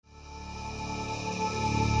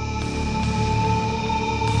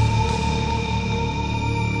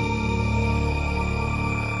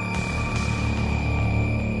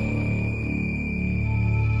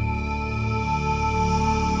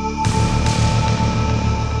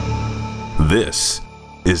This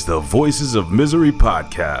is the Voices of Misery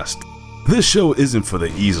podcast. This show isn't for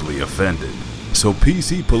the easily offended, so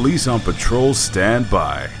PC police on patrol stand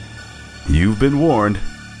by. You've been warned.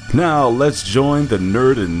 Now let's join the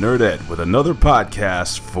nerd and nerdette with another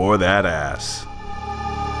podcast for that ass.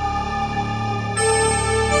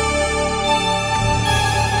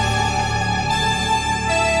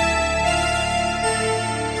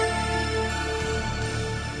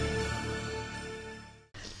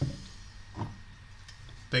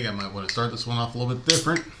 I think I might want to start this one off a little bit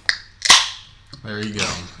different. There you go.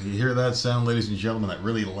 You hear that sound, ladies and gentlemen, that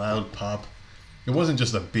really loud pop? It wasn't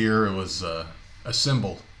just a beer, it was a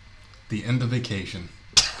symbol. The end of vacation.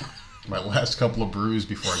 My last couple of brews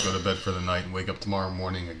before I go to bed for the night and wake up tomorrow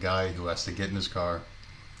morning, a guy who has to get in his car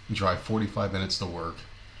and drive 45 minutes to work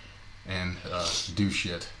and do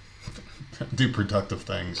shit. Do productive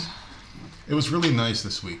things. It was really nice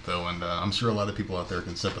this week, though, and I'm sure a lot of people out there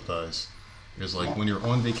can sympathize. It's like when you're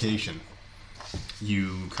on vacation,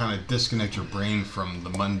 you kind of disconnect your brain from the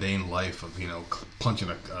mundane life of, punching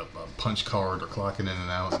a punch card or clocking in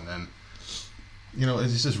and out. And then,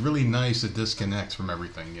 it's just really nice to disconnect from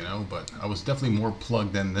everything, But I was definitely more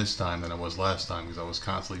plugged in this time than I was last time because I was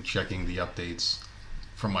constantly checking the updates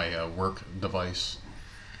from my work device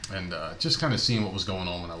and just kind of seeing what was going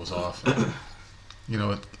on when I was off.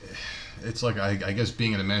 It's like, I guess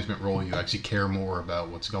being in a management role, you actually care more about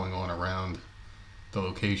what's going on around the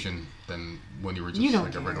location than when you were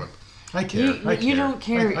just a regular. I care. You don't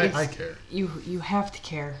care. I care. You have to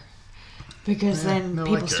care because then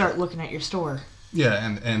people start looking at your store.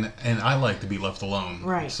 Yeah, and I like to be left alone.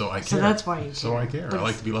 Right. So I care. So that's why you care. So I care. I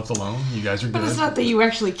like to be left alone. You guys are good. But it's not that you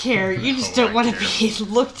actually care. You just don't want to be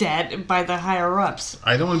looked at by the higher ups.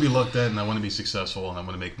 I don't want to be looked at, and I want to be successful, and I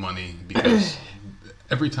want to make money because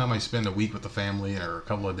every time I spend a week with the family or a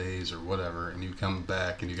couple of days or whatever, and you come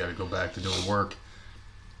back and you got to go back to doing work,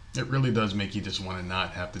 it really does make you just want to not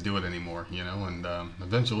have to do it anymore, and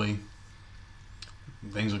eventually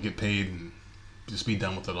things will get paid and just be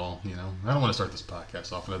done with it all, I don't want to start this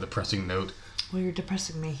podcast off on a depressing note. Well, you're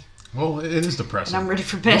depressing me. Well, it is depressing. And I'm ready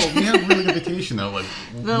for bed. Well, we had a really good vacation, though.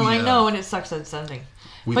 I know, and it sucks on Sunday.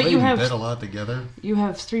 We laid in bed a lot together. You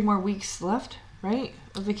have 3 more weeks left, right,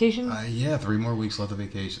 of vacation? Yeah, 3 more weeks left of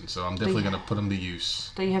vacation, so I'm definitely going to put them to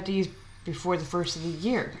use. That you have to use before the first of the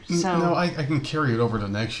year. So no, I can carry it over to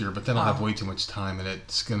next year, but then I'll have way too much time, and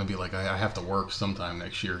it's going to be like I have to work sometime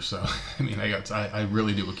next year. So I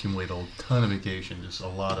really do accumulate a ton of vacation, just a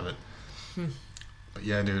lot of it. But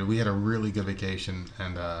yeah, dude, we had a really good vacation,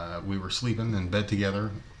 and we were sleeping in bed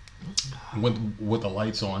together with the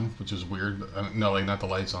lights on, which is weird. No, not the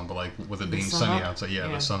lights on, but with it being sunny outside. Yeah,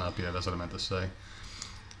 the sun up. Yeah, that's what I meant to say.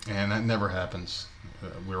 And that never happens.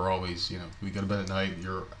 We're always, we go to bed at night.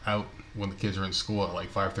 You're out when the kids are in school at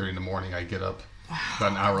 5:30 in the morning. I get up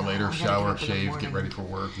about an hour later, shower, shave, get ready for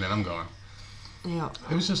work, and then I'm gone. Yeah.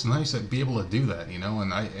 It was just nice to be able to do that,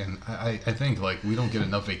 And I think we don't get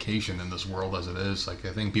enough vacation in this world as it is. I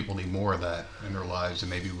think people need more of that in their lives, and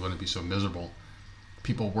maybe we wouldn't be so miserable.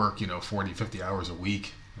 People work, 40, 50 hours a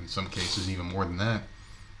week, in some cases even more than that.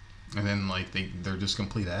 And then, they're just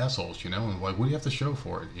complete assholes, And, what do you have to show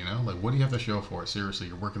for it, What do you have to show for it? Seriously,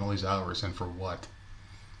 you're working all these hours, and for what?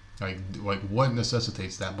 What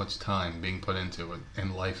necessitates that much time being put into it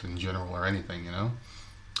in life in general or anything,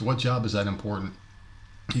 What job is that important?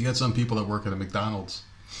 You got some people that work at a McDonald's.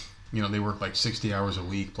 They work 60 hours a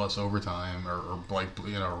week plus overtime or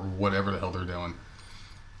whatever the hell they're doing.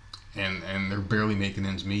 And they're barely making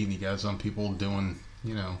ends meet. And you got some people doing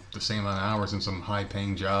the same amount of hours in some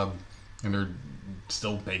high-paying job, and they're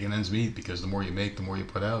still making ends meet because the more you make, the more you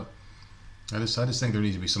put out. I just think there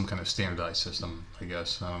needs to be some kind of standardized system, I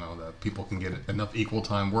guess. I don't know, that people can get enough equal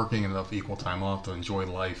time working and enough equal time off to enjoy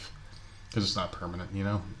life, because it's not permanent,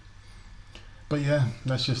 But yeah,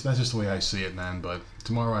 that's just the way I see it, man. But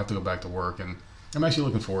tomorrow I have to go back to work, and I'm actually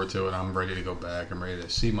looking forward to it. I'm ready to go back. I'm ready to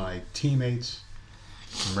see my teammates.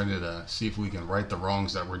 I'm ready to see if we can right the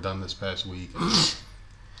wrongs that were done this past week.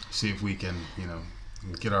 See if we can,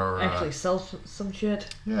 get our actually sell some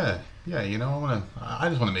shit. Yeah. I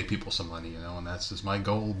just want to make people some money, and that's just my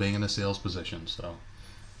goal, being in a sales position. So,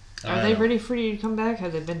 are they ready for you to come back?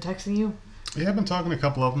 Have they been texting you? Yeah, I've been talking to a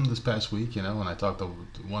couple of them this past week, and I talked to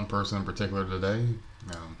one person in particular today.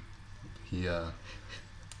 He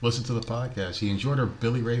listened to the podcast. He enjoyed our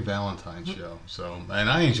Billy Ray Valentine show. So, and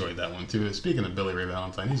I enjoyed that one too. Speaking of Billy Ray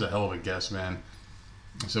Valentine, he's a hell of a guest, man.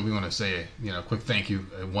 So we want to say a quick thank you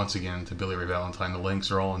once again to Billy Ray Valentine. The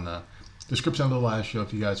links are all in the description of the last show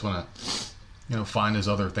if you guys want to find his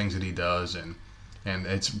other things that he does. And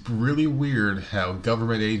it's really weird how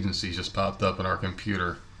government agencies just popped up in our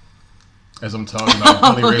computer as I'm talking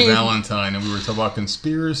about Billy Ray Valentine, and we were talking about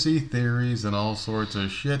conspiracy theories and all sorts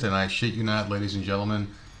of shit, and I shit you not, ladies and gentlemen,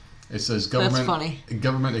 it says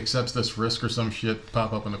government accepts this risk or some shit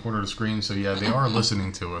pop up in the corner of the screen, so yeah, they are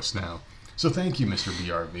listening to us now. So thank you, Mr.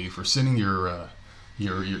 BRB, for sending your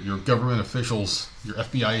government officials, your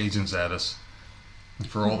FBI agents at us,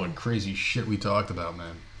 for all the crazy shit we talked about,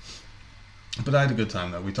 man. But I had a good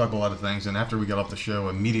time, though. We talked a lot of things, and after we got off the show,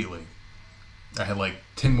 immediately, I had like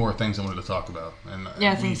 10 more things I wanted to talk about. And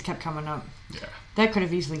things kept coming up. Yeah. That could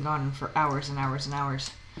have easily gone for hours and hours and hours.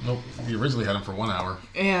 Nope. We originally had them for 1 hour.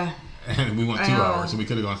 Yeah. And we went 2 hours, so we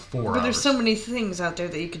could have gone 4 hours. But there's so many things out there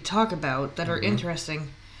that you could talk about that are interesting.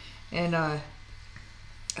 And, I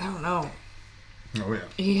don't know. Oh, yeah.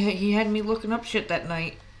 He had me looking up shit that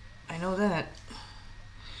night. I know that.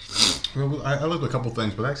 Well, I looked at a couple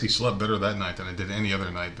things, but I actually slept better that night than I did any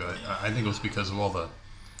other night. But I think it was because of all the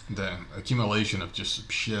accumulation of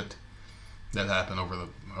just shit that happened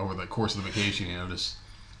over the course of the vacation. You know, just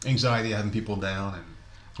anxiety having people down. And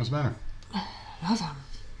what's the matter? Nothing.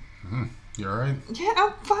 Mm-hmm. You all right? Yeah,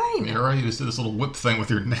 I'm fine. You all right? You just did this little whip thing with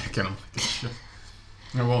your neck, and I'm like, shit.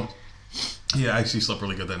 Yeah, well, yeah, I actually slept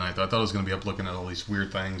really good that night. Though. I thought I was going to be up looking at all these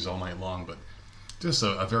weird things all night long, but just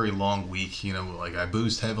a very long week. You know, like I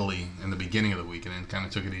boozed heavily in the beginning of the week, and then kind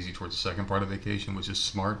of took it easy towards the second part of vacation, which is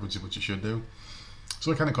smart, which is what you should do.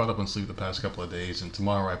 So I kind of caught up on sleep the past couple of days, and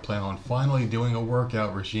tomorrow I plan on finally doing a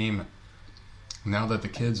workout regime. Now that the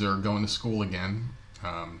kids are going to school again,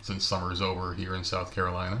 since summer is over here in South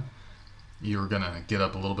Carolina, you're going to get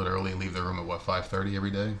up a little bit early and leave the room at, 5:30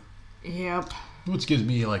 every day? Yep. Which gives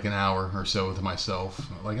me like an hour or so to myself,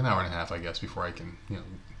 like an hour and a half, I guess, before I can,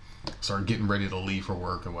 start getting ready to leave for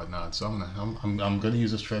work and whatnot. So I'm gonna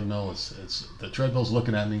use this treadmill. It's the treadmill's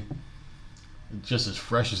looking at me, just as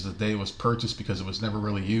fresh as the day it was purchased because it was never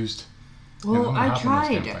really used. Well, I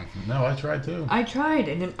tried. No, I tried too. I tried,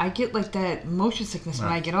 and then I get like that motion sickness when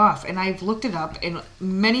I get off. And I've looked it up, and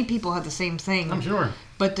many people have the same thing. I'm sure.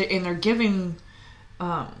 But they're giving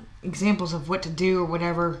examples of what to do or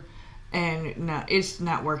whatever, and no, it's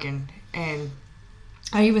not working. And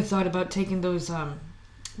I even thought about taking those.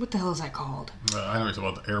 What the hell is that called? I know it's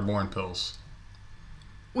about the airborne pills.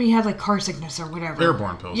 When you have like car sickness or whatever.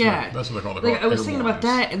 Airborne pills. Yeah, that's what they call it. I was thinking about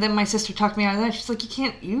that, and then my sister talked me out of that. She's like, "You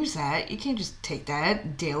can't use that. You can't just take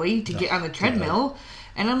that daily to get on the treadmill."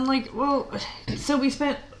 And I'm like, "Well, so we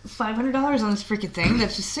spent $500 on this freaking thing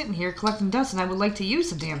that's just sitting here collecting dust, and I would like to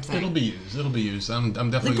use the damn thing." It'll be used. I'm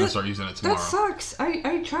definitely gonna start using it tomorrow. That sucks.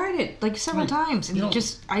 I tried it like several times, and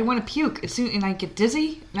I want to puke as soon, and I get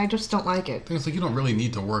dizzy, and I just don't like it. It's like you don't really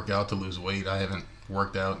need to work out to lose weight. I haven't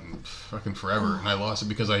worked out in fucking forever, and I lost it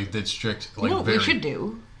because I did strict. You know what we should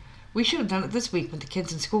do? We should have done it this week with the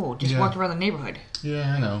kids in school. Just walked around the neighborhood.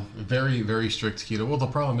 Yeah, I know. Very, very strict keto. Well, the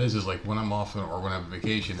problem is like when I'm off or when I'm on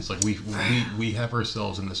vacation, it's like we have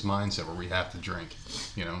ourselves in this mindset where we have to drink,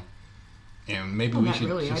 and maybe we should.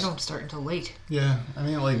 Really, I don't start until late. Yeah, I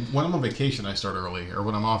mean, like when I'm on vacation, I start early, or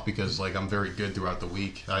when I'm off because like I'm very good throughout the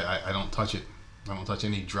week. I don't touch it. I don't touch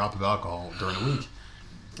any drop of alcohol during the week.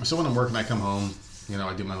 So when I'm working, I come home.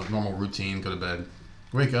 I do my normal routine, go to bed,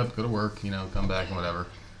 wake up, go to work, come back and whatever.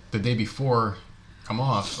 The day before I'm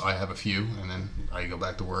off, I have a few, and then I go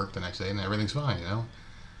back to work the next day, and everything's fine,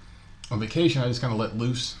 On vacation, I just kind of let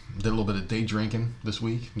loose, did a little bit of day drinking this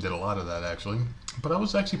week, did a lot of that, actually. But I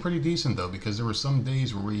was actually pretty decent, though, because there were some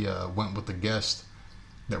days where we went with the guests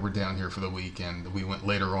that were down here for the week, and we went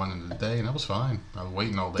later on in the day, and that was fine. I was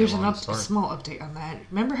waiting all day long to start. There's a small update on that.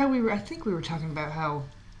 Remember how I think we were talking about how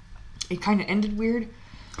it kind of ended weird.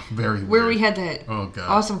 Very weird. Where we had that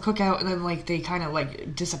awesome cookout, and then like they kind of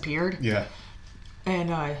like disappeared. Yeah.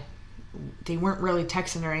 And they weren't really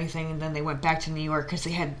texting or anything, and then they went back to New York because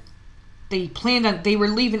they were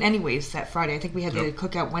leaving anyways that Friday. I think we had the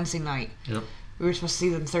cookout Wednesday night. Yep. We were supposed to see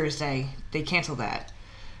them Thursday. They canceled that,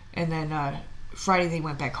 and then Friday they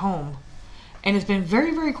went back home. And it's been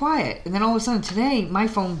very, very quiet. And then all of a sudden today, my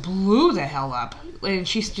phone blew the hell up. And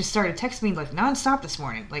she just started texting me like nonstop this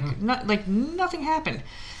morning. Like nothing happened.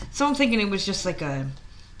 So I'm thinking it was just like a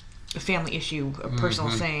family issue, a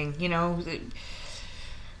personal thing,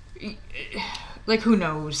 Like who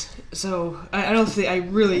knows? So I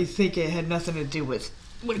really think it had nothing to do with.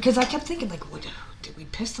 Because I kept thinking like, what? Did we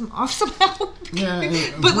piss them off somehow? Yeah,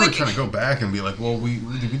 but we were trying to go back and be like, well, we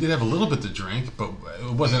did have a little bit to drink, but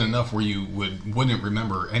it wasn't enough where you wouldn't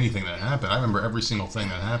remember anything that happened. I remember every single thing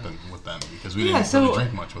that happened with them because we didn't really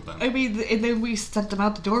drink much with them. I mean, and then we sent them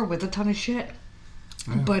out the door with a ton of shit.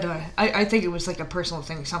 Yeah. But I think it was like a personal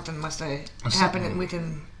thing. Something must have happened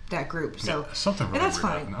within that group. So something really and that's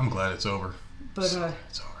weird fine. happened. I'm glad it's over. But it's over.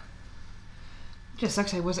 Just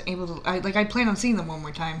sucks I wasn't able to. I plan on seeing them one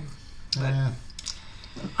more time. But,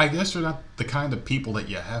 I guess they're not the kind of people that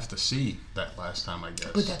you have to see that last time, I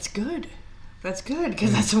guess. but that's good. That's good,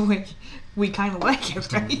 because that's what we kind of like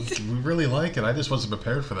it, right? We really like it. I just wasn't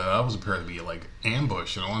prepared for that. I was prepared to be like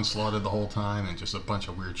ambushed and onslaughted the whole time, and just a bunch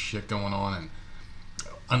of weird shit going on, and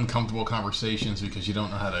uncomfortable conversations because you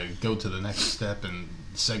don't know how to go to the next step and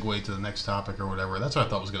segue to the next topic or whatever. That's what I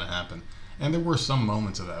thought was going to happen. And there were some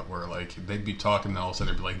moments of that where like they'd be talking and all of a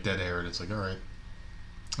sudden it'd be like dead air, and it's like, all right.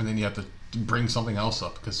 And then you have to bring something else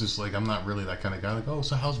up because it's like I'm not really that kind of guy. Like, oh,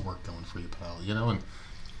 so how's work going for you, pal? You know, and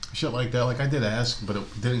shit like that. Like I did ask, but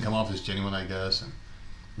it didn't come off as genuine, I guess. And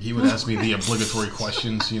he would ask me the obligatory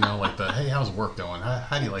questions, you know, like the, hey, how's work going?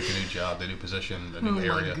 How do you like the new job, the new position, the new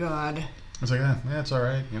area? Oh my God. It's like, yeah, it's all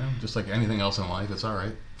right, you know, just like anything else in life, it's all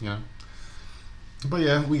right, you know. But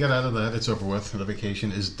yeah, we got out of that. It's over with. The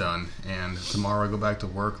vacation is done, and tomorrow I go back to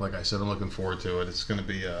work. Like I said, I'm looking forward to it. It's gonna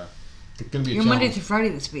be a You're Monday through Friday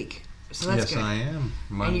this week, so that's good. Yes, I am.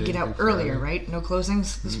 Monday and you get out earlier, right? No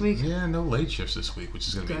closings this week? Yeah, no late shifts this week, which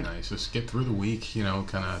is going to be nice. Just get through the week, you know,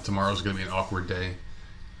 kind of tomorrow's going to be an awkward day.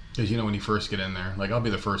 Because, you know, when you first get in there, like I'll be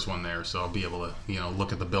the first one there, so I'll be able to, you know,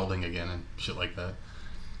 look at the building again and shit like that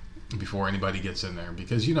before anybody gets in there.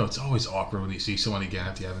 Because, you know, it's always awkward when you see someone again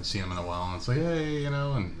after you haven't seen them in a while. And it's like, hey, you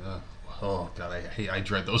know, and oh, God, I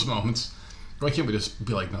dread those moments. Why can't we just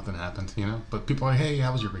be like nothing happened, you know? But people are like, hey,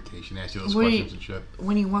 how was your vacation? Ask you those questions and shit.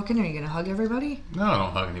 When you walk in, are you going to hug everybody? No, I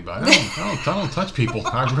don't hug anybody. I don't touch people.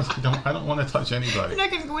 I really don't. I don't want to touch anybody. You're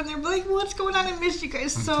not going to go in there and be like, what's going on? I miss you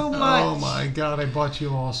guys so much. Oh, my God. I bought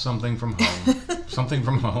you all something from home. Something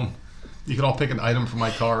from home. You could all pick an item from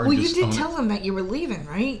my car. Well, you did tell them that you were leaving,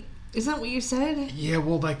 right? Isn't that what you said? Yeah,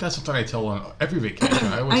 well, like that's something I tell on every vacation.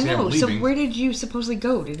 I always say I'm leaving. So where did you supposedly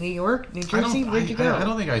go? To New York? New Jersey? Where'd you go? I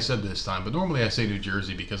don't think I said this time, but normally I say New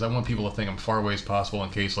Jersey because I want people to think I'm far away as possible in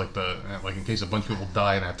case in case a bunch of people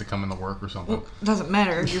die and I have to come into work or something. Well, it doesn't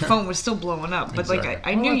matter. Your phone was still blowing up. But exactly.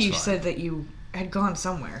 I knew you said that you had gone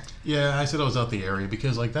somewhere. Yeah, I said I was out the area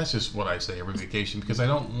because like that's just what I say every vacation because I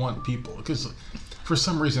don't want people because for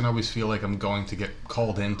some reason I always feel like I'm going to get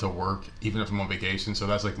called in to work even if I'm on vacation, so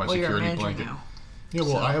that's like my security blanket. Now. Yeah,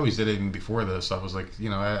 well, I always did it even before this. I was like, you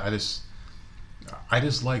know, I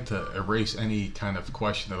just like to erase any kind of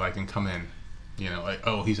question that I can come in, you know, like,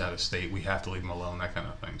 oh, he's out of state, we have to leave him alone, that kind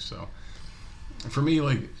of thing. So for me,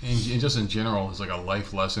 like, just in general, it's like a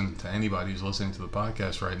life lesson to anybody who's listening to the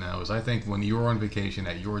podcast right now is I think when you're on vacation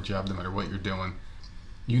at your job, no matter what you're doing,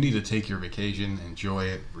 you need to take your vacation, enjoy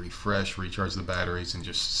it, refresh, recharge the batteries, and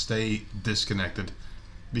just stay disconnected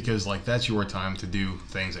because, like, that's your time to do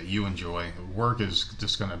things that you enjoy. Work is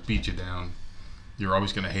just going to beat you down. You're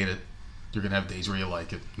always going to hate it. You're going to have days where you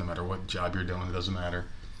like it, no matter what job you're doing. It doesn't matter.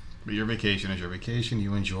 But your vacation is your vacation.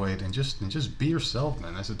 You enjoy it, and just be yourself,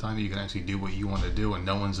 man. That's the time that you can actually do what you want to do, and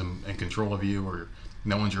no one's in control of you, or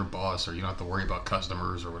no one's your boss, or you don't have to worry about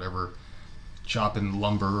customers or whatever. Chopping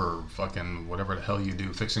lumber or fucking whatever the hell you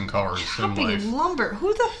do, fixing cars. Chopping lumber?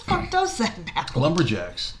 Who the fuck does that now?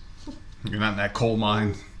 Lumberjacks. You're not in that coal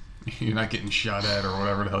mine. You're not getting shot at or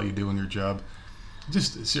whatever the hell you do in your job.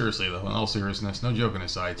 Just seriously though, in all seriousness, no joking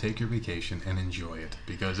aside, take your vacation and enjoy it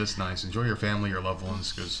because it's nice. Enjoy your family, your loved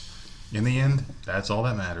ones, because in the end, that's all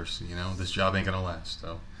that matters. You know, this job ain't gonna last.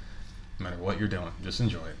 So no matter what you're doing, just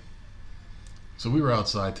enjoy it. So we were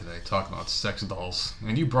outside today talking about sex dolls,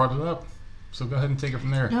 and you brought it up. So go ahead and take it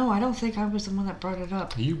from there. No, I don't think I was the one that brought it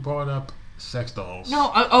up. You brought up sex dolls.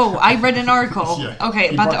 No, I read an article. Yeah,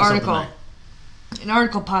 okay, about the article. An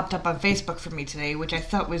article popped up on Facebook for me today, which I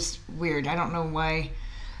thought was weird. I don't know why,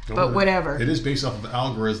 but whatever. It is based off of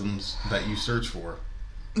algorithms that you search for.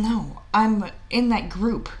 No, I'm in that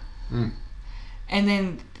group. And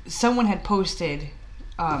then someone had posted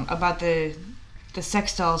about the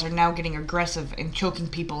sex dolls are now getting aggressive and choking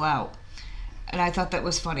people out. And I thought that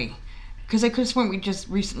was funny. Because I could have sworn we just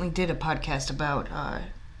recently did a podcast about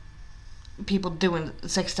people doing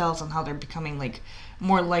sex dolls and how they're becoming like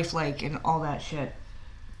more lifelike and all that shit.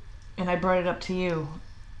 And I brought it up to you.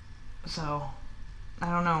 So, I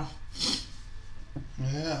don't know.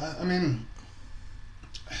 Yeah, I mean,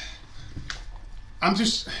 I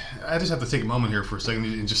just have to take a moment here for a second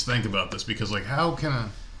and just think about this because like how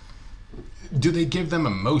do they give them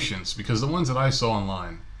emotions? Because the ones that I saw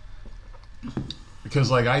online,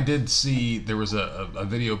 because like I did see there was a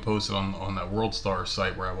video posted on that World Star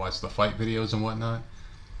site where I watched the fight videos and whatnot,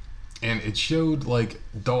 and it showed like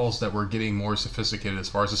dolls that were getting more sophisticated as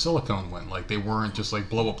far as the silicone went. Like they weren't just like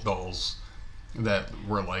blow up dolls that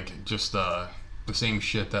were like just the same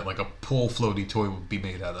shit that like a pool floaty toy would be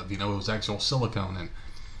made out of. You know, it was actual silicone, and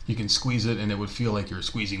you can squeeze it and it would feel like you're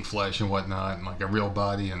squeezing flesh and whatnot, and like a real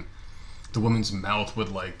body. And the woman's mouth would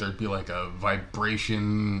like, there'd be like a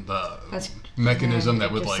vibration mechanism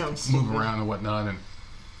that would like move around and whatnot. And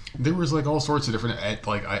there was like all sorts of different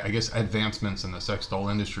like I guess advancements in the sex doll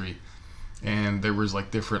industry. And there was like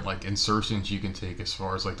different like insertions you can take as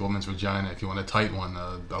far as like the woman's vagina, if you want a tight one,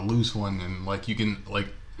 a loose one, and like you can like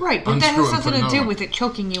right, but that has nothing to do with it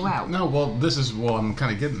choking you out. No, well I'm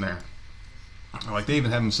kind of getting there. Like they even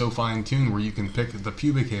have them so fine tuned where you can pick the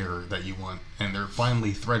pubic hair that you want, and they're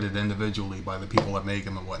finely threaded individually by the people that make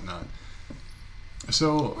them and whatnot.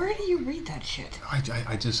 So where do you read that shit? I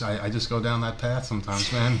just go down that path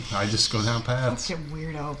sometimes, man. I just go down paths. Such a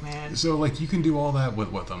weirdo, man. So like you can do all that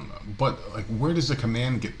with them, but like where does the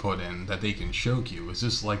command get put in that they can choke you? Is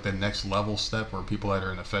this like the next level step where people that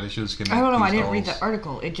are into fetishes can? I don't know. I didn't read the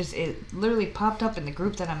article. It literally popped up in the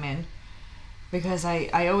group that I'm in because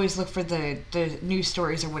I always look for the news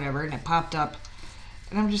stories or whatever, and it popped up,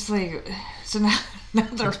 and I'm just like, so now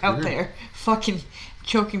they're out there fucking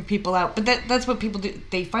choking people out. But that's what people do.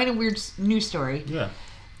 They find a weird news story. Yeah.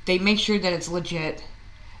 They make sure that it's legit,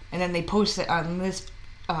 and then they post it on this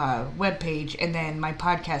webpage, and then my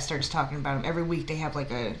podcast starts talking about them. Every week they have like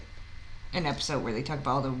an episode where they talk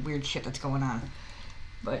about all the weird shit that's going on.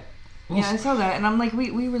 But yeah, I saw that, and I'm like, we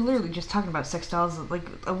were literally just talking about sex dolls like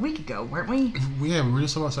a week ago, weren't we? Yeah, we were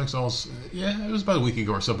just talking about sex dolls. Yeah, it was about a week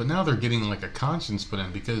ago or so. But now they're getting like a conscience put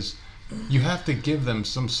in because you have to give them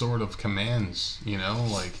some sort of commands, you know?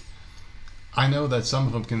 Like, I know that some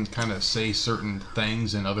of them can kind of say certain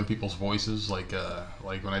things in other people's voices. Like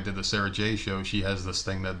when I did the Sarah J show, she has this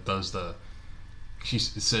thing that does she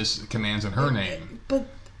says commands in her name. But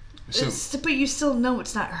you still know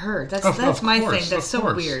it's not her. That's my thing. That's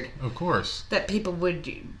so weird. Of course. That people would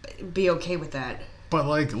be okay with that. But,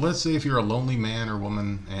 like, let's say if you're a lonely man or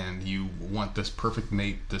woman and you want this perfect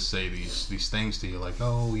mate to say these things to you, like,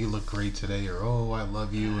 oh, you look great today, or oh, I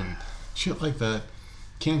love you, and shit like that,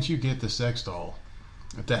 can't you get the sex doll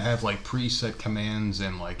to have, like, preset commands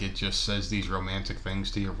and, like, it just says these romantic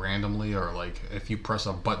things to you randomly, or, like, if you press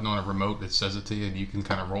a button on a remote, it says it to you, and you can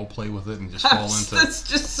kind of role play with it and just fall into... That's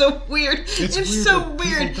just so weird. It's so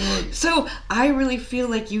weird. So, I really feel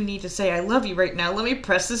like you need to say, I love you right now. Let me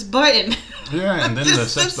press this button. Yeah, and then the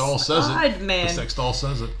sex doll says it. Man. The sex doll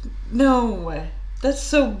says it. No. That's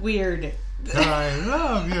so weird. I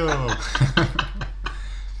love you.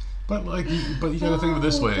 But you gotta think of it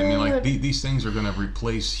this way. I mean, like these things are gonna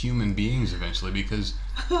replace human beings eventually because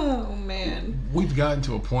we've gotten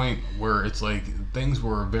to a point where it's like things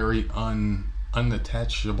were very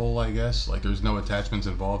unattachable. I guess like there's no attachments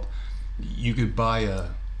involved. You could buy a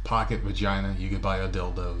pocket vagina, you could buy a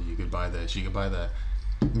dildo, you could buy this, you could buy that,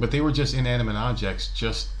 but they were just inanimate objects,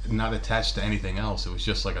 just not attached to anything else. It was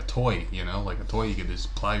just like a toy, you know, like a toy you could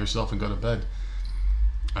just ply yourself and go to bed.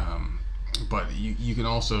 But you can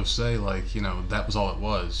also say, like, you know, that was all it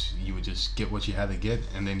was. You would just get what you had to get,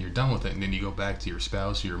 and then you're done with it, and then you go back to your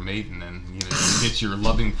spouse or your mate, and then, you know, you get your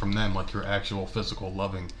loving from them, like your actual physical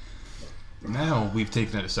loving. Now we've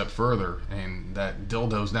taken it a step further, and that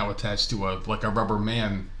dildo's now attached to a rubber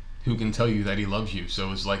man who can tell you that he loves you.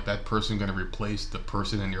 So is like that person going to replace the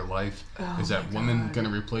person in your life? Is that woman going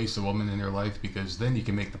to replace the woman in your life? Because then you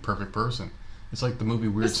can make the perfect person. It's like the movie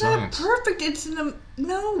Weird Science. It's not perfect. It's no.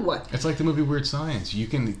 It's like the movie Weird Science. You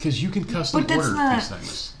can custom order these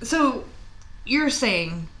things. So you're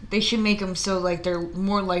saying they should make them so like they're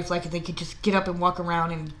more lifelike and they could just get up and walk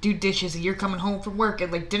around and do dishes and you're coming home from work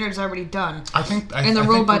and like dinner's already done. And the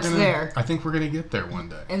robot's there. I think we're gonna get there one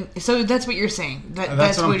day. And so that's what you're saying.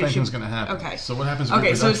 That's what I'm thinking is gonna happen. Okay. So what happens?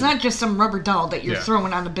 Okay, so it's not just some rubber doll that you're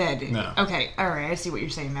throwing on the bed. No. Okay, all right, I see what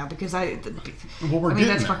you're saying now because that's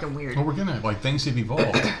fucking weird. Well, we're gonna things have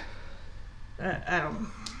evolved. I don't.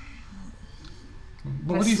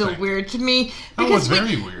 Well, that's so weird to me. Because it's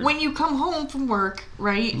very weird. When you come home from work,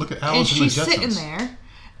 right? Look at Alice and she's and the sitting Jetsons. there,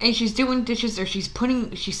 and she's doing dishes, or she's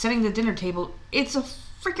setting the dinner table. It's a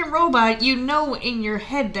freaking robot. You know in your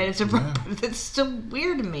head that it's a robot. That's still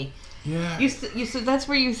weird to me. Yeah. So that's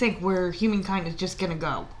where you think where humankind is just gonna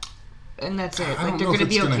go, and that's it. I Like don't they're know gonna if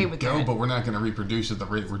be it's okay gonna with go, that. but we're not gonna reproduce at the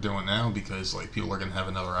rate we're doing now because like people are gonna have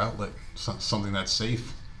another outlet, something that's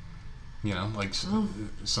safe. You know, like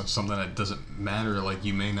something that doesn't matter. Like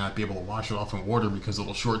you may not be able to wash it off in water because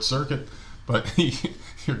it'll short circuit, but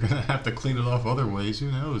you're gonna have to clean it off other ways.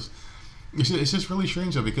 Who knows? It's just really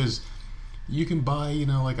strange though because you can buy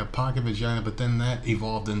like a pocket vagina, but then that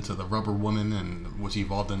evolved into the rubber woman, and which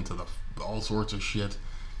evolved into all sorts of shit.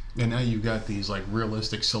 And now you've got these like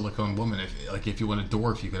realistic silicone women. If you want a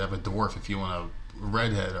dwarf, you could have a dwarf. If you want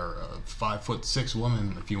redhead or a 5'6"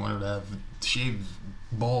 woman, if you wanted to have shaved,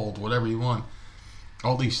 bald, whatever you want.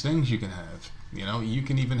 All these things you can have. You know, you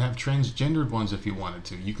can even have transgendered ones if you wanted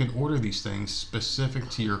to. You can order these things specific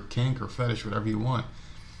to your kink or fetish, whatever you want.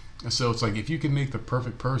 So it's like, if you can make the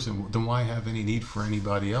perfect person, then why have any need for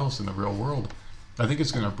anybody else in the real world? I think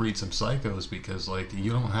it's going to breed some psychos, because like,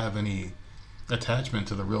 you don't have any attachment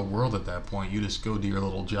to the real world at that point. You just go do your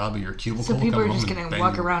little job at your cubicle. So people are just going to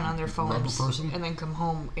walk around on their phones and then come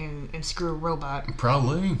home and screw a robot.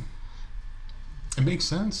 Probably. It makes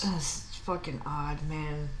sense. That's fucking odd,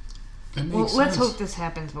 man. It makes well, sense. let's hope this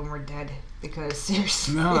happens when we're dead, because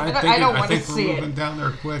seriously, no, I don't want to see we're moving down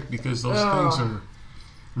there quick, because those things are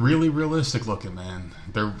really realistic looking, man.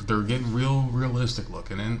 They're getting realistic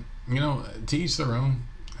looking, and you know, to each their own.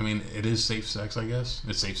 I mean, it is safe sex, I guess.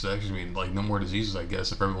 It's safe sex. I mean, like, no more diseases, I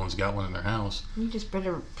guess, if everyone's got one in their house. You just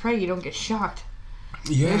better pray you don't get shocked.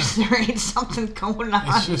 Yeah. There ain't something going on.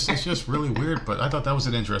 It's just really weird, but I thought that was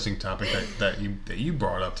an interesting topic that you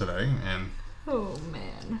brought up today, and oh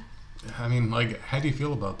man. I mean, like, how do you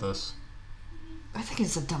feel about this? I think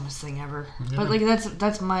it's the dumbest thing ever. Yeah. But like,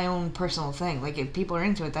 that's my own personal thing. Like, if people are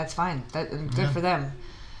into it, that's fine. Good for them.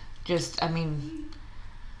 Just, I mean,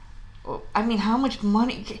 how much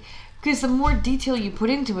money? Because the more detail you put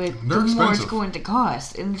into it, the more it's going to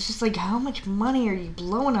cost. And it's just like, how much money are you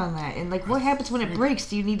blowing on that? And like, what happens when it breaks?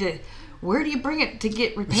 Do you need to? Where do you bring it to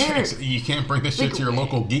get repaired? You can't bring this shit to your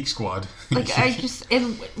local Geek Squad.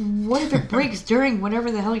 And what if it breaks during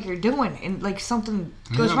whatever the hell you're doing, and like something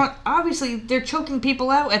goes wrong? Obviously, they're choking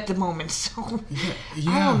people out at the moment, so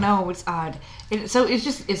I don't know. It's odd. So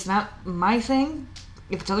it's not my thing.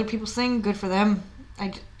 If it's other people's thing, good for them.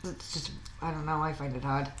 I don't know. I find it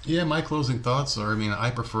odd. Yeah, my closing thoughts are, I mean,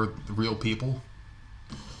 I prefer the real people,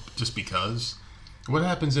 just because. What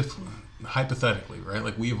happens if, hypothetically, right,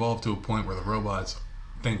 like, we evolve to a point where the robots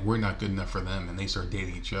think we're not good enough for them, and they start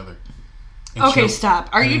dating each other? Okay, stop.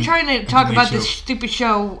 Are you trying to talk about this stupid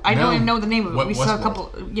show? I don't even know the name of it. We saw a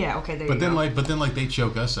couple. Yeah, okay, there you go. But then, they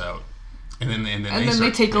choke us out, and then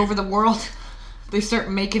they take over the world. They start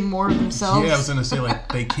making more of themselves. Yeah, I was gonna say,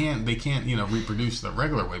 like, they can't reproduce the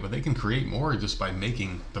regular way, but they can create more just by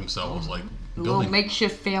making themselves like a little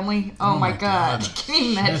makeshift family. Oh my god. Can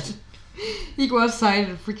you imagine? You go outside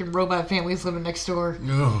and freaking robot families living next door.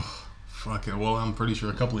 Oh, fucking. Well, I'm pretty sure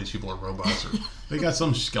a couple of these people are robots. They got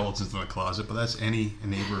some skeletons in the closet, but that's any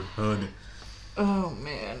neighborhood. Oh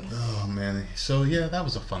man. So yeah, that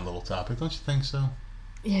was a fun little topic, don't you think so?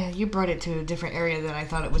 Yeah, you brought it to a different area than I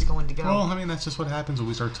thought it was going to go. Well, I mean, that's just what happens when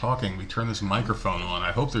we start talking. We turn this microphone on.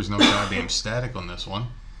 I hope there's no goddamn static on this one.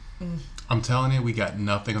 I'm telling you, we got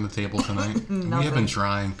nothing on the table tonight. We have been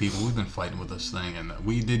trying, people. We've been fighting with this thing, and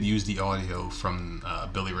we did use the audio from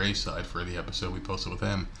Billy Ray's side for the episode we posted with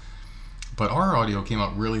him. But our audio came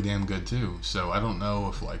out really damn good too. So I don't know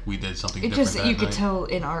if like we did something different. Just you could tell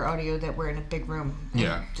in our audio that we're in a big room.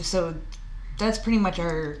 Yeah. So that's pretty much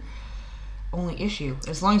our only issue.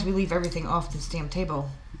 As long as we leave everything off this damn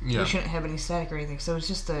table, we shouldn't have any static or anything. So it's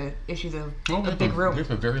just the issue of a big room. We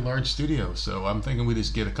have a very large studio, so I'm thinking we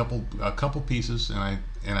just get a couple pieces, and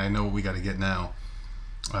I know what we got to get now.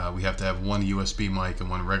 We have to have one USB mic and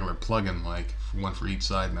one regular plug-in mic, one for each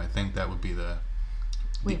side, and I think that would be the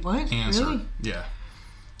what? answer. Really? Yeah.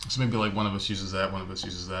 So maybe like one of us uses that, one of us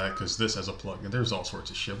uses that, because this has a plug-in. There's all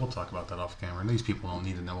sorts of shit. We'll talk about that off camera. And these people don't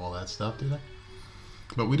need to know all that stuff, do they?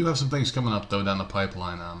 But we do have some things coming up though down the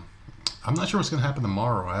pipeline. I'm not sure what's going to happen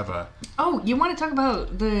tomorrow. I have a. Oh, you want to talk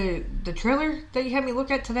about the trailer that you had me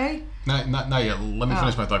look at today? Not yet. Let me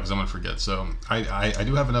finish my thought because I'm going to forget. So I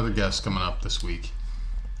do have another guest coming up this week,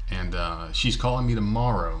 and she's calling me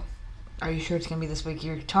tomorrow. Are you sure it's going to be this week?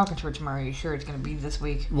 You're talking to her tomorrow. Are you sure it's going to be this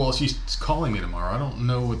week? Well, she's calling me tomorrow. I don't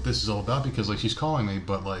know what this is all about because like she's calling me,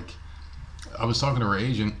 but like I was talking to her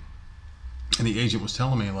agent, and the agent was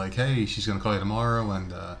telling me like, hey, she's going to call you tomorrow,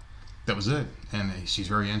 and that was it. And she's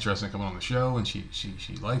very interested in coming on the show, and she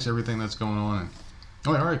likes everything that's going on. And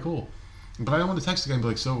I'm like, all right, cool. But I don't want to text the guy and be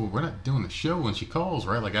like, so we're not doing the show when she calls,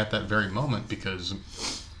 right? Like at that very moment, because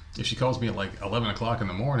if she calls me at like 11 o'clock in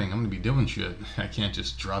the morning, I'm going to be doing shit. I can't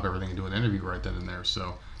just drop everything and do an interview right then and there.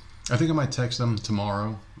 So I think I might text them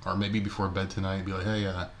tomorrow or maybe before bed tonight and be like,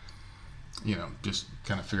 hey, just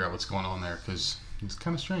kind of figure out what's going on there because it's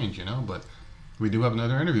kind of strange, but we do have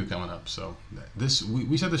another interview coming up. So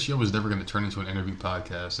we said this show was never going to turn into an interview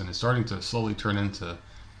podcast, and it's starting to slowly turn into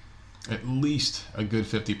at least a good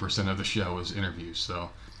 50% of the show is interviews. So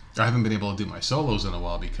I haven't been able to do my solos in a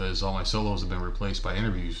while because all my solos have been replaced by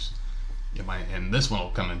interviews. And this one will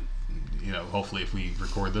come in, hopefully if we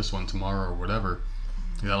record this one tomorrow or whatever,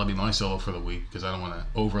 that'll be my solo for the week because I don't want to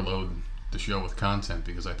overload the show with content,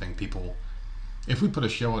 because I think people, if we put a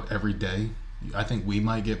show out every day, I think we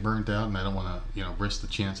might get burnt out, and I don't want to, risk the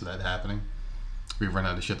chance of that happening. We run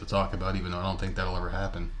out of shit to talk about, even though I don't think that'll ever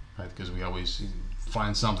happen, right? Because we always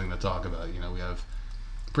find something to talk about. We have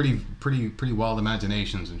pretty wild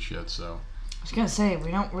imaginations and shit. So I was gonna say,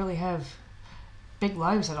 we don't really have big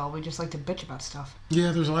lives at all. We just like to bitch about stuff.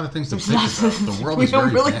 Yeah, there's a lot of things to bitch about. The world we is very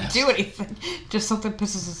don't really vast. do anything. Just something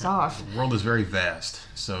pisses us off. The world is very vast.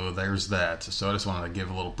 So there's that. So I just wanted to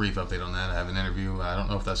give a little brief update on that. I have an interview. I don't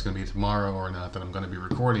know if that's going to be tomorrow or not, that I'm going to be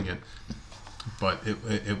recording it. But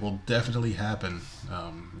it will definitely happen.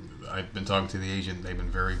 I've been talking to the agent. They've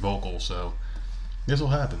been very vocal. So this will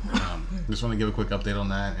happen. Just want to give a quick update on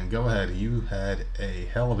that. And go ahead. You had a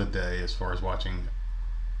hell of a day as far as watching.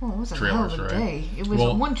 Well, it wasn't trailers, a hell of a right? day. It was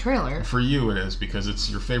Well, one trailer. For you it is, because it's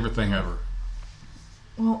your favorite thing ever.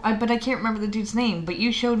 Well, but I can't remember the dude's name. But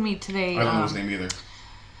you showed me today. I don't know his name either.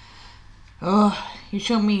 You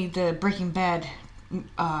showed me the Breaking Bad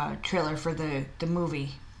trailer for the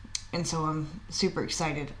movie. And so I'm super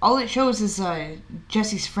excited. All it shows is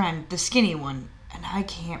Jesse's friend, the skinny one. And I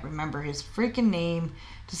can't remember his freaking name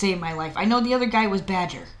to save my life. I know the other guy was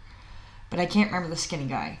Badger. But I can't remember the skinny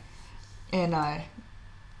guy. And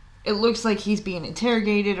it looks like he's being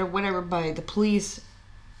interrogated or whatever by the police,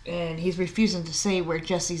 and he's refusing to say where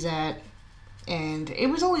Jesse's at. And it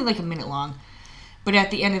was only like a minute long, but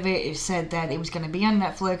at the end of it said that it was going to be on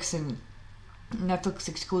Netflix, and Netflix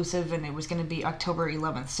exclusive, and it was going to be October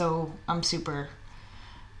 11th. So I'm super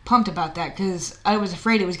pumped about that, because I was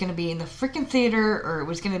afraid it was going to be in the freaking theater, or it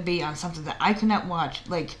was going to be on something that I could not watch.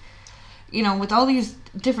 Like, with all these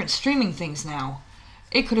different streaming things now,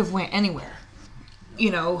 it could have went anywhere.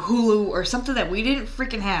 Hulu or something that we didn't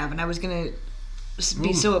freaking have, and I was going to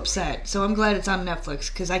be so upset. So I'm glad it's on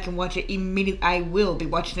Netflix, because I can watch it immediately. I will be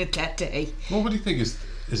watching it that day. Well, what do you think is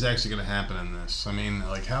actually going to happen in this? I mean,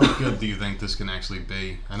 like, how good do you think this can actually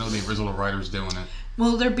be? I know the original writer's doing it.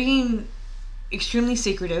 Well, they're being extremely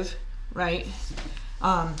secretive, right?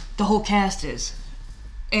 The whole cast is.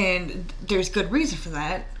 And there's good reason for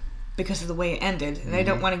that, because of the way it ended. And I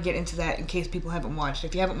don't want to get into that in case people haven't watched.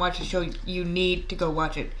 If you haven't watched the show, you need to go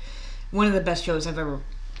watch it. One of the best shows I've ever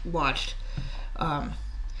watched.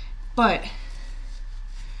 But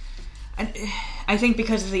I think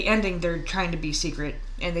because of the ending, they're trying to be secret,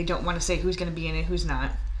 and they don't want to say who's going to be in it, who's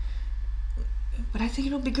not. But I think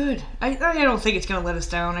it'll be good. I don't think it's going to let us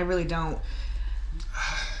down. I really don't.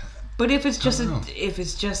 But if it's just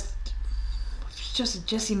a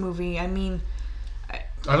Jesse movie, I mean,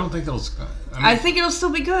 I don't think it'll. I think it'll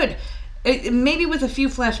still be good. Maybe with a few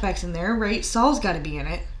flashbacks in there, right? Saul's got to be in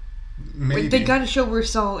it. Maybe They got to show where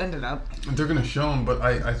Saul ended up. They're going to show him, but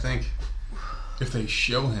I think if they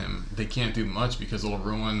show him, they can't do much, because it'll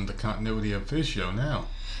ruin the continuity of his show now.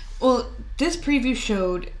 Well, this preview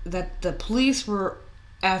showed that the police were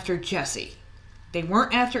after Jesse. They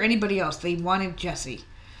weren't after anybody else. They wanted Jesse.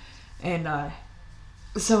 And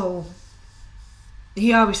so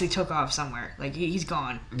he obviously took off somewhere. Like, he's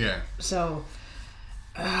gone. Yeah. So,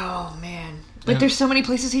 oh, man. Like, there's so many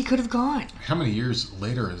places he could have gone. How many years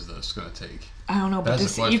later is this going to take? I don't know, but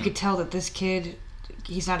That's the question. you could tell that this kid,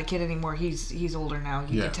 he's not a kid anymore. He's older now.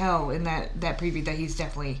 You could tell in that preview that he's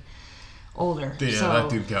definitely older. Yeah, so that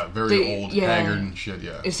dude got very old, haggard and shit,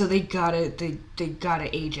 yeah. So they gotta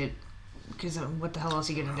age it, because what the hell else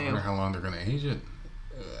are you gonna do? I wonder how long they're going to age it.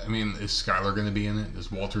 I mean, is Skylar going to be in it?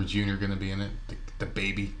 Is Walter Jr. going to be in it? The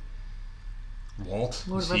baby? Walt?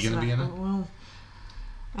 Lord, is he going to be in it? Well,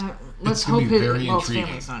 let's It's gonna hope be very Walt's intriguing.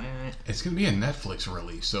 family's not in it. It's going to be a Netflix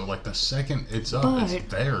release, so like the second it's up, But-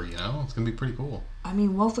 it's there, It's going to be pretty cool. I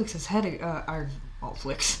mean, Netflix has had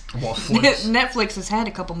Netflix has had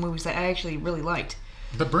a couple movies that I actually really liked.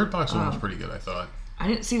 The Bird Box one was pretty good, I thought. I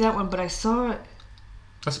didn't see that one, but I saw it.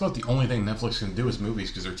 That's about the only thing Netflix can do is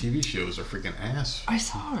movies, because their TV shows are freaking ass. I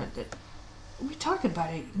saw it. We talked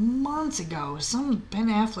about it months ago. Some Ben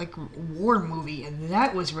Affleck war movie, and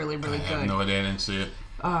that was really, really I good. have no idea, I didn't see it.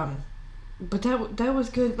 But that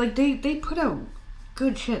was good. Like, they put out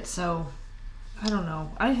good shit. So I don't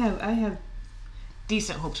know. I have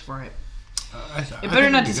decent hopes for it. It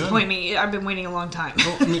better not disappoint me. I've been waiting a long time.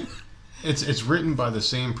 Well, I mean, it's written by the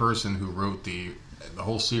same person who wrote the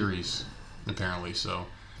whole series, apparently. So,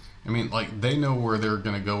 I mean, like, they know where they're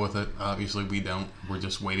gonna go with it. Obviously, we don't. We're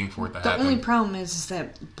just waiting for it to happen. The only problem is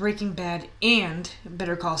that Breaking Bad and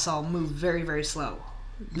Better Call Saul move very, very slow.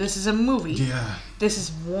 This is a movie. Yeah. This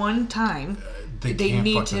is one time. They can't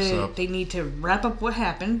need fuck this up. They need to wrap up what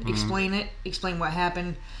happened, explain what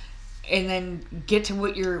happened, and then get to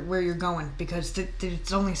where you're going, because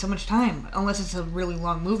there's only so much time, unless it's a really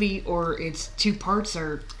long movie or it's two parts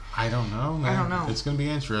or I don't know, man. I don't know. It's going to be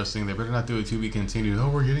interesting. They better not do it to be continued. Oh,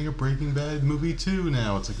 we're getting a Breaking Bad movie 2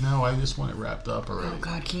 now. It's like, no, I just want it wrapped up already. Oh,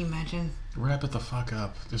 God, can you imagine? Wrap it the fuck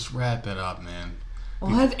up. Just wrap it up, man.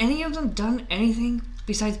 Well, have any of them done anything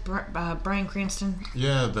besides Bryan Cranston?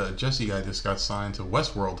 Yeah, the Jesse guy just got signed to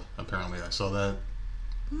Westworld, apparently. I saw that.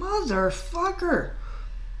 Motherfucker.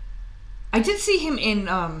 I did see him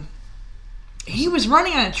in, he was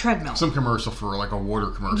running on a treadmill. Some commercial for, like, a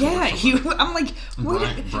water commercial. Yeah, I'm like...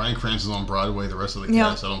 Bryan Cranston's on Broadway. The rest of the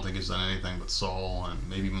cast, I don't think, has done anything but Saul, and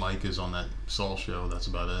maybe Mike is on that Saul show. That's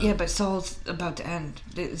about it. Yeah, but Saul's about to end.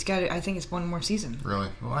 I think it's one more season. Really?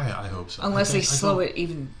 Well, I hope so. Unless they slow it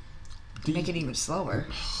even... Make it even slower.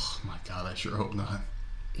 Oh, my God, I sure hope not.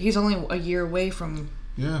 He's only a year away from...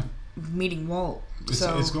 Yeah. Meeting Walt.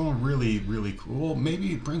 It's going really, really cool. Well,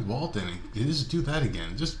 maybe bring Walt in and just do that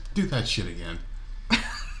again. Just do that shit again.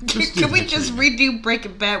 Can we just redo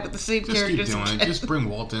Breaking Bad with the same characters? Just keep doing it. Just bring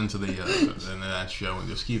Walt into that show and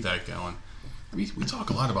just keep that going. We talk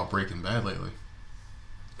a lot about Breaking Bad lately.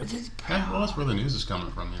 Well, that's where the news is coming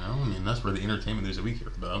from, you know? I mean, that's where the entertainment news that we care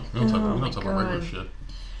about. We don't talk about regular shit.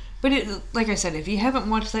 But like I said, if you haven't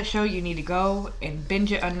watched that show, you need to go and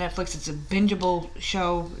binge it on Netflix. It's a bingeable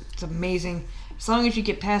show. It's amazing. As long as you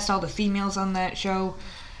get past all the females on that show,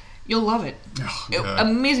 you'll love it. Oh,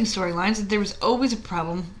 amazing storylines. There was always a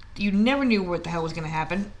problem. You never knew what the hell was going to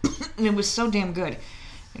happen. And it was so damn good.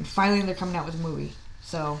 And finally they're coming out with a movie.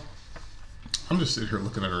 So... I'm just sitting here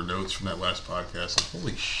looking at our notes from that last podcast. Like,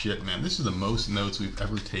 holy shit, man. This is the most notes we've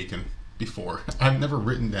ever taken before. I've never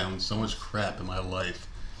written down so much crap in my life.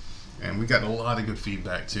 And we got a lot of good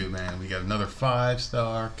feedback too, man. We got another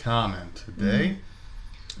 5-star comment today.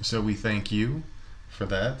 Mm-hmm. So we thank you for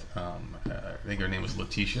that. I think her name was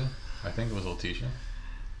Letitia. I think it was Letitia.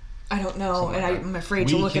 I don't know, and I'm afraid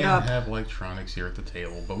to look it We up. can't have electronics here at the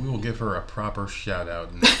table, but we will give her a proper shout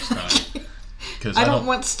out next time. I don't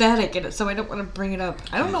want static in it, so I don't want to bring it up.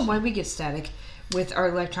 I don't know why we get static with our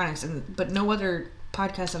electronics, but no other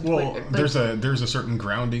podcast on Twitter. Well, there's a certain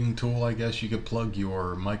grounding tool, I guess, you could plug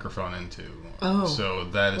your microphone into. Oh. So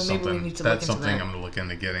that is something. That's something that. I'm going to look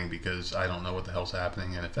into getting because I don't know what the hell's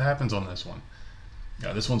happening, and if it happens on this one,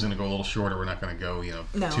 yeah, this one's going to go a little shorter. We're not going to go,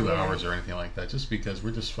 2 hours or anything like that, just because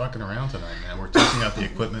we're just fucking around tonight, man. We're testing out the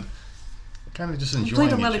equipment, kind of just enjoying each other.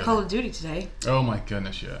 We played a lot of Call of Duty today. Oh my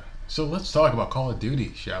goodness, yeah. So let's talk about Call of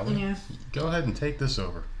Duty, shall we? Yeah. Go ahead and take this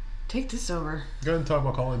over. Take this over. Go ahead and talk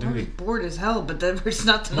about Call of Duty. I'm bored as hell, but there's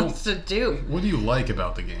nothing else to do. What do you like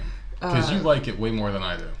about the game? Because you like it way more than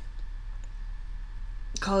I do.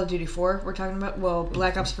 Call of Duty 4, we're talking about? Well,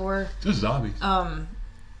 Black Ops 4. Just zombies.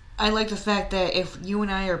 I like the fact that if you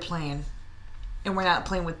and I are playing, and we're not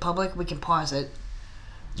playing with public, we can pause it.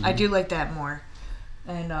 Mm-hmm. I do like that more.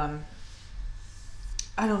 And, I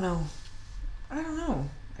don't know. I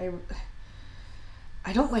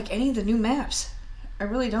don't like any of the new maps. I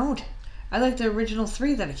really don't. I like the original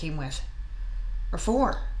 3 that it came with. Or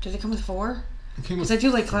 4. Did it come with 4? Because I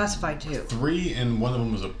do like Classified too. 3 and one of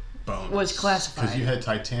them was a bonus. Was Classified. Because you had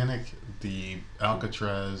Titanic, the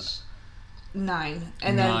Alcatraz... 9.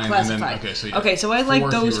 And then Classified. And then, so I like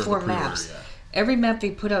those 4 maps. Yeah. Every map they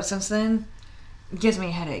put out since then gives me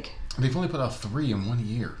a headache. They've only put out 3 in 1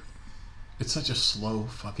 year. It's such a slow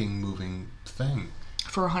fucking moving thing.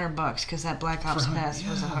 For $100, because that Black Ops Pass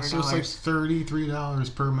was $100. So it's like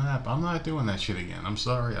 $33 per map. I'm not doing that shit again. I'm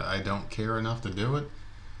sorry. I don't care enough to do it.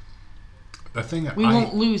 The thing we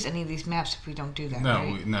won't lose any of these maps if we don't do that.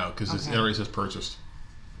 No, because it already says purchased.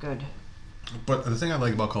 Good. But the thing I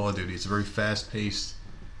like about Call of Duty, it's a very fast-paced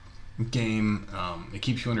game. It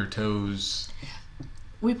keeps you on your toes.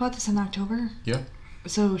 We bought this in October. Yep.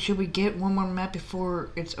 So should we get one more map before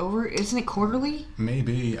it's over? Isn't it quarterly?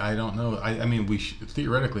 Maybe. I don't know. I mean,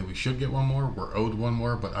 theoretically we should get one more. We're owed one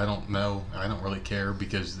more, but I don't know. I don't really care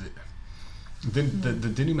because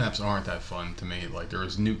the new maps aren't that fun to me. Like there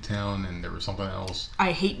was Nuketown and there was something else.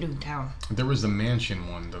 I hate Nuketown. There was the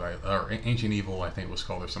Mansion one or Ancient Evil I think it was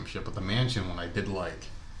called or some shit. But the Mansion one I did like.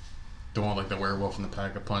 The one like the werewolf and the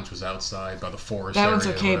Pack-a-Punch was outside by the forest. That one's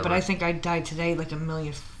okay, but I think I died today like a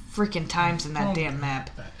million freaking times in that damn map.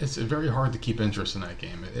 It's very hard to keep interest in that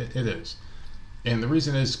game. It is. And the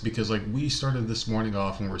reason is because like we started this morning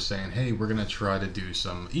off and we're saying, hey, we're going to try to do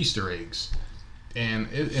some Easter eggs. And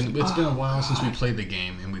it's been a while since we played the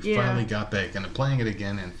game and we finally got back and playing it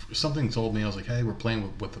again and something told me, I was like, hey, we're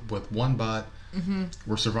playing with one bot. Mm-hmm.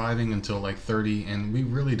 We're surviving until like 30 and we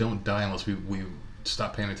really don't die unless we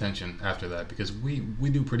stop paying attention after that because we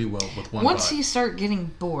do pretty well with one Once bot. You start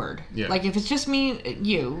getting bored, like if it's just me,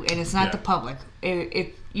 you, and it's not the public, if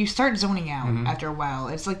you start zoning out after a while.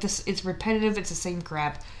 It's like this. It's repetitive. It's the same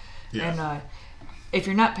crap. Yeah. And if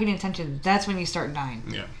you're not paying attention, that's when you start dying.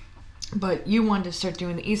 Yeah. But you wanted to start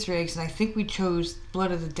doing the Easter eggs, and I think we chose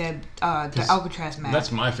Blood of the Dead, the Alcatraz map.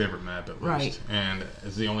 That's my favorite map, at least. Right. And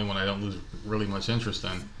it's the only one I don't lose really much interest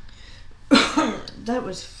in. That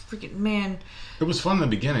was freaking, man. It was fun in the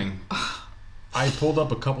beginning. I pulled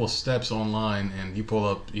up a couple of steps online, and you pulled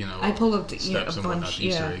up, I pulled up the steps and bunch, whatnot, the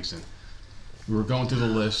Easter eggs, and we were going through the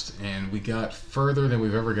list, and we got further than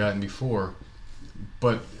we've ever gotten before.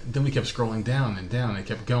 But then we kept scrolling down and down, and it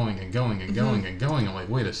kept going and going and going and going. I'm like,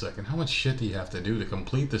 wait a second, how much shit do you have to do to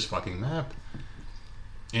complete this fucking map?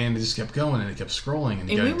 And it just kept going, and it kept scrolling, and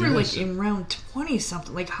we were like in round 20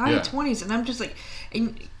 something, like high 20s, and I'm just like,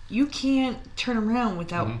 and you can't turn around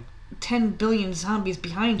without 10 billion zombies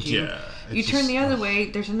behind you. Yeah, you turn the other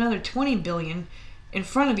way, there's another 20 billion in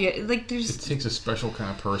front of you. Like, there's. It takes a special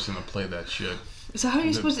kind of person to play that shit. So how are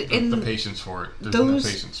you supposed to? The patience for it. There's no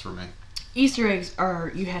patience for me. Easter eggs are,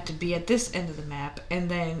 you have to be at this end of the map, and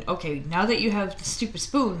then, okay, now that you have the stupid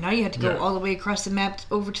spoon, now you have to go all the way across the map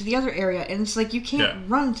over to the other area, and it's like you can't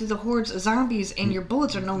run through the hordes of zombies, and your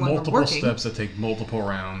bullets are no longer multiple working. Steps that take multiple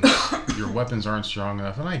rounds. Your weapons aren't strong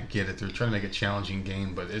enough, and I get it. They're trying to make a challenging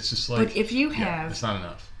game, but it's just like... But if you have... it's not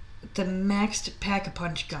enough. The maxed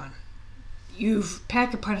pack-a-punch gun. You've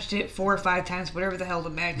pack-a-punched it 4 or 5 times, whatever the hell the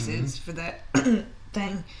max is for that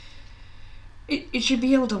thing. It should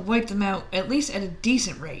be able to wipe them out at least at a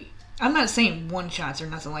decent rate. I'm not saying one shots or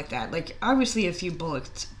nothing like that. Like, obviously a few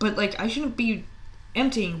bullets, but like I shouldn't be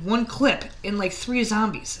emptying one clip in like 3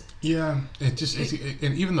 zombies. Yeah, and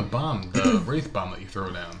even the bomb, the wraith bomb that you throw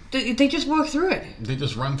down. They just walk through it. They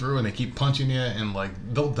just run through and they keep punching you, and like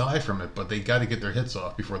they'll die from it, but they got to get their hits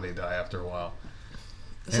off before they die after a while.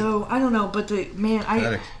 So I don't know, but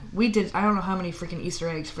we did I don't know how many freaking Easter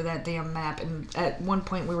eggs for that damn map, and at one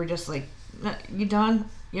point we were just like, you done?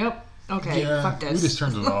 Yep. Okay, fuck this. We just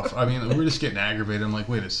turned it off. I mean, we were just getting aggravated. I'm like,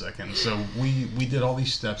 wait a second. So we did all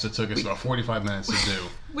these steps that took us about 45 minutes to do.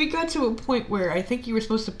 We got to a point where I think you were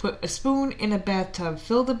supposed to put a spoon in a bathtub,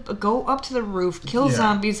 go up to the roof, kill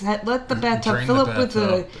zombies, let the bathtub fill up with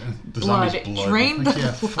the blood, drain the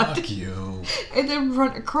blood. Fuck you. And then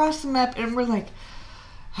run across the map, and we're like...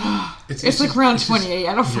 It's like round 28.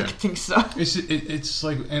 I don't fucking think so. It's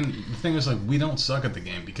like, and the thing is, like, we don't suck at the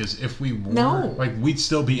game, because if we were, like, we'd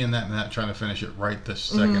still be in that map trying to finish it right this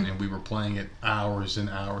second, and we were playing it hours and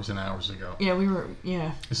hours and hours ago. Yeah, we were.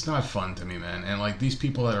 It's not fun to me, man. And like these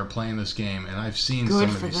people that are playing this game, and I've seen some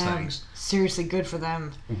of these things. Seriously, good for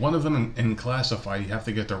them. One of them in Classified, you have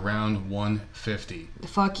to get to round 150.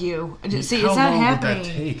 Fuck you. See, how it's not long happening. Would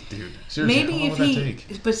that take, dude? Seriously, maybe how long if would that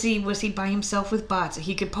take? But see, was he by himself with bots?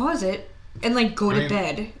 He could pause it and like go to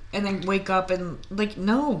bed and then wake up and like,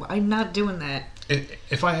 no, I'm not doing that.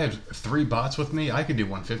 If I had 3 bots with me, I could do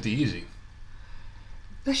 150 easy.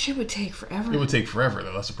 That shit would take forever. It would take forever,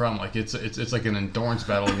 though. That's the problem. Like it's like an endurance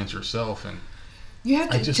battle against yourself, and you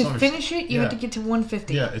have to finish it. You have to get to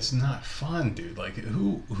 150. Yeah, it's not fun, dude. Like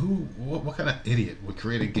what kind of idiot would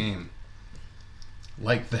create a game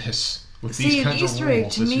like this with these kinds of rules? See, an Easter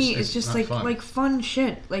egg to me is just like fun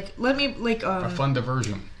shit. Like let me a fun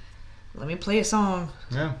diversion. Let me play a song.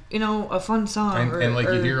 Yeah. A fun song. And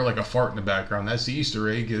you hear like a fart in the background. That's the Easter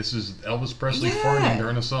egg. This is Elvis Presley farting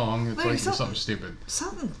during a song. It's like something stupid.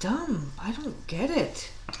 Something dumb. I don't get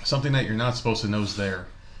it. Something that you're not supposed to know is there.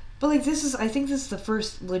 But like I think this is the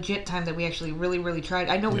first legit time that we actually really, really tried.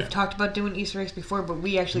 I know we've talked about doing Easter eggs before, but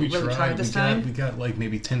we actually really tried this time. We got like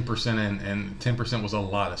maybe 10% in, and 10% was a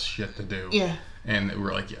lot of shit to do. Yeah. And we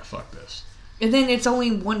were like, yeah, fuck this. And then it's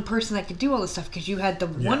only one person that could do all this stuff, because you had the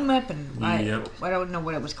one weapon. I don't know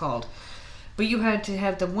what it was called. But you had to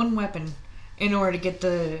have the one weapon in order to get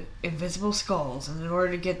the invisible skulls, and in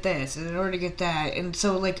order to get this, and in order to get that. And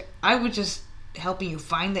so, like, I was just helping you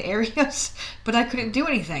find the areas, but I couldn't do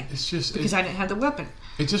anything. It's just... because I didn't have the weapon.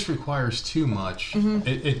 It just requires too much. Mm-hmm.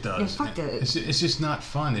 It does. Yeah, fuck that. It's just not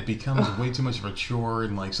fun. It becomes way too much of a chore,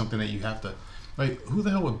 and, like, something that you have to... Like, who the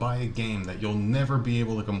hell would buy a game that you'll never be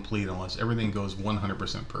able to complete unless everything goes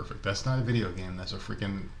 100% perfect? That's not a video game. That's a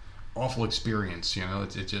freaking awful experience, you know?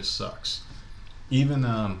 It just sucks. Even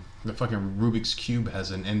the fucking Rubik's Cube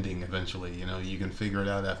has an ending eventually, you know? You can figure it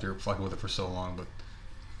out after fucking with it for so long, but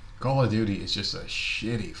Call of Duty is just a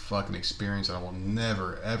shitty fucking experience, and I will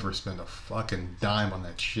never, ever spend a fucking dime on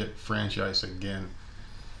that shit franchise again.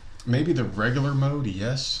 Maybe the regular mode,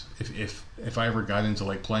 yes. If I ever got into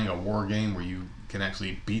like playing a war game where you can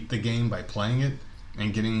actually beat the game by playing it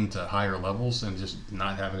and getting to higher levels and just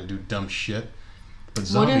not having to do dumb shit. But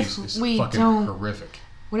zombies is fucking horrific.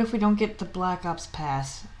 What if we don't get the Black Ops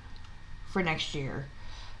Pass for next year,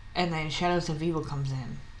 and then Shadows of Evil comes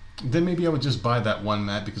in? Then maybe I would just buy that one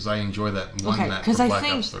map because I enjoy that one map for Black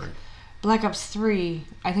Ops 3. Black Ops 3,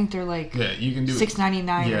 I think they're like you can do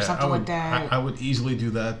 $6.99 or something like that. I would easily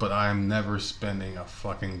do that, but I'm never spending a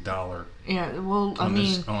fucking dollar. Yeah, well,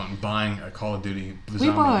 on buying a Call of Duty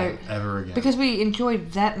zombie game ever again. Because we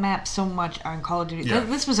enjoyed that map so much on Call of Duty. Yeah.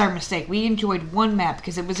 This was our mistake. We enjoyed one map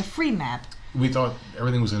because it was a free map. We thought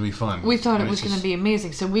everything was going to be fun. We thought it was going to be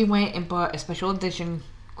amazing. So we went and bought a special edition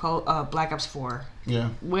called Black Ops 4. Yeah.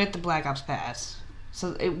 With the Black Ops Pass.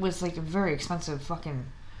 So it was like a very expensive fucking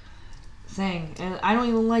thing. And I don't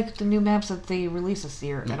even like the new maps that they release this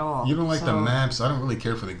year at all. You don't like the maps? I don't really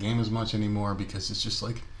care for the game as much anymore because it's just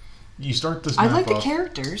like, you start this map I like the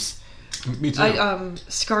characters. Me too.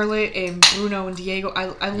 Scarlet and Bruno and Diego.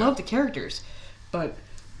 I love the characters. But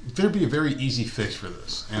there'd be a very easy fix for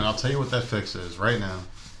this. And I'll tell you what that fix is right now.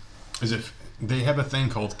 Is if they have a thing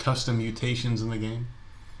called custom mutations in the game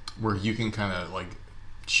where you can kind of like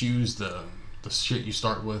choose the shit you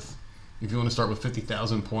start with. If you want to start with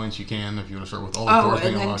 50,000 points, you can. If you want to start with all the doors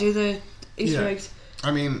being unlocked. Do the Easter eggs.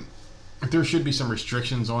 I mean, there should be some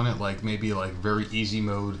restrictions on it, like maybe like very easy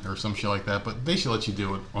mode or some shit like that. But they should let you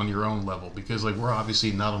do it on your own level because like we're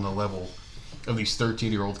obviously not on the level of these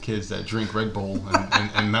 13-year-old kids that drink Red Bull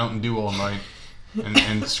and Mountain Dew all night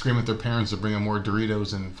and scream at their parents to bring them more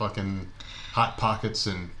Doritos and fucking Hot Pockets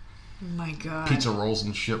and my God, pizza rolls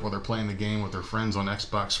and shit while they're playing the game with their friends on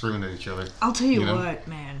Xbox screaming at each other. I'll tell you what,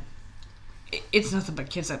 man. It's nothing but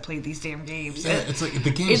kids that play these damn games. Yeah, it's like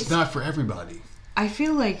the game's not for everybody. I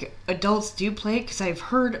feel like adults do play it because I've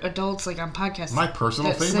heard adults like on podcasts. My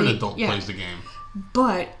personal favorite adult plays the game.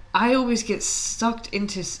 But I always get sucked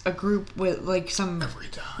into a group with like some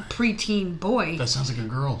preteen boy. That sounds like a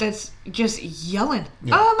girl. That's just yelling.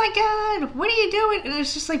 Yeah. Oh my God, what are you doing? And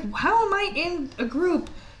it's just like, how am I in a group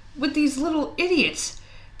with these little idiots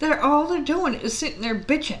that all they're doing is sitting there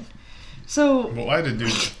bitching? So, well, I had a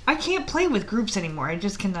dude. I can't play with groups anymore. I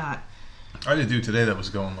just cannot. I had a dude today that was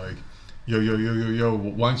going like, yo,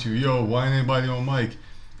 why ain't anybody on mic?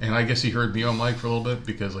 And I guess he heard me on mic for a little bit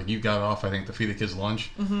because like you got off, I think, to feed the kids lunch.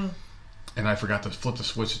 Mm-hmm. And I forgot to flip the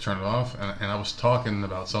switch to turn it off. And I was talking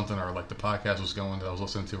about something or like the podcast was going that I was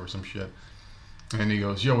listening to or some shit. And he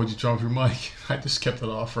goes, yo, what'd you turn off your mic? I just kept it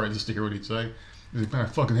off right just to hear what he'd say. He's like, man, I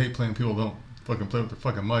fucking hate playing people don't fucking play with their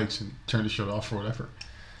fucking mics and turn the shit off or whatever.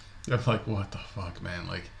 I'm like, what the fuck, man?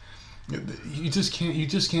 Like, you just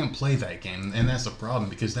can't play that game, and that's the problem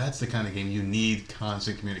because that's the kind of game you need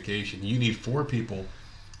constant communication. You need 4 people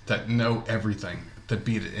that know everything to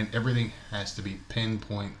beat it, and everything has to be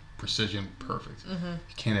pinpoint, precision, perfect. Mm-hmm.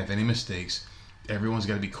 You can't have any mistakes. Everyone's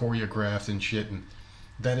got to be choreographed and shit, and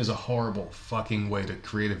that is a horrible fucking way to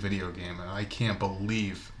create a video game, and I can't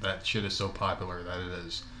believe that shit is so popular that it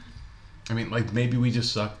is. I mean, like, maybe we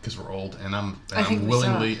just suck because we're old, and I'm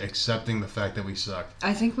willingly accepting the fact that we suck.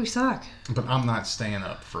 I think we suck. But I'm not staying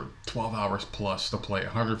up for 12 hours plus to play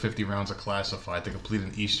 150 rounds of Classified to complete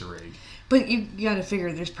an Easter egg. But you gotta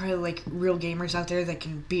figure, there's probably, like, real gamers out there that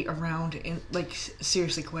can beat around, in like,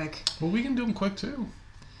 seriously quick. Well, we can do them quick, too.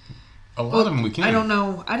 A lot of them we can. I don't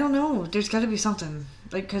know. There's gotta be something.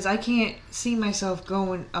 Like, because I can't see myself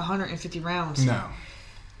going 150 rounds. No.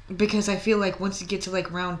 Because I feel like once you get to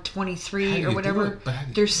like round 23 or whatever,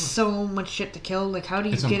 there's so much shit to kill. Like, how do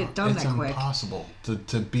you get it done that quick? It's impossible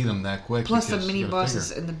to beat them that quick. Plus the mini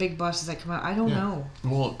bosses and the big bosses that come out. I don't know.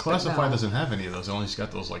 Well, Classified doesn't have any of those. It only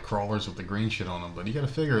got those like crawlers with the green shit on them. But you got to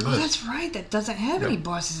figure this. Oh, that's right. That doesn't have any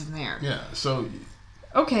bosses in there. Yeah. So.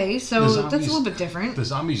 Okay, so that's a little bit different. The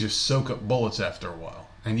zombies just soak up bullets after a while,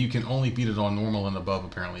 and you can only beat it on normal and above.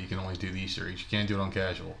 Apparently, you can only do the Easter eggs. You can't do it on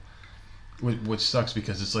casual. Which sucks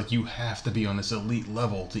because it's like you have to be on this elite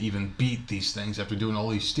level to even beat these things after doing all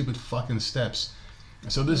these stupid fucking steps.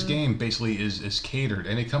 So this game basically is catered,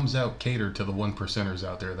 and it comes out catered to the 1%ers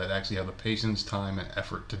out there that actually have the patience, time, and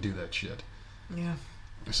effort to do that shit. Yeah.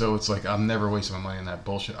 So it's like I'm never wasting my money on that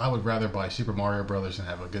bullshit. I would rather buy Super Mario Brothers and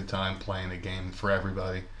have a good time playing a game for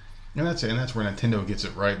everybody. And that's it. And that's where Nintendo gets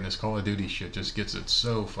it right, and this Call of Duty shit just gets it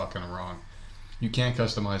so fucking wrong. You can't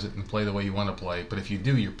customize it and play the way you want to play, but if you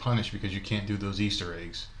do, you're punished because you can't do those Easter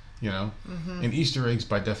eggs, you know? Mm-hmm. And Easter eggs,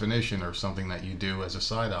 by definition, are something that you do as a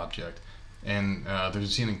side object. And there's a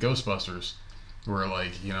scene in Ghostbusters where,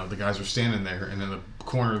 like, you know, the guys are standing there, and in the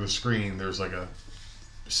corner of the screen, there's, like, a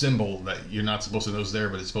symbol that you're not supposed to know is there,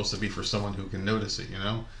 but it's supposed to be for someone who can notice it, you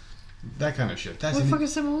know? That kind of shit. What fucking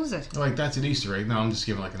symbol is it? Like, that's an Easter egg. No, I'm just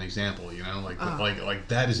giving like an example, you know? Like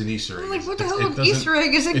that is an Easter egg. Like, what the hell of Easter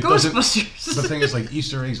egg is in Ghostbusters? The thing is, like,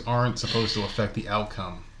 Easter eggs aren't supposed to affect the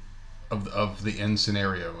outcome of the end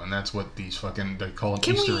scenario, and that's what these fucking they call it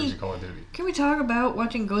Easter eggs in Call of Duty. Can we talk about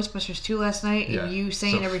watching Ghostbusters 2 last night and you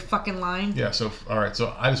saying every fucking line? Yeah. So all right.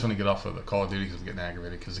 So I just want to get off of the Call of Duty because I'm getting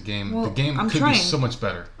aggravated because the game could trying. be so much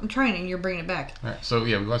better. I'm trying, and you're bringing it back. All right. So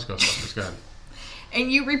yeah, we watched Ghostbusters. Go ahead.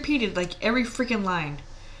 And you repeated like every freaking line,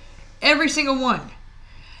 every single one.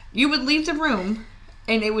 You would leave the room.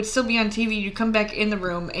 And it would still be on TV. You'd come back in the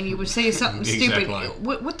room and you would say something stupid.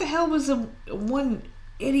 What the hell was the one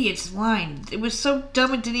idiot's line? It was so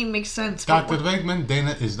dumb it didn't even make sense. Dr. Wegman,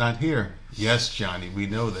 Dana is not here. Yes, Johnny, we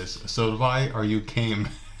know this. So why are you came?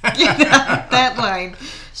 that line.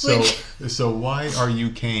 So why are you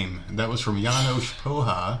came? That was from Janos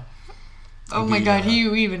Poha. Oh my God,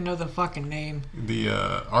 you even know the fucking name. The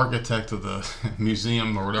architect of the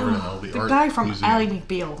museum or whatever the hell. The art guy from museum. Ally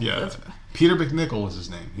McBeal. Yeah. Peter McNichol was his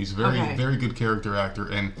name. He's a very good character actor.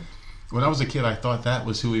 And when I was a kid, I thought that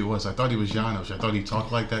was who he was. I thought he was Janos. I thought he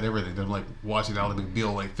talked like that, everything. Then, like, watching Ally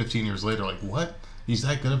McBeal, like, 15 years later, like, what? He's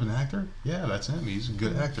that good of an actor? Yeah, that's him. He's a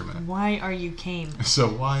good actor, man. Why are you came? So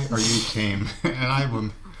why are you came?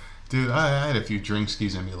 And dude, I had a few drink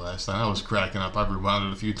skis in me last night. I was cracking up. I rewound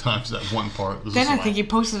it a few times. That one part. Then I think you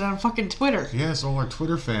posted it on fucking Twitter. Yes, all our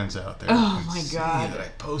Twitter fans out there. Oh my God. I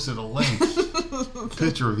posted a link.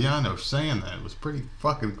 Picture of Janos saying that. It was pretty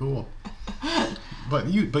fucking cool. But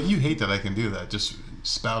you hate that I can do that. Just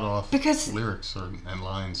spout off lyrics and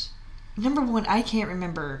lines. Number one, I can't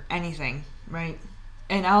remember anything, right?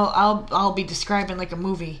 And I'll be describing like a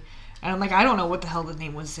movie. And I'm like, I don't know what the hell the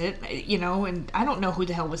name was and I don't know who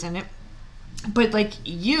the hell was in it. But like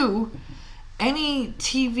any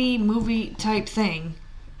TV movie type thing,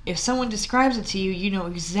 if someone describes it to you, you know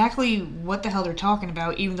exactly what the hell they're talking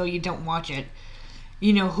about, even though you don't watch it.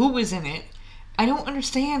 You know who was in it. I don't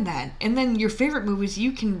understand that. And then your favorite movies,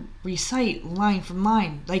 you can recite line from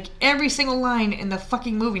line. Like every single line in the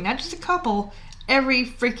fucking movie, not just a couple, every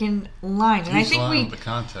freaking line. And I think the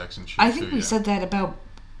context and shit. I think we said that about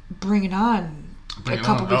Bring It On a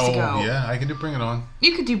couple weeks ago. Oh, yeah, I can do Bring It On.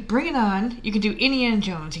 You could do Bring It On. You could do Indiana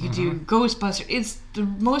Jones. You could do Ghostbusters. It's the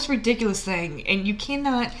most ridiculous thing. And you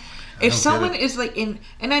cannot... If someone is like in...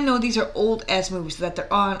 And I know these are old-ass movies that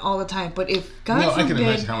they're on all the time, but if... God forbid, I can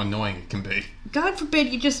imagine how annoying it can be. God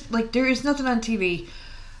forbid you just... Like, there is nothing on TV.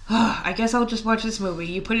 I guess I'll just watch this movie.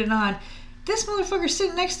 You put it on... This motherfucker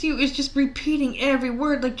sitting next to you is just repeating every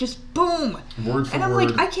word, like just boom. Word for and I'm word.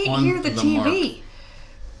 like, I can't hear the TV.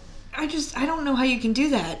 Mark. I don't know how you can do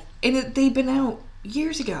that. And they've been out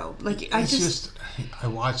years ago. Like I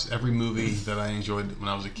watched every movie that I enjoyed when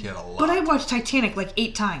I was a kid a lot. But I watched Titanic like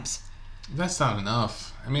 8 times. That's not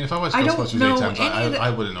enough. I mean, if I watched Ghostbusters 8 times, I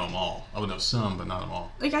wouldn't know them all. I would know some, but not them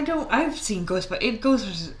all. Like I've seen Ghostbusters. It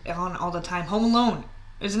goes on all the time. Home Alone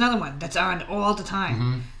is another one that's on all the time.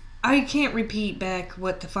 Mm-hmm. I can't repeat back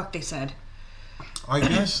what the fuck they said. I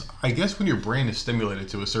guess when your brain is stimulated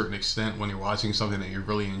to a certain extent when you're watching something that you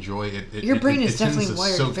really enjoy, your brain is definitely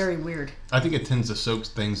wired very weird. I think it tends to soak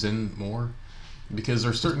things in more because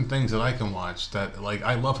there's certain things that I can watch that, like,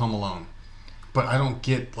 I love Home Alone, but I don't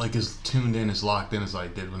get like as tuned in, as locked in as I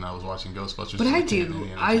did when I was watching Ghostbusters. But I do.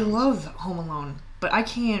 I love Home Alone, but I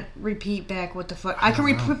can't repeat back what the fuck. I can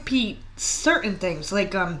repeat certain things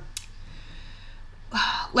like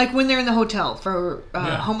when they're in the hotel for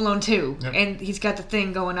Home Alone 2, and he's got the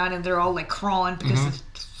thing going on, and they're all like crawling because of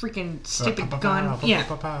the freaking stupid gun.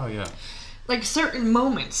 Yeah. Like certain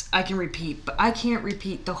moments I can repeat, but I can't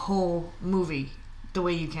repeat the whole movie the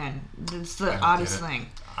way you can. It's the oddest thing.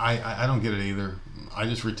 I don't get it either. I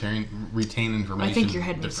just retain information. I think your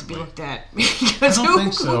head needs to be looked at. I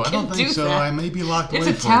don't think so. I may be locked away for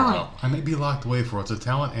a talent. I may be locked away for it. It's a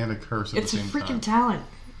talent and a curse at the same time. It's a freaking talent.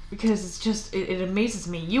 Because it's just, it amazes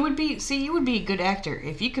me. You would be a good actor.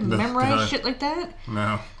 If you can memorize shit like that.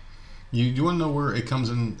 No. You want to know where it comes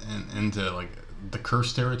into, like, the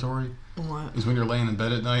curse territory? What? Is when you're laying in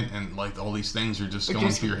bed at night and, like, all these things are just going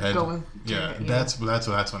through your head. That's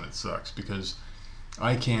when it sucks. Because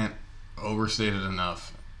I can't overstate it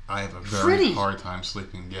enough. I have a very hard time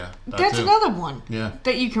sleeping. Yeah. That's another one. Yeah.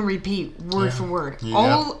 That you can repeat word for word. Yeah.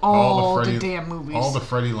 All the damn movies. All the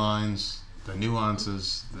Freddy lines. The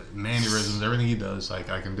nuances, the mannerisms, everything he does, like,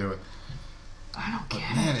 I can do it. I don't get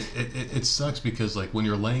it. Man, it sucks because, like, when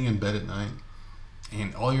you're laying in bed at night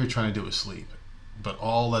and all you're trying to do is sleep, but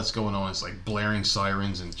all that's going on is, like, blaring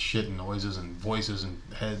sirens and shit and noises and voices and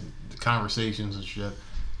head conversations and shit,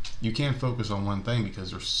 you can't focus on one thing because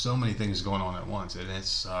there's so many things going on at once, and it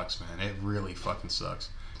sucks, man. It really fucking sucks.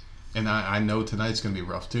 And I know tonight's going to be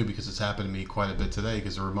rough, too, because it's happened to me quite a bit today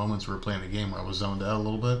because there were moments we were playing the game where I was zoned out a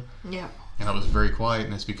little bit. Yeah. And I was very quiet,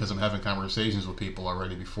 and it's because I'm having conversations with people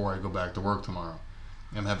already before I go back to work tomorrow.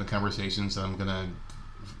 I'm having conversations that I'm gonna,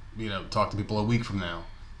 talk to people a week from now.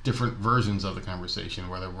 Different versions of the conversation,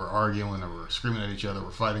 whether we're arguing or we're screaming at each other, we're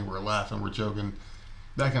fighting, we're laughing, we're joking,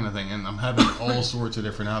 that kind of thing. And I'm having all sorts of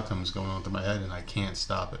different outcomes going on through my head, and I can't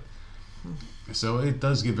stop it. So it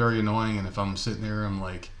does get very annoying. And if I'm sitting there, I'm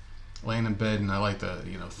like laying in bed, and I like to,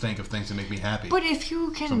 think of things that make me happy. But if you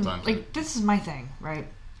can, this is my thing, right?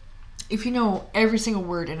 If you know every single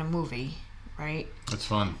word in a movie, right? It's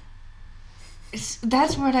fun.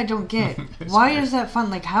 That's what I don't get. Why is that fun?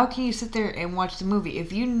 Like, how can you sit there and watch the movie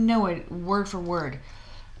if you know it word for word?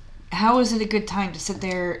 How is it a good time to sit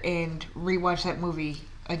there and rewatch that movie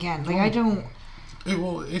again? Like, I don't...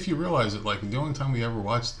 Well, if you realize it, like, the only time we ever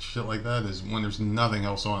watch shit like that is when there's nothing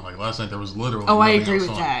else on. Like, last night there was literally nothing else on. I agree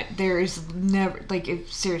with that. There is never... Like,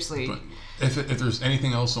 seriously... But if there's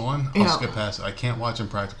anything else on, I'll skip past it. I can't watch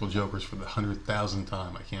Impractical Jokers for the 100,000th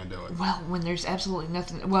time. I can't do it. Well, when there's absolutely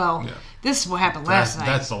nothing... Well, this is what happened last night.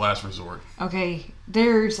 That's the last resort. Okay,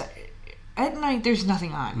 at night, there's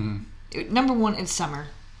nothing on. Mm-hmm. Number one, it's summer.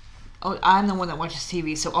 Oh, I'm the one that watches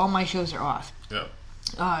TV, so all my shows are off.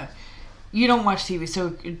 Yeah. You don't watch TV,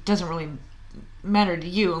 so it doesn't really matter to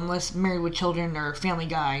you unless Married with Children or Family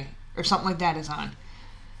Guy or something like that is on.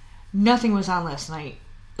 Nothing was on last night.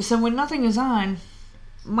 So when nothing is on,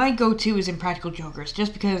 my go-to is Impractical Jokers,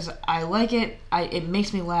 just because I like it. It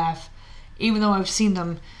makes me laugh, even though I've seen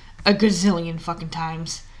them a gazillion fucking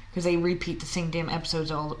times, because they repeat the same damn episodes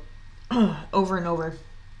all over and over.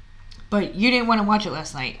 But you didn't want to watch it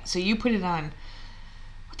last night, so you put it on.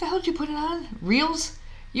 What the hell did you put it on? Reels?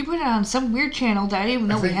 You put it on some weird channel that I didn't even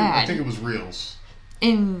know we had. I think it was Reels.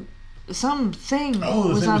 And something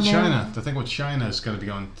was on there. China. The thing with China is going to be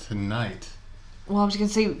on tonight. Well, I was going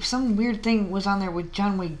to say, some weird thing was on there with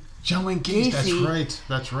John Wayne Gacy.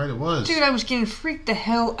 That's right, it was. Dude, I was getting freaked the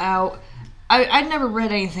hell out. I'd never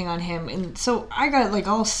read anything on him, and so I got, like,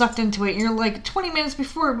 all sucked into it. And you're like, 20 minutes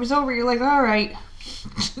before it was over, you're like, all right,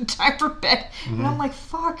 time for bed. Mm-hmm. And I'm like,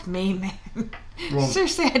 fuck me, man. Well,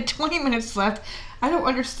 seriously, I had 20 minutes left. I don't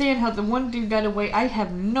understand how the one dude got away. I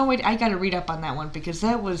have no idea. I got to read up on that one, because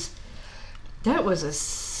that was a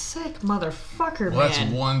sick motherfucker, man. Well,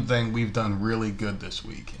 that's one thing we've done really good this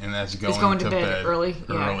week, and that's going to bed early.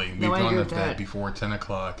 Yeah. We've gone to bed before 10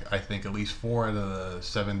 o'clock. I think at least 4 out of the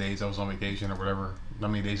 7 days I was on vacation or whatever, how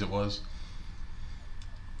many days it was.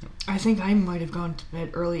 I think I might have gone to bed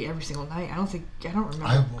early every single night. I don't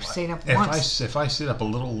remember staying up once. If I sit up a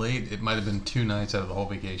little late, it might have been 2 nights out of the whole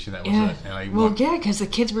vacation. That was it. And because the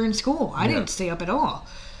kids were in school. I didn't stay up at all.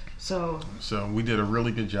 So we did a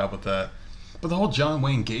really good job with that. But the whole John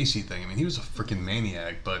Wayne Gacy thing, I mean, he was a freaking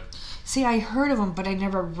maniac, but... See, I heard of him, but I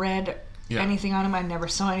never read anything on him. I never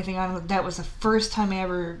saw anything on him. That was the first time I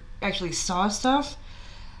ever actually saw stuff.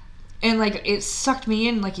 And, like, it sucked me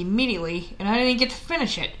in, like, immediately, and I didn't get to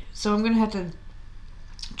finish it. So I'm going to have to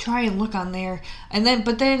try and look on there.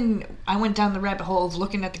 But then I went down the rabbit hole of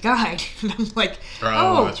looking at the guide, and I'm like,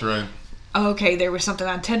 oh, that's right. Okay, there was something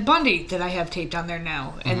on Ted Bundy that I have taped on there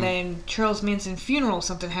now. Mm-hmm. And then Charles Manson funeral,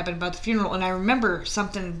 something happened about the funeral. And I remember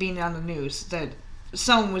something being on the news that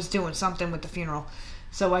someone was doing something with the funeral.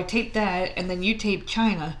 So I taped that, and then you taped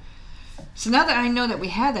China. So now that I know that we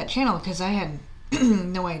had that channel, because I had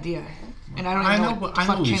no idea. And I don't even know what the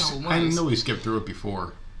fuck channel it was. I know we skipped through it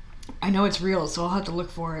before. I know it's real, so I'll have to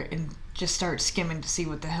look for it and just start skimming to see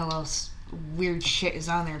what the hell else weird shit is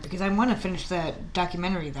on there, because I want to finish that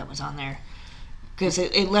documentary that was on there, because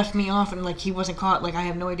it left me off and like he wasn't caught. Like I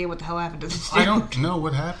have no idea what the hell happened to this dude. I don't know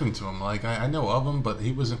what happened to him. Like I know of him, but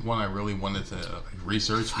he wasn't one I really wanted to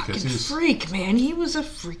research, because he was freak, man. He was a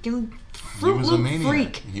freaking he was a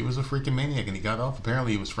maniac. He was a freaking maniac, and he got off.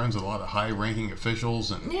 Apparently, he was friends with a lot of high-ranking officials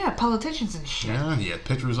and politicians and shit. Yeah, he had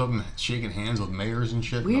pictures of him shaking hands with mayors and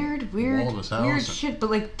shit. Weird shit. But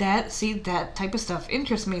like that type of stuff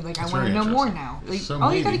interests me. Like I want to know more now. Like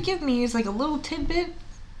all you gotta give me is like a little tidbit,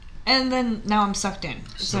 and then now I'm sucked in.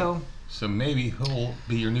 So maybe he'll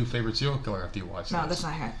be your new favorite serial killer after you watch this. No, that's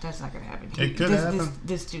not gonna happen. It could happen.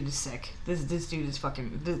 This dude is sick. This dude is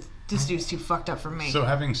fucking. This dude's too fucked up for me. So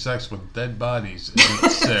having sex with dead bodies isn't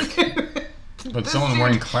sick. But someone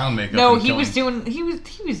wearing clown makeup. No, he was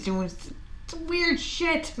doing some weird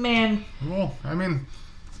shit, man. Well, I mean,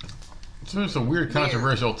 it's just a weird,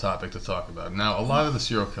 controversial topic to talk about. Now, a lot of the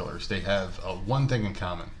serial killers, they have one thing in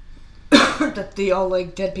common. That they all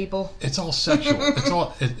like dead people. It's all sexual.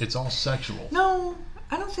 It's all sexual. No,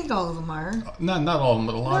 I don't think all of them are. Not all of them,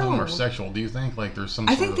 but a lot of them are sexual. Do you think like there's some?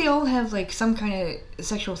 I think they all have like some kind of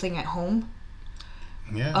sexual thing at home.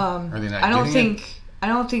 Yeah. Are they not? I don't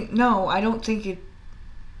think. No, I don't think it.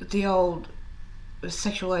 They all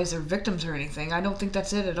sexualize their victims or anything. I don't think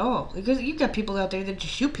that's it at all. Because you got people out there that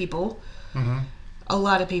just shoot people. Mm-hmm. A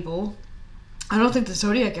lot of people. I don't think the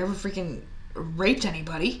Zodiac ever freaking raped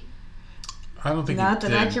anybody. I don't think not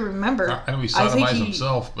that I can remember. I know he sodomized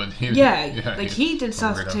himself, but he did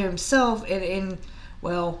stuff to himself, and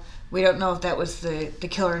well, we don't know if that was the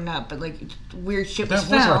killer or not, but like weird shit was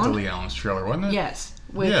found. That was Arthur Lee Allen's trailer, wasn't it? Yes,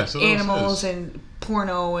 with animals and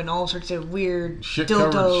porno and all sorts of weird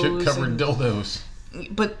dildos. Shit-covered dildos.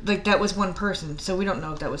 But like that was one person, so we don't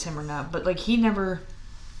know if that was him or not. But like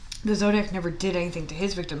the Zodiac never did anything to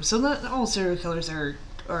his victims. So not all serial killers are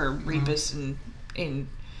rapists and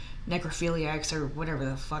necrophiliacs or whatever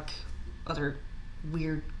the fuck other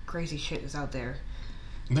weird crazy shit is out there.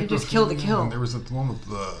 They just kill to kill. There was the one with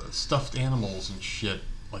the stuffed animals and shit,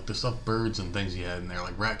 like the stuffed birds and things he had in there,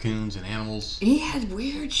 like raccoons and animals. He had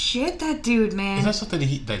weird shit, that dude, man. Is that something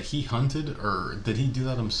that he hunted, or did he do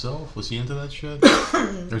that himself? Was he into that shit?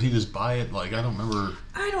 Or did he just buy it? Like, I don't remember.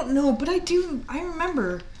 I don't know, but I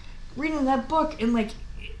remember reading that book, and like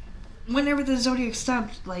whenever the Zodiac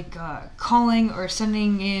stopped like calling or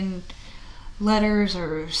sending in letters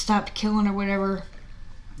or stopped killing or whatever,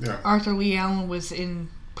 Arthur Lee Allen was in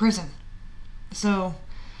prison. So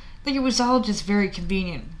I think it was all just very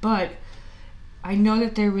convenient. But I know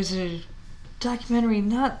that there was a documentary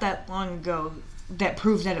not that long ago that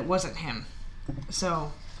proved that it wasn't him.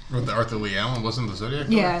 So with the Arthur Lee Allen wasn't the Zodiac?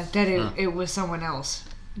 Yeah, that it was someone else.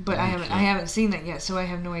 But I haven't seen that yet, so I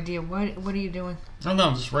have no idea. What are you doing? Oh no,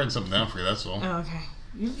 I'm just writing something down for you. That's all. Oh,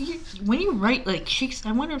 okay. When you write like shakes,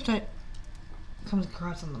 I wonder if that comes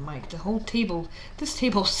across on the mic. The whole table. This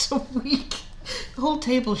table's so weak. The whole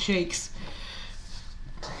table shakes.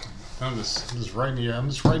 I'm just writing you. I'm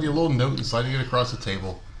just writing you a little note and sliding it across the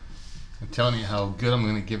table. I'm telling you how good I'm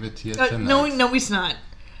going to give it to you tonight. No, he's not.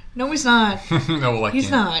 No, he's not. No, well, he's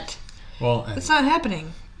not. Well, it's not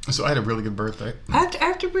happening. So I had a really good birthday.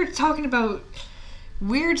 After we're talking about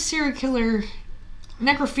weird serial killer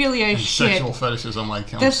necrophilia shit, sexual fetishes,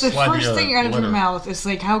 that's the first thing out of your mouth. It's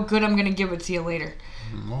like how good I'm gonna give it to you later.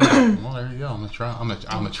 Well, there you go. I'm gonna try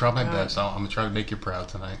my best. I'm gonna try to make you proud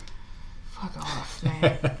tonight. Fuck off,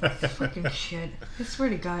 man. Fucking shit. I swear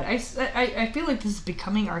to God, I feel like this is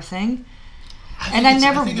becoming our thing, and I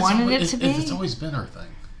never wanted it to be. It's always been our thing.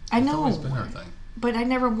 I know. It's always been our thing. But I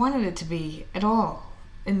never wanted it to be at all.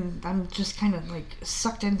 And I'm just kind of like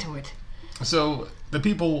sucked into it. So the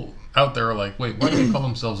people out there are like, wait, why do they call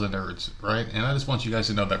themselves the nerds, right? And I just want you guys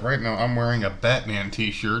to know that right now I'm wearing a Batman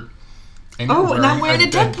t-shirt. And I'm wearing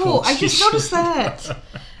a Deadpool. I just noticed that.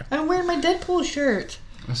 I'm wearing my Deadpool shirt.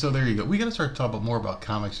 So there you go. We got to start talking more about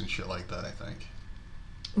comics and shit like that, I think.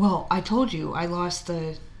 Well, I told you I lost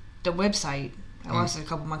the website. I lost it a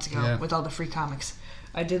couple months ago with all the free comics.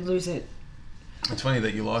 I did lose it. It's funny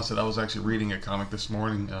that you lost it. I was actually reading a comic this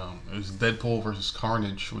morning. It was Deadpool versus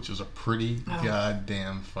Carnage, which is a pretty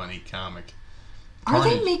goddamn funny comic.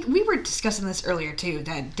 We were discussing this earlier too.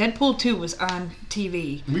 That Deadpool 2 was on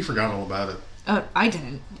TV. We forgot all about it. I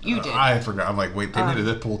didn't. You did. I forgot. I'm like, wait, they made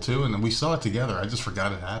a Deadpool 2, and then we saw it together. I just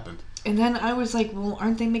forgot it happened. And then I was like, well,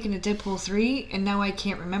 aren't they making a Deadpool 3? And now I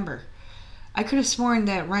can't remember. I could have sworn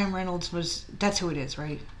that Ryan Reynolds was. That's who it is,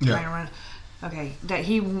 right? Yeah. Ryan Reynolds. Okay, that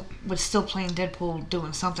he was still playing Deadpool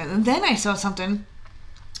doing something. And then I saw something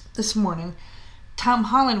this morning. Tom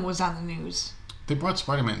Holland was on the news. They brought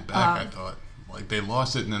Spider-Man back, I thought. Like, they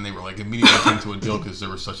lost it, and then they were, like, immediately came to a deal because there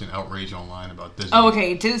was such an outrage online about Disney. Oh,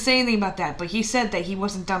 okay. Didn't say anything about that, but he said that he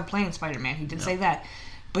wasn't done playing Spider-Man. He did say that.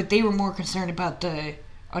 But they were more concerned about the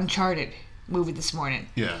Uncharted movie this morning.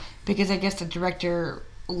 Yeah. Because I guess the director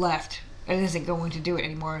left and isn't going to do it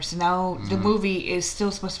anymore. So now the movie is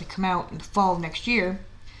still supposed to come out in the fall of next year.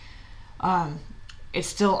 It's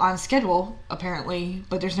still on schedule, apparently,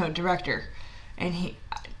 but there's no director. And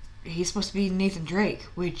he's supposed to be Nathan Drake,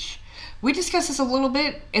 which we discussed this a little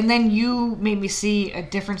bit, and then you made me see a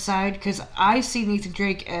different side, because I see Nathan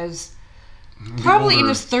Drake as probably in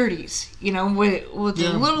his 30s, you know, with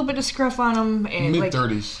a little bit of scruff on him. And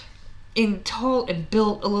mid-30s. Like, in tall and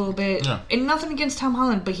built a little bit. Yeah. And nothing against Tom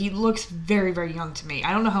Holland, but he looks very, very young to me.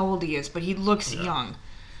 I don't know how old he is, but he looks young.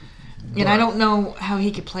 And I don't know how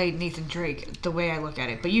he could play Nathan Drake the way I look at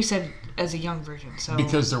it. But you said as a young version, so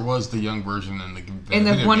because there was the young version in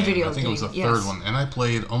the one game. video I think game. It was the third one, and I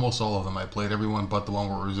played almost all of them. I played every one but the one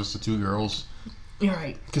where it was just the two girls. You're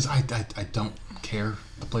right. Because I don't care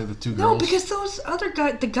to play the two girls. No, because those other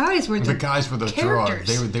guys, the guys were the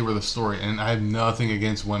characters. Draw. They were the story, and I have nothing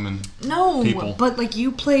against women. No, people. But like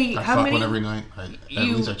you play I how fuck many? One every night. At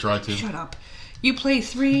least I try to. Shut up. You play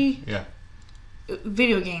 3 Yeah.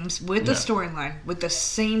 video games with the storyline with the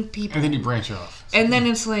same people, and then you branch off. And then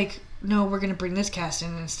it's like, no, we're going to bring this cast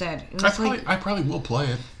in instead. And I probably will play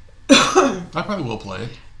it. I probably will play it.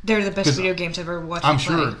 They're the best video games I've ever watched.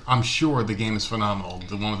 I'm sure the game is phenomenal.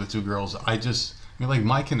 The one with the two girls. Like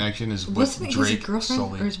my connection is with Drake. Was his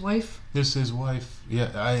girlfriend or his wife? It's his wife.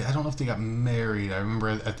 Yeah, I don't know if they got married. I remember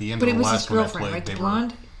at the end but of the last one I played. But it was his girlfriend, right? The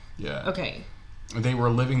blonde? Yeah. Okay. They were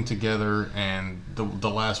living together, and the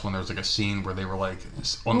last one, there was like a scene where they were like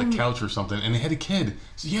on the couch or something, and they had a kid.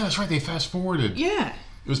 So, yeah, that's right. They fast forwarded. Yeah.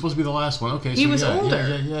 It was supposed to be the last one. Okay, he was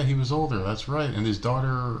older. Yeah, he was older. That's right. And his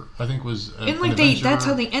daughter, I think, was and like that's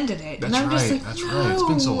how they ended it. That's and I'm right. Just like, that's no. right. It's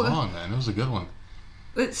been so long, man. It was a good one.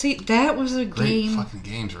 But see, that was a Great game. Fucking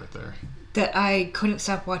games right there. That I couldn't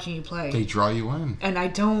stop watching you play. They draw you in. And I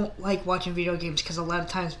don't like watching video games because a lot of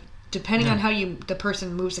times, depending on how the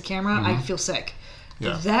person moves the camera, I feel sick.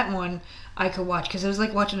 Yeah. That one I could watch because it was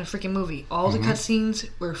like watching a freaking movie. All the cutscenes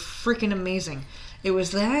were freaking amazing. It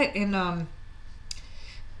was that and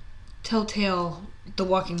Telltale, The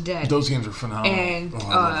Walking Dead. Those games are phenomenal.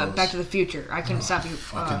 And Back to the Future. I couldn't stop you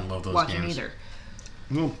love those watching games. either.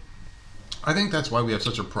 Well, I think that's why we have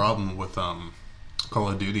such a problem with Call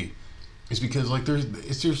of Duty. It's because like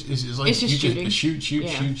it's just shooting.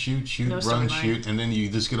 Shoot, No run, storyline. shoot, and then you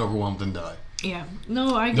just get overwhelmed and die. Yeah.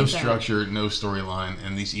 No, I get No that. structure, no storyline,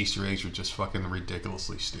 and these Easter eggs are just fucking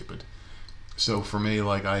ridiculously stupid. So for me,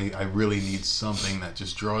 like I really need something that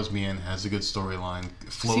just draws me in, has a good storyline,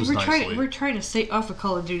 flows nicely. We're trying to stay off of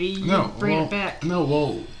Call of Duty. Bring it back. No,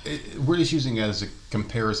 well, we're just using it as a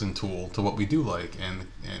comparison tool to what we do like, and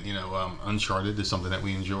Uncharted is something that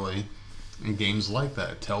we enjoy, and games like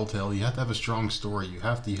that, Telltale, you have to have a strong story. You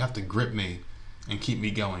have to grip me and keep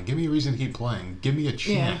me going. Give me a reason to keep playing. Give me a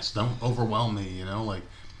chance. Yeah. Don't overwhelm me. Like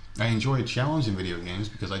I enjoy a challenge in video games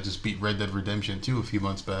because I just beat Red Dead Redemption 2 a few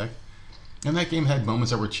months back. And that game had moments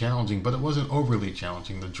that were challenging, but it wasn't overly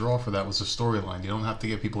challenging. The draw for that was the storyline. You don't have to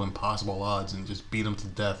give people impossible odds and just beat them to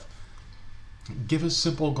death. Give us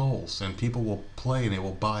simple goals, and people will play, and they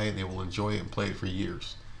will buy it, and they will enjoy it and play it for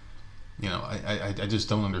years. I just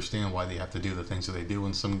don't understand why they have to do the things that they do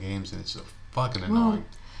in some games, and it's so fucking annoying. Well,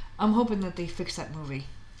 I'm hoping that they fix that movie.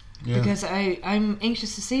 Yeah. Because I'm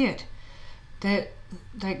anxious to see it.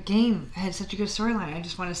 That game had such a good storyline. I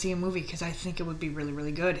just want to see a movie because I think it would be really,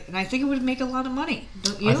 really good, and I think it would make a lot of money.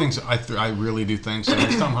 Don't you? I think so. I really do think so.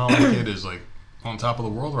 This Tom Holland kid is like on top of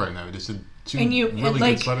the world right now. He just did two really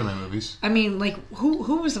good Spider-Man movies. I mean, like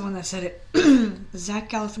who was the one that said it?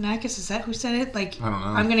 Zach Galifianakis, is that who said it? Like, I don't know.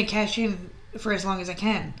 I'm gonna cash in for as long as I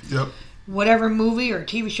can. Yep. Whatever movie or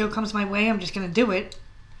TV show comes my way, I'm just gonna do it.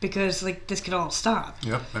 Because, like, this could all stop.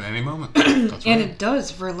 Yep, at any moment. That's right. And it does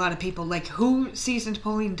for a lot of people. Like, who sees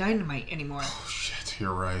Napoleon Dynamite anymore? Oh, shit,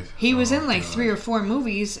 you're right. He was in, like, 3 or 4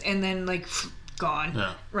 movies and then, like, gone.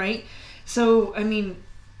 Yeah. Right? So, I mean,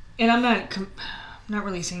 and I'm not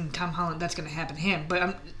really saying Tom Holland, that's going to happen to him.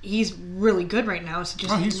 But he's really good right now. So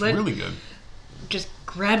just he's really good. Just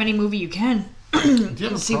grab any movie you can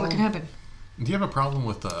and see what can happen. Do you have a problem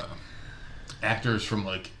with actors from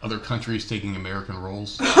like other countries taking American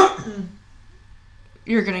roles?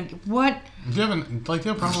 You're gonna what? Do you have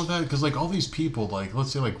a problem with that? Because like all these people, like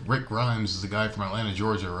let's say like Rick Grimes is a guy from Atlanta,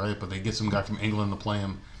 Georgia, right? But they get some guy from England to play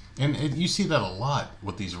him, and you see that a lot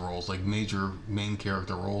with these roles, like major main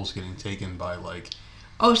character roles getting taken by like.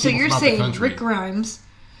 Oh, so you're saying Rick Grimes?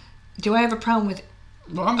 Do I have a problem with?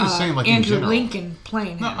 Well, I'm just saying, like Andrew in general. Lincoln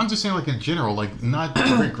playing him. No, I'm just saying, like in general, like not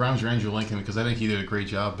Rick Grimes or Andrew Lincoln, because I think he did a great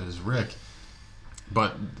job as Rick.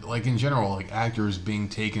 But like in general, like actors being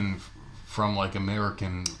taken from like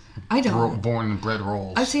American, born and bred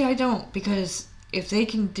roles. I don't, because if they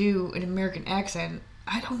can do an American accent,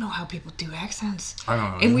 I don't know how people do accents. I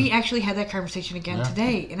don't know. And we actually had that conversation again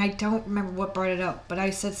today, and I don't remember what brought it up, but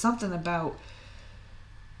I said something about.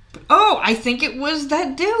 Oh, I think it was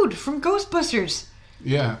that dude from Ghostbusters.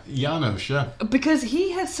 Yeah, Janos, yeah. Because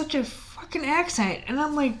he had such a fucking accent, and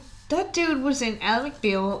I'm like, that dude was in Ally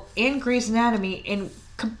McBeal and Grey's Anatomy and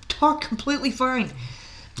talked completely fine.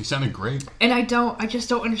 He sounded great. And I just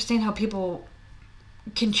don't understand how people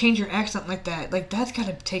can change your accent like that. Like, that's got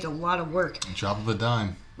to take a lot of work. Drop of a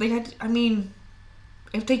dime. Like, I mean,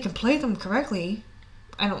 if they can play them correctly,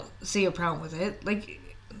 I don't see a problem with it. Like,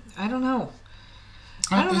 I don't know.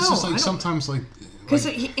 It's just like sometimes like... Because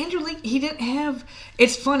Andrew Lincoln, he didn't have...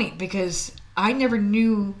 It's funny because I never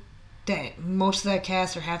knew that most of that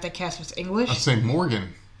cast or half that cast was English. I'd say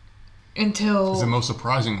Morgan. Until... It's the most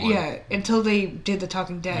surprising one. Yeah, until they did The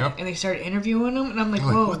Talking Dead and they started interviewing them, and I'm like,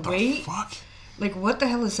 whoa, what wait. The fuck? Like, what the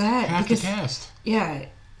hell is that? Half the cast. Yeah.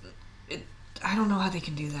 I don't know how they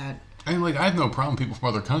can do that. And like, I have no problem with people from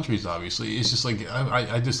other countries. Obviously, it's just like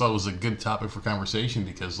I just thought it was a good topic for conversation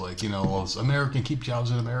because, like, you know, well, it's American, keep jobs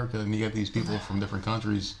in America, and you got these people from different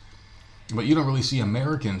countries, but you don't really see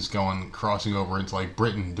Americans crossing over into like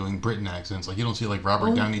Britain, doing Britain accents. Like, you don't see like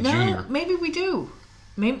Robert Downey Jr. Maybe we do.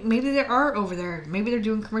 Maybe there are over there. Maybe they're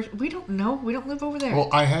doing commercials. We don't know. We don't live over there. Well,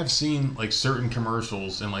 I have seen like certain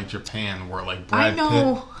commercials in like Japan where like Brad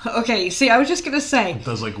Pitt. Okay, see, I was just gonna say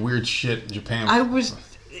does like weird shit in Japan.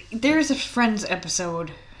 There's a Friends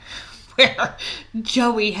episode where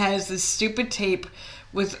Joey has this stupid tape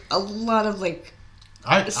with a lot of like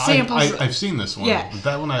samples. I've seen this one. Yeah,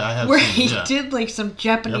 that one I have. Where seen, he did like some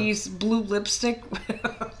Japanese blue lipstick.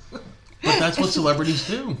 But that's what celebrities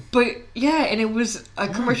do. But yeah, and it was a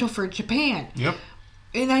commercial for Japan. Yep.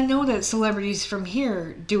 And I know that celebrities from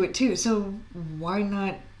here do it too. So why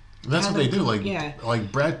not? That's what they do.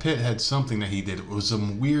 Like Brad Pitt had something that he did. It was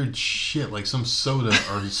some weird shit, like some soda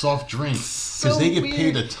or soft drink, because they get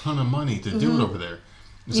paid a ton of money to do it over there.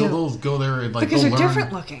 So they'll go there and like because they're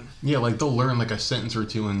different looking. Yeah, like they'll learn like a sentence or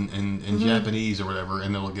two in Japanese or whatever,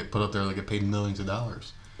 and they'll get put up there. They get paid millions of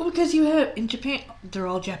dollars. Well, because you have in Japan, they're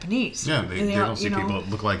all Japanese. Yeah, they don't see people that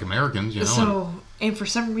look like Americans, you know. So, and for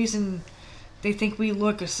some reason, they think we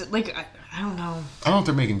look like I don't know. I don't know if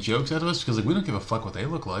they're making jokes out of us because like we don't give a fuck what they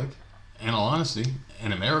look like. In all honesty,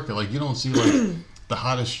 in America, like you don't see like the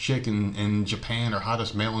hottest chick in Japan or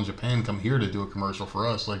hottest male in Japan come here to do a commercial for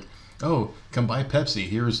us. Like, oh, come buy Pepsi.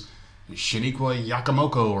 Here's Shiniqua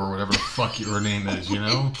Yakamoko or whatever the fuck your name is, you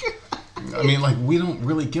know. I mean, like, we don't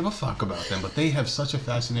really give a fuck about them, but they have such a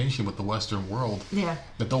fascination with the Western world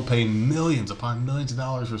that they'll pay millions upon millions of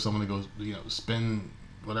dollars for someone to go, you know, spin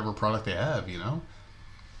whatever product they have, you know?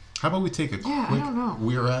 How about we take a quick... I don't know.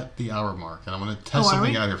 We're at the hour mark, and I'm going to test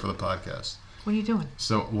something out here for the podcast. What are you doing?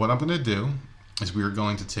 So what I'm going to do is we are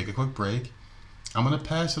going to take a quick break. I'm going to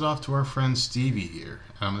pass it off to our friend Stevie here,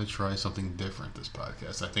 and I'm going to try something different this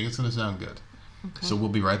podcast. I think it's going to sound good. Okay. So we'll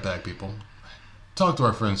be right back, people. Talk to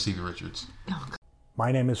our friend Stevie Richards.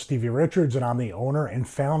 My name is Stevie Richards, and I'm the owner and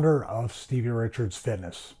founder of Stevie Richards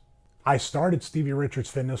Fitness. I started Stevie Richards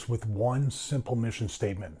Fitness with one simple mission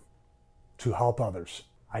statement: to help others.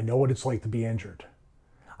 I know what it's like to be injured.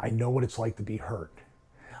 I know what it's like to be hurt.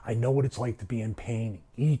 I know what it's like to be in pain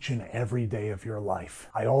each and every day of your life.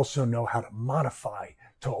 I also know how to modify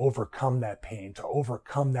to overcome that pain, to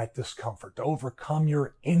overcome that discomfort, to overcome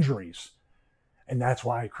your injuries. And that's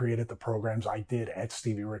why I created the programs I did at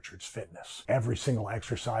Stevie Richards Fitness. Every single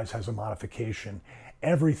exercise has a modification.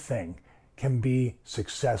 Everything can be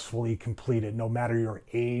successfully completed, no matter your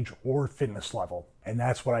age or fitness level. And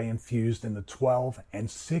that's what I infused in the 12 and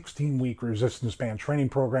 16-week resistance band training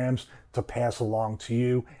programs to pass along to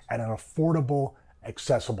you at an affordable,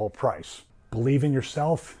 accessible price. Believe in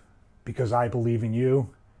yourself because I believe in you,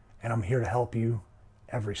 and I'm here to help you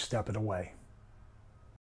every step of the way.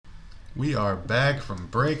 We are back from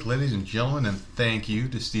break, ladies and gentlemen, and thank you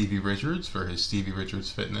to Stevie Richards for his Stevie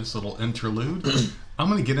Richards Fitness little interlude. I'm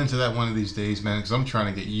going to get into that one of these days, man, because I'm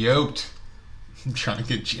trying to get yoked. I'm trying to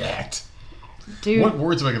get jacked. Dude. What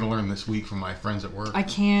words am I going to learn this week from my friends at work? I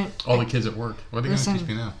can't. All the kids at work. What are they going to teach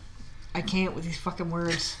me now? I can't with these fucking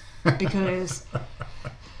words because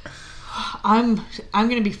I'm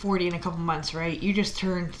going to be 40 in a couple months, right? You just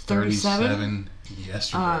turned 37? 37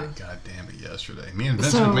 yesterday. God damn it, yesterday. Me and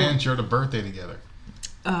Vince McMahon shared a birthday together.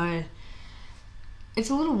 It's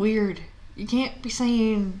a little weird. You can't be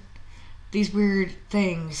saying these weird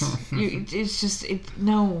things. It's just,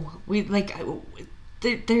 no. We, like,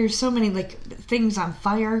 there's so many, like, things on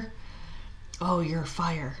fire. Oh, you're a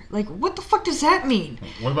fire. Like, what the fuck does that mean?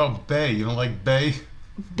 What about Bay? You don't like Bay?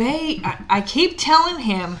 Bay, I keep telling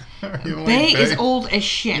him, Bay is old as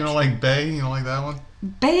shit. You don't like Bay? You don't like that one?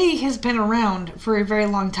 Bay has been around for a very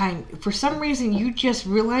long time. For some reason, you just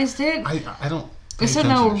realized it. I don't. So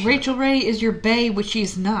now Rachel Ray is your Bay, which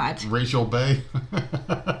she's not. Rachel Bay.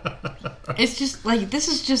 It's just like, this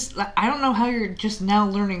is just, I don't know how you're just now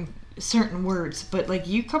learning certain words, but like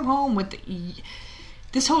you come home with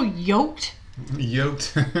this whole yoked.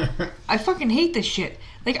 I fucking hate this shit.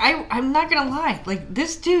 Like, I'm not gonna lie. Like,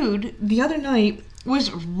 this dude the other night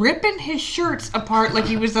was ripping his shirts apart like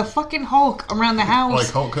he was the fucking Hulk around the house.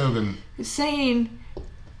 Like Hulk Hogan. Saying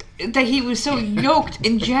that he was so yoked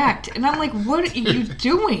and jacked. And I'm like, what are you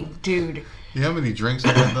doing, dude? You know how many drinks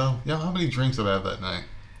I had, though? Yeah, how many drinks did I have that night?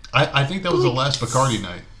 I think that was the last Bacardi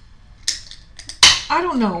night. I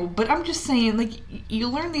don't know, but I'm just saying, like, you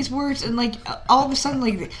learn these words and, like, all of a sudden,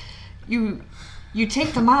 like, you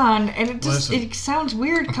take them on, and it just it sounds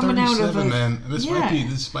weird coming out of it. Man.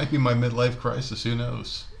 This might be my midlife crisis. Who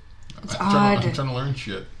knows? I'm trying to learn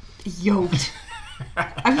shit. Yoked.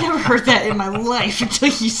 I've never heard that in my life until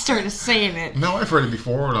you started saying it. No, I've heard it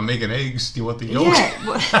before when I'm making eggs. Do you want the yolk?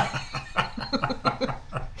 Yeah.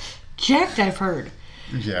 Jacked, I've heard.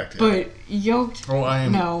 Jacked. But yoked, well, I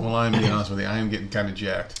am. no. Well, I'm being honest with you. I am getting kind of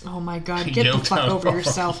jacked. Oh my God, get the Yoked fuck out over of-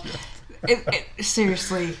 yourself.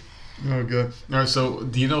 Seriously. Oh, good. All right, so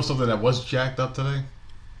do you know something that was jacked up today?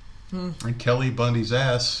 And Kelly Bundy's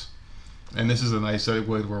ass. And this is a nice segue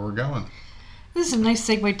where we're going. This is a nice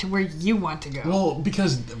segue to where you want to go. Well,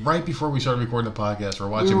 because right before we started recording the podcast, we're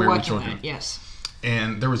watching we were Married with watching Children. that, yes.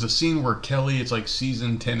 And there was a scene where Kelly, it's like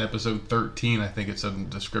season 10, episode 13, I think it said in the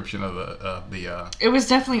description of the It was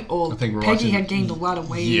definitely old. I think we're Peggy watching- had gained a lot of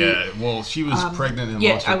weight. Yeah, well, she was pregnant and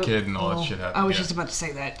lost her kid and all that shit happened. I was yeah. just about to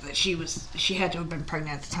say that she had to have been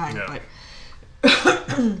pregnant at the time, Yeah.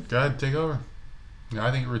 but Go ahead, take over. Yeah,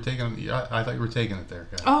 I think you were taking. I thought you were taking it there.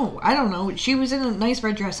 Go ahead. oh, I don't know. She was in a nice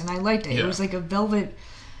red dress and I liked it. Yeah. It was like a velvet,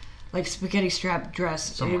 like spaghetti strap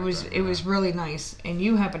dress. Something like that, it was really nice. And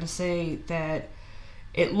you happen to say that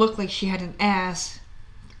it looked like she had an ass,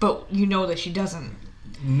 but you know that she doesn't.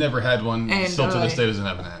 Never had one. And, Still to this day doesn't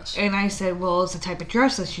have an ass. And I said, well, it's the type of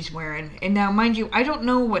dress that she's wearing. And now, mind you, I don't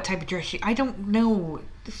know what type of dress I don't know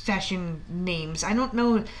fashion names. I don't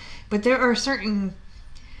know, but there are certain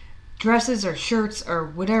dresses or shirts or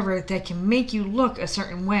whatever that can make you look a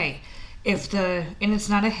certain way. And it's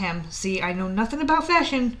not a hem. See, I know nothing about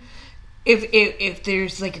fashion. If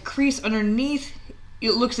there's like a crease underneath,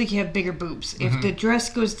 it looks like you have bigger boobs. If the dress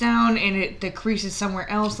goes down and the crease is somewhere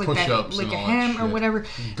else, like that, Push-ups like and a all hem that or shit. whatever,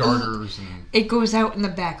 Garters and. it goes out in the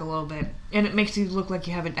back a little bit, and it makes you look like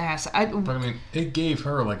you have an ass. But I mean, it gave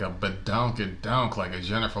her like a badonkadonk, like a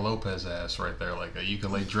Jennifer Lopez ass right there. Like you could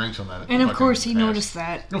lay drinks on that. And of fucking course, he ass. noticed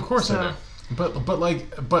that. Of course I did.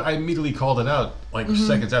 But I immediately called it out like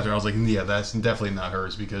seconds after. I was like, yeah, that's definitely not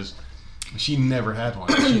hers because she never had one.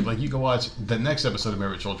 Like you can watch the next episode of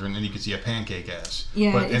Married with Children and you can see a pancake ass.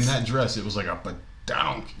 Yeah, But in it's- that dress, it was like a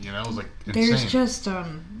badonk. You know, it was like insane. There's just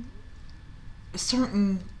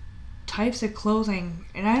certain types of clothing,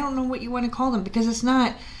 and I don't know what you want to call them because it's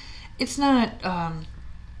not.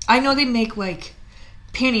 I know they make like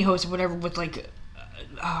pantyhose or whatever with like.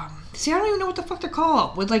 See, I don't even know what the fuck they're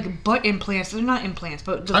called with like butt implants. They're not implants,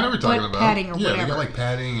 but the I know what you're talking butt about. padding or yeah, whatever. they got like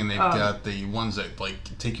padding, and they've got the ones that like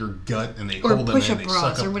take your gut and they Or hold them push-up and they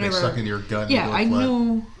bras suck or up, whatever. they suck into your gut. Yeah, and I they go flat.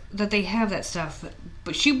 know that they have that stuff,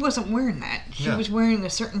 but she wasn't wearing that. She Yeah. was wearing a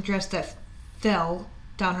certain dress that fell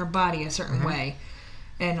down her body a certain Mm-hmm. way,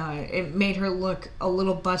 and it made her look a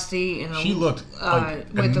little busty. And She looked like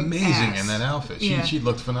with the amazing ass. in that outfit. Yeah. She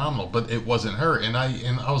looked phenomenal, but it wasn't her. And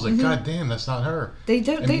I was like, God damn, that's not her. They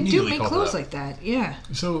do Immediately make called it clothes out. like that. Yeah.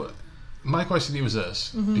 So, my question to you was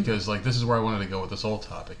this, Mm-hmm. because like this is where I wanted to go with this whole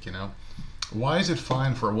topic. You know, why is it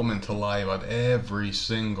fine for a woman to lie about every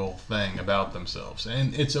single thing about themselves,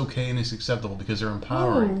 and it's okay and it's acceptable because they're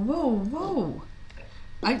empowering? Whoa.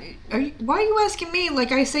 Why are you asking me?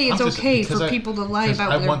 Like I say, it's I'm just- okay because for I- people to lie because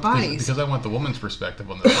about I their want- bodies. Because I want the woman's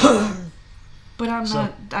perspective on this. But I'm So-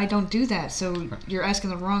 not. I don't do that. So you're asking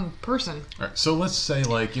the wrong person. All right, so let's say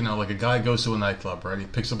like like a guy goes to a nightclub, right? He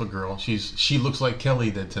picks up a girl. She looks like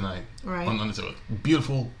Kelly did tonight. Right. On this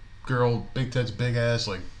beautiful girl, big tits, big ass,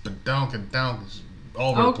 like badonk and donk,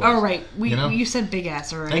 all over the place. All right. You know? You said big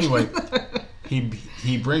ass, all right? Anyway,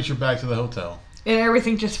 he brings her back to the hotel. And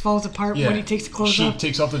everything just falls apart Yeah. when he takes the clothes She off.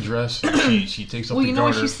 takes off the dress. She takes off Well, the you know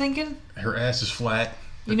what garter. she's thinking? Her ass is flat.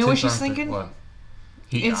 The You know what tits she's aren't thinking? What?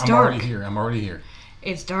 It's I'm dark. already here. I'm already here.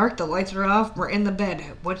 It's dark. The lights are off. We're in the bed.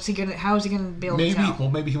 How is he gonna be able to tell?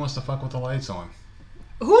 Maybe he wants to fuck with the lights on.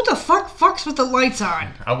 Who the fuck fucks with the lights on?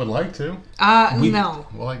 I would like to. No.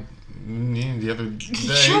 Well, like the other day.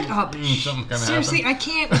 Shut up. Something kind of Seriously, happened. I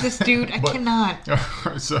can't with this dude. I But- cannot.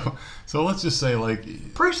 Alright, so let's just say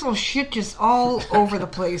like, Personal shit just all over the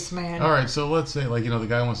place, man. all right, so let's say like the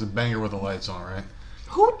guy wants to bang her with the lights on, right?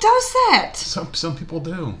 Who does that? Some people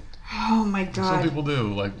do. Oh my Some god. people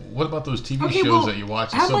do. Like, what about those TV Okay, shows well, that you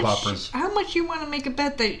watch, the how soap much? operas? How much you want to make a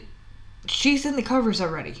bet that she's in the covers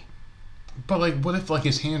already? But like, what if like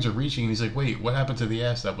his hands are reaching and he's like, wait, what happened to the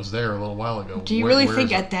ass that was there a little while ago? Do you Where- really where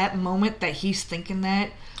think is it? at that moment that he's thinking that?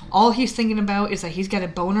 All he's thinking about is that he's got a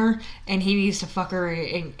boner and he needs to fuck her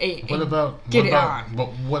and What about get what it about,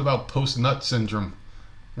 on. What about post nut syndrome,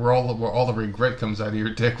 where all the regret comes out of your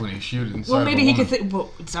dick when you shoot it inside? Well, of maybe a he woman? could think,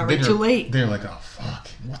 well, it's already Then too you're- late. They're like, oh fuck,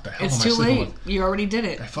 what the hell It's am I too sleeping late. with? You already did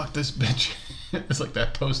it. I fucked this bitch. It's like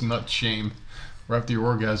that post nut shame. Right after your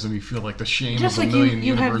orgasm, you feel like the shame Just of a like million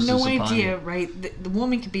you have universes no upon idea, you. right? The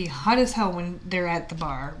woman could be hot as hell when they're at the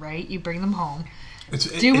bar, right? You bring them home. It's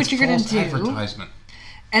Do what it's you're gonna false do. advertisement.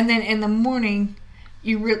 And then in the morning,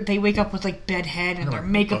 they wake up with like bedhead and their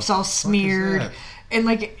makeup's all fuck is smeared, that?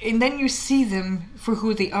 and then you see them for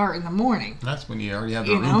who they are in the morning. That's when you already have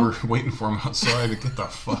the Uber waiting for them outside to get the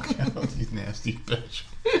fuck out, you nasty bitch.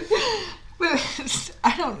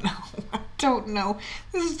 I don't know.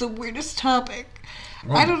 This is the weirdest topic.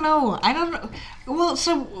 Well, I don't know. Well,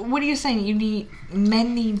 so what are you saying?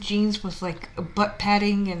 Men need jeans with like butt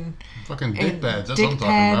padding and fucking dick pads. That's dick what I'm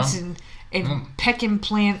pads talking about. and peck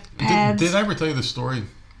implant pads. Did I ever tell you the story?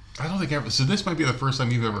 I don't think I ever. So this might be the first time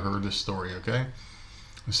you've ever heard this story. Okay.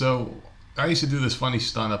 So I used to do this funny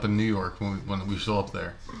stunt up in New York when we show up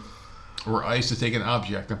there, where I used to take an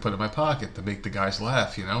object and put it in my pocket to make the guys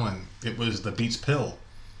laugh, and it was the Beats pill.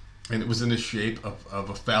 And it was in the shape of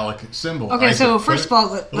a phallic symbol. Okay, so first of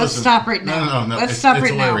all, let's stop right now. No. Let's stop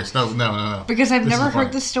right hilarious. now. No. Because I've never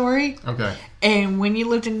heard this story. Okay. And when you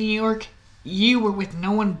lived in New York, you were with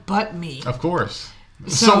no one but me. Of course.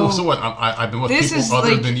 So what? I've been with people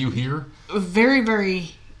other than you here? Very,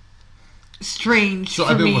 very strange so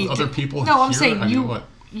for I've been me. With other people No, I'm here? saying you. What?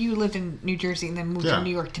 You lived in New Jersey and then moved to New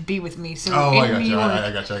York to be with me. So I got New you. York,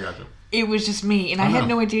 I got you. It was just me, and I had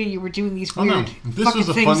no idea you were doing these weird fucking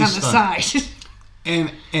things on the side.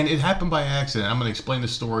 And it happened by accident. I'm going to explain the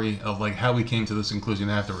story of like how we came to this conclusion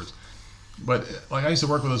afterwards. But like I used to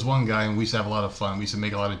work with this one guy, and we used to have a lot of fun. We used to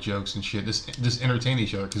make a lot of jokes and shit, just entertain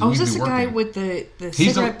each other. Was this the guy with the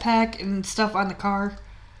cigarette pack and stuff on the car?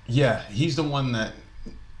 Yeah, he's the one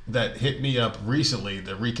that hit me up recently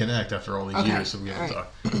to reconnect after all these years. So we had to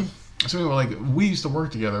talk. So we were like, we used to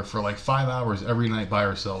work together for like 5 hours every night by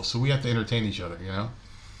ourselves. So we have to entertain each other,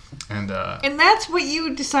 And that's what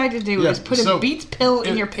you decided to do, is put a Beats pill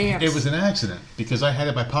in your pants. It was an accident because I had it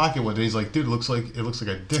in my pocket one day. He's like, dude, it looks like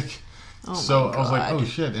a dick. Oh so my God. I was like, oh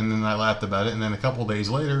shit. And then I laughed about it. And then a couple of days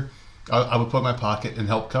later, I would put it in my pocket and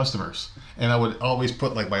help customers. And I would always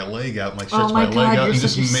put like my leg out, and like stretch my leg out and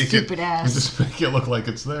just make it look like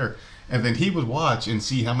it's there. And then he would watch and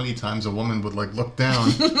see how many times a woman would like look down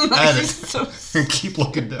at it and keep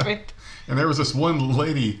looking down. And there was this one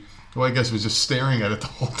lady who I guess was just staring at it the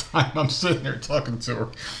whole time. I'm sitting there talking to her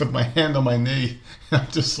with my hand on my knee, and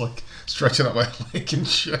I'm just like stretching out my leg and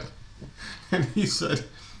shit. And he said,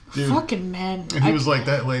 dude, fucking man. And he was like,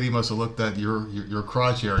 that lady must have looked at your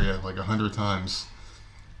crotch area like 100 times.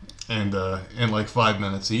 And in like 5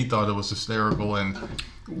 minutes, he thought it was hysterical. And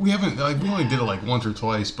we only did it like once or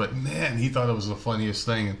twice, but man, he thought it was the funniest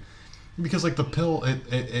thing. And because like the pill,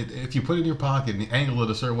 if you put it in your pocket and you angle it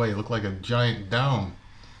a certain way, it looked like a giant dome.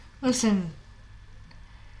 Listen,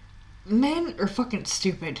 men are fucking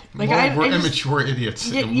stupid. Like we're immature idiots.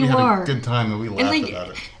 Yeah, and we had a good time and we laughed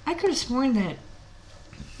about it. I could have sworn that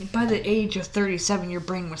by the age of 37, your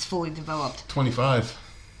brain was fully developed. 25.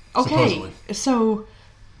 Okay, supposedly. So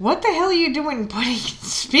what the hell are you doing putting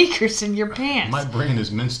speakers in your pants? My brain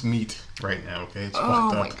is minced meat right now. Okay, it's fucked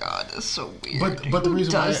up. Oh my God, that's so weird. But the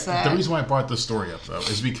reason why I brought this story up though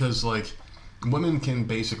is because like women can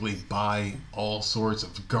basically buy all sorts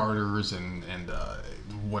of garters and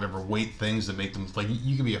whatever weight things that make them like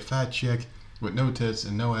you can be a fat chick with no tits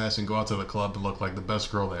and no ass and go out to the club and look like the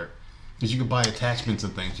best girl there because you can buy attachments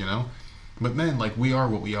and things, But men, like, we are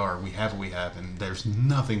what we are. We have what we have, and there's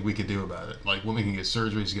nothing we could do about it. Like, women can get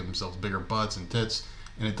surgeries to give themselves bigger butts and tits,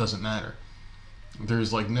 and it doesn't matter.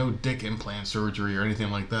 There's, like, no dick implant surgery or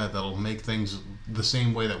anything like that that'll make things the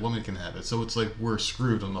same way that women can have it. So it's like we're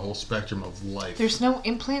screwed on the whole spectrum of life. There's no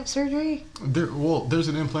implant surgery? There's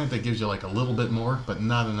an implant that gives you, like, a little bit more, but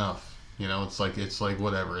not enough. It's like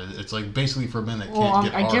whatever. It's like basically for men that can't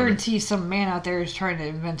get hard. I guarantee some man out there is trying to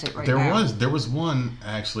invent it now. There was one,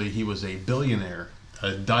 actually, he was a billionaire,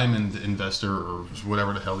 a diamond investor or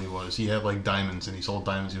whatever the hell he was. He had like diamonds and he sold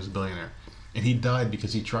diamonds. He was a billionaire. And he died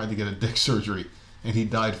because he tried to get a dick surgery and he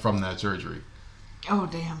died from that surgery. Oh,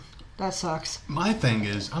 damn. That sucks. My thing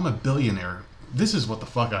is, I'm a billionaire. This is what the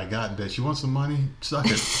fuck I got, bitch. You want some money? Suck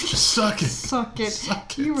it. Just suck it. Suck it.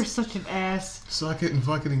 Suck it. You were such an ass. Suck it and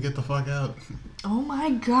fuck it and get the fuck out. Oh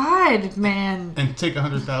my God, man. And take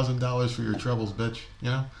 $100,000 for your troubles, bitch.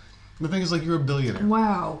 The thing is, like, you're a billionaire.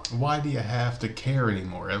 Wow. Why do you have to care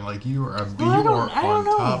anymore? And like, you are on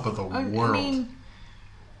top of the world. I mean,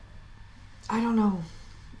 I don't know.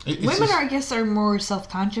 Women, I guess, are more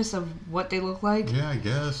self-conscious of what they look like. Yeah, I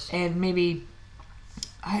guess. And maybe...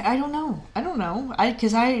 I don't know.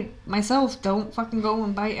 Because I myself don't fucking go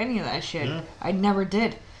and buy any of that shit. Yeah. I never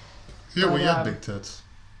did. Yeah, well, you have big tits.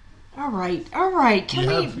 All right.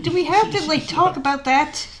 Do we have to like talk about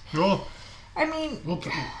that? Well, I mean,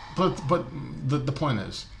 but the point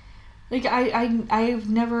is, like I've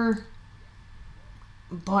never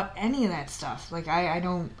bought any of that stuff. Like I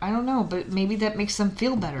don't know, but maybe that makes them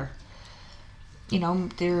feel better.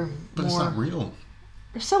 they're But more... it's not real.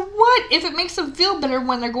 So what? If it makes them feel better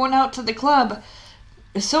when they're going out to the club,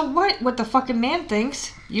 so what the fucking man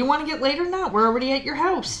thinks? You want to get laid or not? We're already at your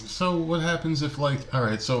house. So what happens if, like, all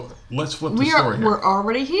right, so let's flip the story here. We're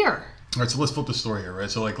already here. All right, so let's flip the story here,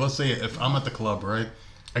 right? So, like, let's say if I'm at the club, right?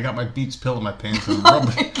 I got my Beats pill in my pants and I'm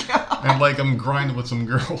rubbing, and, like, I'm grinding with some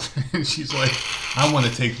girl, and she's like, I want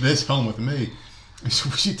to take this home with me. And so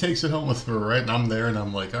she takes it home with her, right? And I'm there, and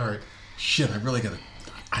I'm like, all right, shit,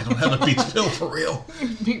 I don't have a Beats pill for real.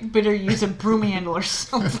 You better use a broom handle or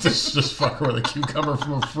something. just fuck her with a cucumber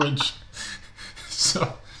from a fridge.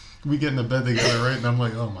 So we get in the bed together, right? And I'm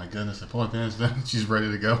like, oh my goodness. I pull my pants down and she's ready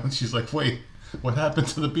to go. And she's like, wait, what happened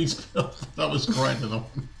to the Beats pill that I was grinding on?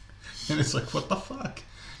 And it's like, what the fuck?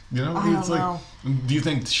 You know? I don't know. Like, do you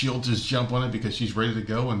think she'll just jump on it because she's ready to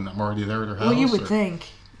go and I'm already there at her house? Well, you would think.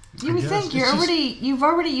 You would think.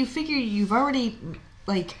 You figure you've already,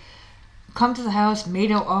 like, come to the house, made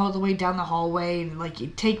it all the way down the hallway, and like you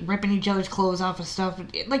ripping each other's clothes off and stuff.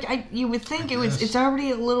 Like you would think it's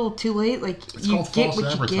already a little too late. Like it's you called get false what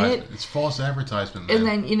you advertisement. get. It's false advertisement, man. And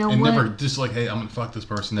then and what? Never just like, hey, I'm gonna fuck this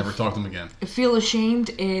person. Never talk to them again. Feel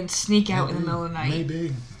ashamed and sneak out in the middle of the night.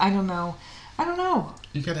 Maybe. I don't know.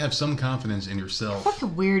 You gotta have some confidence in yourself.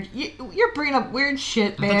 Fucking weird. You're bringing up weird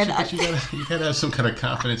shit, man. But you gotta have some kind of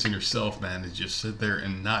confidence in yourself, man, to just sit there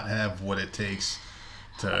and not have what it takes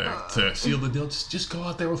to seal the deal. Just go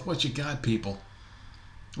out there with what you got, people.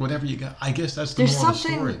 Whatever you got. I guess that's the moral of the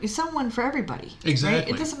story. There's someone for everybody.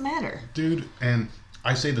 Exactly. Right? It doesn't matter. Dude, and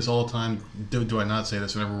I say this all the time. Do I not say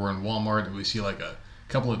this whenever we're in Walmart and we see like a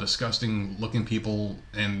couple of disgusting looking people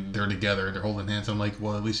and they're together, they're holding hands. I'm like,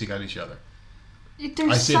 well, at least you got each other.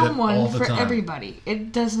 There's someone for everybody.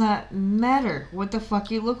 It does not matter what the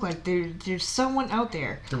fuck you look like. There's someone out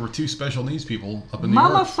there. There were 2 special needs people up in New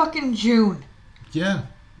York. Mama fucking June. Yeah.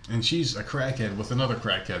 And she's a crackhead with another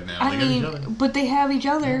crackhead now. I mean, but they have each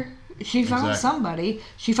other. Yeah. She found somebody.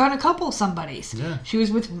 She found a couple of somebodies. Yeah. She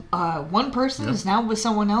was with one person, is now with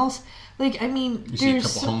someone else. Like, I mean, you see a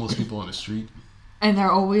couple homeless people on the street. And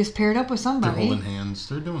they're always paired up with somebody. They're holding hands.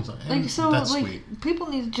 They're doing something. And like, so, that's like, sweet. People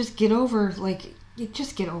need to just get over, like,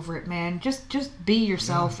 just get over it, man. Just be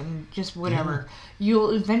yourself and just whatever. Yeah.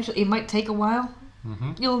 You'll eventually, it might take a while.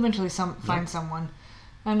 Mm-hmm. You'll eventually find someone.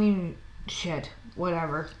 I mean, shit,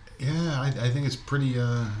 whatever. Yeah, I think it's pretty.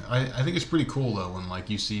 I think it's pretty cool though when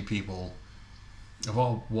like you see people of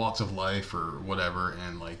all walks of life or whatever,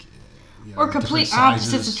 and like. Or complete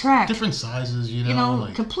opposites attract. Different sizes, you know.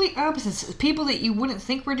 Like, complete opposites. People that you wouldn't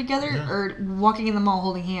think were together are walking in the mall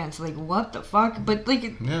holding hands. Like, what the fuck? But, like,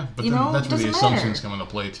 yeah, but that's where the assumptions come into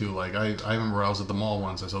play, too. Like, I remember I was at the mall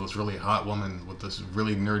once. I saw this really hot woman with this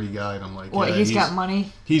really nerdy guy, and I'm like, well, he's got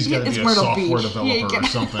money. He's got to be a software developer or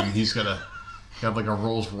something. He's got to have, like, a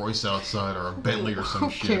Rolls Royce outside or a Bentley or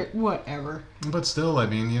some shit. Whatever. But still, I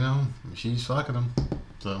mean, you know, she's fucking him.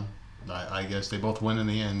 So, I guess they both win in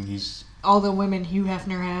the end. He's... All the women Hugh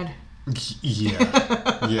Hefner had.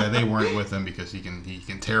 Yeah, they weren't with him because he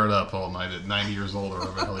can tear it up all night at 90 years old or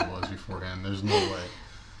whatever the hell he was beforehand. There's no way.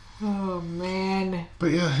 Oh man.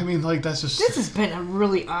 But yeah, I mean, like that's just. This has been a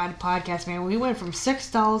really odd podcast, man. We went from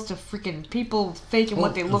sex dolls to freaking people faking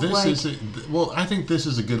what they look like. I think this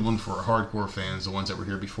is a good one for hardcore fans, the ones that were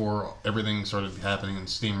here before everything started happening and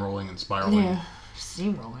steamrolling and spiraling. Yeah,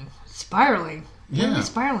 steamrolling, spiraling. Where are we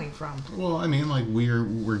spiraling from? Well, I mean, like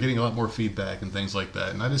we're getting a lot more feedback and things like that,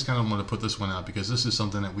 and I just kind of want to put this one out because this is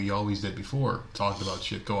something that we always did before. Talked about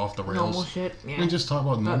shit, go off the rails, normal shit, yeah, and just talk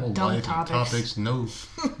about normal life and topics. No,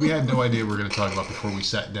 we had no idea we were going to talk about before we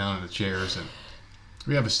sat down in the chairs, and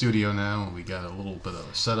we have a studio now, and we got a little bit of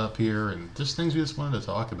a setup here, and just things we just wanted to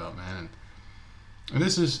talk about, man. And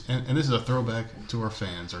this is a throwback to our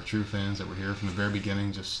fans, our true fans that were here from the very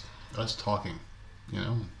beginning, just us talking, you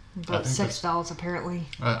know. About sex dolls, apparently.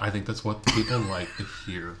 I think that's what people like to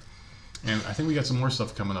hear. And I think we got some more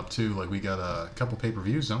stuff coming up, too. Like, we got a couple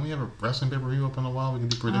pay-per-views. Don't we have a wrestling pay-per-view up in a while we can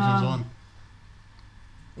do predictions on?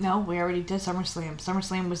 No, we already did SummerSlam.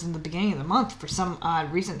 SummerSlam was in the beginning of the month for some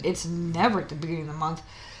odd reason. It's never at the beginning of the month.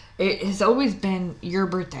 It has always been your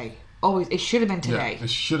birthday. Always. It should have been today. Yeah, it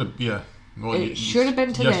should have, yeah. Well, it should have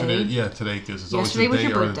been today. Today, because it's yesterday always the day was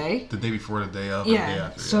your birthday. The day before, the day of, yeah, or the day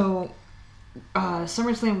after. So...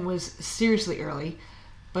 SummerSlam was seriously early,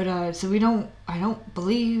 but I don't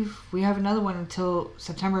believe we have another one until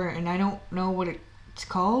September, and I don't know what it's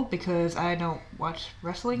called because I don't watch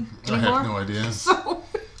wrestling anymore. I have no idea.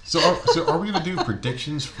 So are we going to do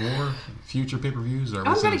predictions for future pay-per-views? I'm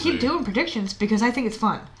going to keep doing predictions because I think it's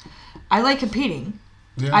fun. I like competing.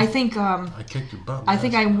 Yeah. I think I kicked your butt. I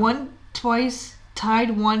think I won twice,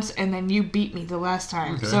 tied once, and then you beat me the last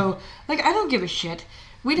time. Okay. So, like, I don't give a shit.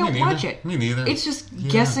 We don't watch it. Me neither. It's just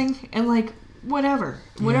guessing and, like, whatever.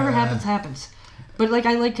 Whatever happens, happens. But, like,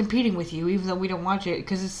 I like competing with you, even though we don't watch it,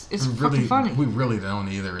 because it's fucking funny. We really don't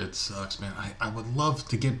either. It sucks, man. I would love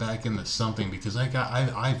to get back into something, because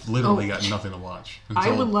I've literally got nothing to watch.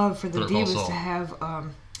 I would love for the Divas to have...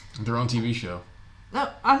 their own TV show. No,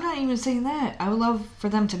 I'm not even saying that. I would love for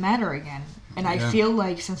them to matter again. And I feel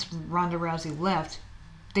like since Ronda Rousey left,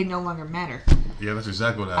 they no longer matter. Yeah, that's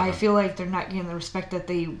exactly what happened. I feel like they're not getting the respect that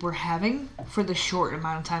they were having for the short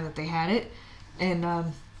amount of time that they had it. And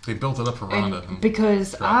they built it up for Ronda.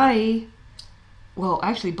 Because actually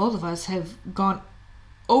both of us have gone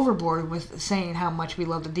overboard with saying how much we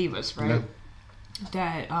love the Divas, right?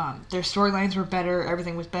 Yeah. That their storylines were better,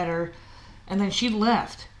 everything was better. And then she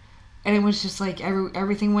left. And it was just like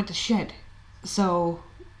everything went to shit. So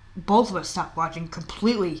both of us stopped watching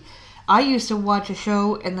completely. I used to watch a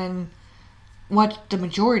show and then watch the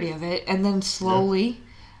majority of it, and then slowly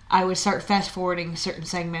I would start fast forwarding certain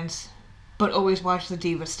segments, but always watch the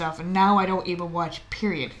Diva stuff. And now I don't even watch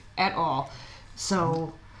period at all.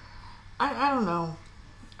 So I don't know.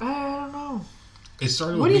 I don't know. It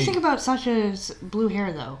started. What do you think about Sasha's blue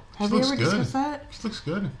hair, though? Have we ever discussed that? She looks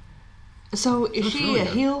good. So is she really a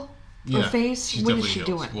good. heel or face? She's What is definitely she a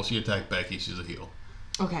heel. doing? Well, she attacked Becky. She's a heel.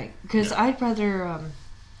 Okay, because I'd rather,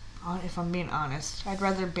 if I'm being honest, I'd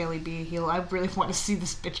rather Bayley be a heel. I really want to see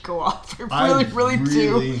this bitch go off. I really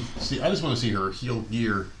do. See, I just want to see her heel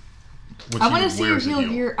gear. I want to see her heel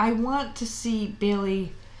gear. I want to see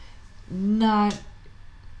Bayley not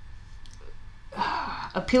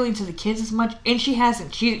appealing to the kids as much, and she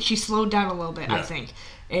hasn't. She slowed down a little bit, I think,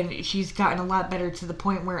 and she's gotten a lot better to the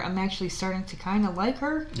point where I'm actually starting to kind of like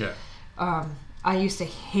her. Yeah. I used to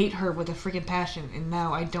hate her with a freaking passion, and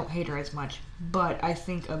now I don't hate her as much. But I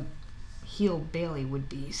think a heel Bayley would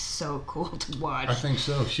be so cool to watch. I think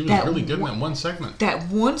so. She was really good in that one segment. That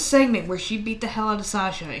one segment where she beat the hell out of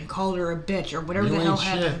Sasha and called her a bitch or whatever the hell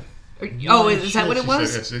happened. Is that what it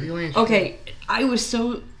was? Okay, I was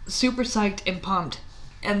so super psyched and pumped,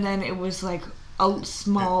 and then it was like a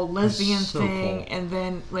small lesbian thing, cool. And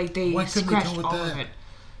then like they scratched all of it.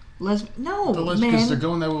 No, man. Because they're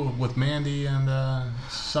going there with Mandy and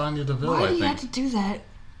Sonya Deville. Why do you have to do that?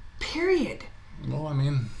 Period. Well, I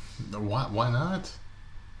mean, why not?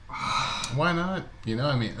 Why not? You know,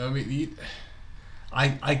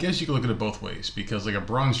 I guess you could look at it both ways, because like a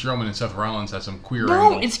Braun Strowman and Seth Rollins has some queer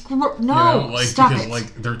angle. Stop because it.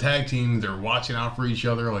 like they're tag team, they're watching out for each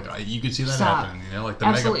other. Like you could see that happening. You know, like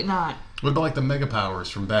absolutely not. What about like the Mega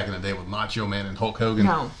Powers from back in the day with Macho Man and Hulk Hogan?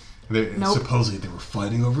 No. Supposedly they were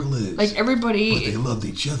fighting over Liz. Like everybody, but they loved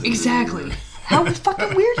each other. Exactly. How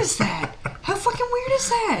fucking weird is that? How fucking weird is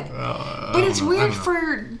that? But it's weird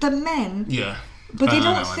for the men. Yeah. But they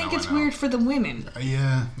don't think it's weird for the women.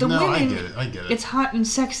 Yeah. Women, I get it. It's hot and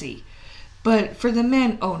sexy. But for the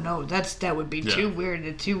men, oh no, that would be too weird.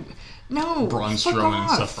 No, Braun Strowman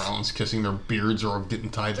and Seth Rollins kissing, their beards are all getting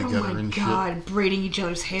tied together and shit. Oh my god, braiding each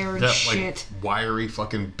other's hair and shit. Like, wiry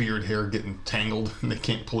fucking beard hair getting tangled and they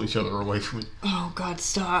can't pull each other away from it. Oh god,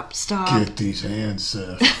 stop. Get these hands,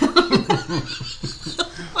 Seth.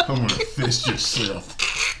 I'm gonna fist yourself.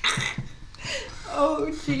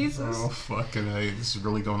 Oh, Jesus. Oh, fucking hey. This is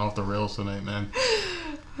really going off the rails tonight, man.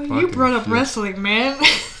 You brought up wrestling, man.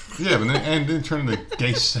 Yeah, but then turn into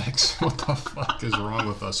gay sex. What the fuck is wrong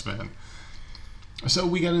with us, man? So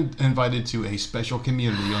we got invited to a special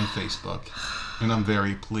community on Facebook, and I'm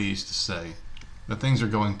very pleased to say that things are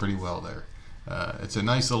going pretty well there. It's a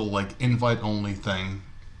nice little like invite-only thing,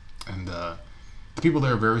 and the people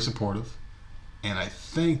there are very supportive. And I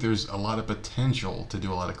think there's a lot of potential to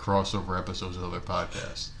do a lot of crossover episodes with other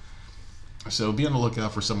podcasts. So be on the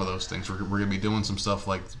lookout for some of those things. We're going to be doing some stuff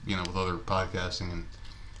like, with other podcasting and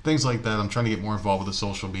things like that. I'm trying to get more involved with the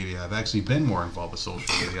social media. I've actually been more involved with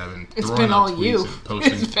social media. I've been throwing out tweets and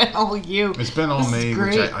posting. It's been all you. It's been all me,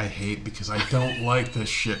 which I hate because I don't like this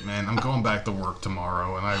shit, man. I'm going back to work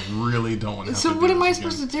tomorrow, and I really don't want to have to do this. So what am I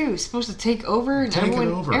supposed to do? Supposed to take over? And take it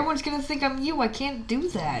over. Everyone's going to think I'm you. I can't do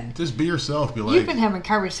that. Just be yourself. Be like, you've been having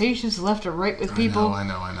conversations left or right with people. I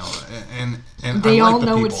know. And they I like all the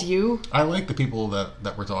know people. It's you. I like the people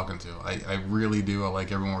that we're talking to. I really do. I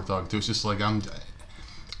like everyone we're talking to. It's just like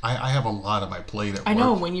I have a lot on my plate at work. I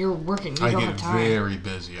know, when you're working, you don't have time. I get very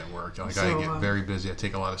busy at work. I get very busy. I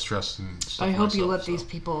take a lot of stress and stuff. I hope you let these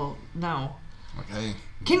people know. Okay.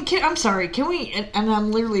 I'm sorry, can we, and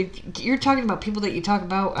I'm literally, you're talking about people that you talk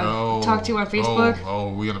about, talk to on Facebook?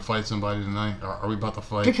 Oh, we gonna fight somebody tonight? Are we about to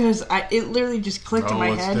fight? Because it literally just clicked in my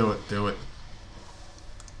head. Do it.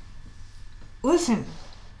 Listen,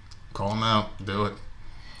 Call him out. Do it.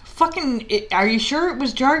 Are you sure it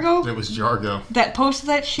was Jargo? It was Jargo. That posted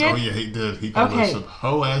that shit? Oh, yeah, he did. He called us a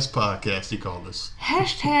hoe-ass podcast, he called us.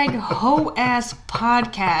 Hashtag hoe-ass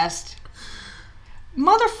podcast.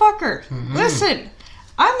 Motherfucker. Mm-hmm. Listen,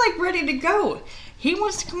 I'm like ready to go. He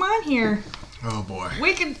wants to come on here. Oh, boy.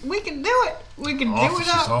 We can do it. We can do it She's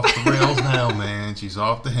up. off the rails now, man. She's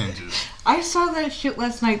off the hinges. I saw that shit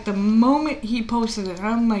last night. The moment he posted it,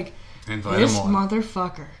 I'm like, this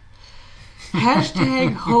motherfucker.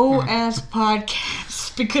 Hashtag hoe-ass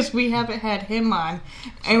podcast, because we haven't had him on,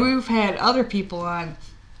 and we've had other people on.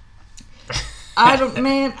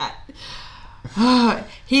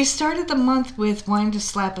 He started the month with wanting to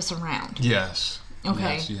slap us around. Yes.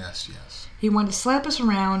 Okay. Yes. He wanted to slap us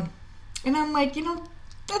around, and I'm like,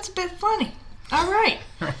 that's a bit funny. All right.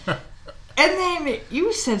 And then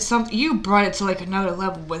you said something, you brought it to like another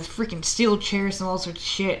level with freaking steel chairs and all sorts of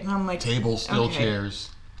shit, and I'm like... Tables, steel chairs.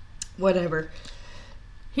 Whatever.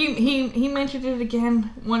 He mentioned it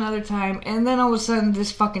again one other time, and then all of a sudden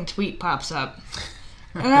this fucking tweet pops up.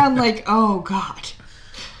 And I'm like, oh god.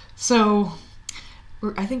 So,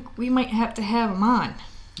 I think we might have to have him on.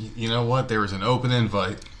 You know what? There was an open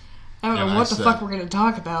invite. I don't know what the fuck we're going to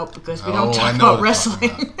talk about, because we don't talk about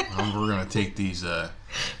wrestling. We're going to take these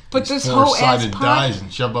but this four-sided dies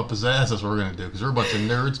and shove up his ass. That's what we're going to do, because we're a bunch of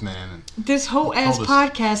nerds, man. And this whole-ass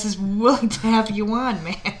podcast is willing to have you on,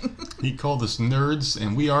 man. He called us nerds,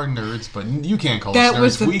 and we are nerds, but you can't call us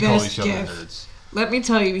nerds. We call each other nerds. Let me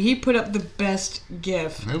tell you, he put up the best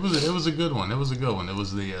gif. It was a good one. It was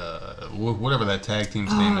the whatever that tag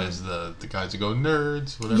team's name is, the guys that go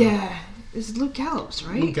nerds, whatever. Yeah, it's Luke Gallows,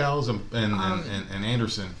 right? Luke Gallows and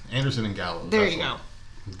Anderson and Gallows. There you go.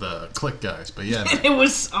 The Click guys, but yeah, it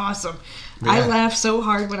was awesome. Yeah. I laughed so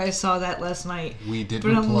hard when I saw that last night. We did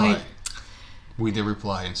reply. We did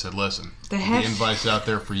reply and said, "Listen, the invite's out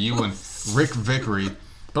there for you and Rick Vickery."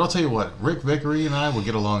 But I'll tell you what, Rick Vickery and I will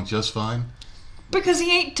get along just fine. Because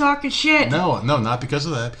he ain't talking shit. No, not because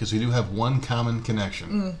of that. Because we do have one common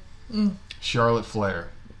connection: Charlotte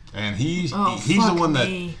Flair, and he's the one that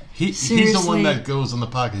he's the one that goes on the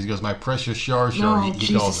podcast. He goes, "My precious Char." No, he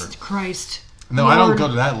calls her. Jesus Christ. No, Lord. I don't go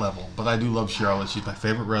to that level, but I do love Charlotte. She's my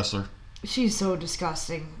favorite wrestler. She's so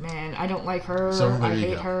disgusting, man. I don't like her. So I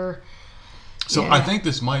hate her. So yeah. I think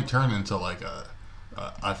this might turn into like a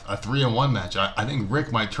 3-on-1 match. I think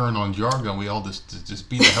Rick might turn on Jargo, and we all just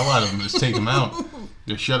beat the hell out of him, and just take him out,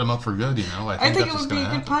 just shut him up for good. I think it would be a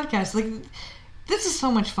good podcast. Like, this is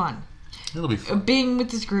so much fun. It'll be fun. Being with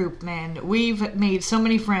this group, man. We've made so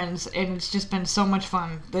many friends, and it's just been so much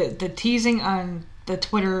fun. The teasing on the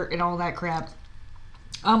Twitter and all that crap.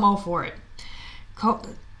 I'm all for it.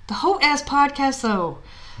 The whole ass podcast, though.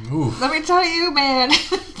 Oof. Let me tell you, man.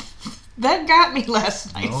 That got me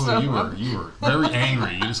last night. Oh, so. you were very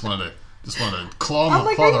angry. You just wanted to claw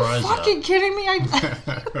their eyes out. Are you fucking kidding me?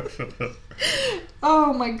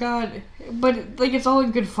 Oh my god! But it's all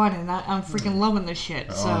in good fun, and I'm freaking loving this shit.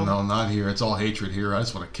 Oh so. No, not here. It's all hatred here. I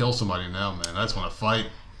just want to kill somebody now, man. I just want to fight.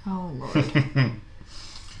 Oh Lord.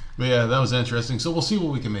 But yeah, that was interesting. So we'll see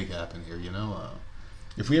what we can make happen here.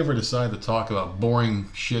 If we ever decide to talk about boring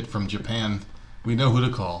shit from Japan, we know who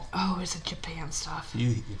to call. Oh, is it Japan stuff?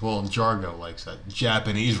 Jargo likes that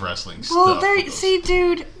Japanese wrestling stuff. Well, see,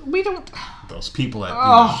 dude, we don't. Those people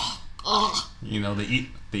that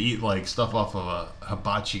they eat like stuff off of a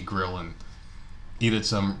hibachi grill and eat at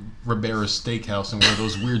some Ribera's Steakhouse and wear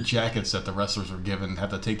those weird jackets that the wrestlers were given. Have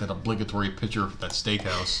to take that obligatory picture of that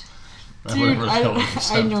steakhouse. Dude, I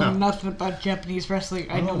know nothing about Japanese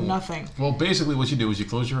wrestling. I know nothing. Well, basically what you do is you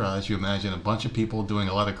close your eyes, you imagine a bunch of people doing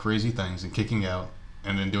a lot of crazy things and kicking out,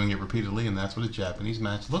 and then doing it repeatedly, and that's what a Japanese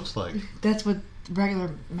match looks like. That's what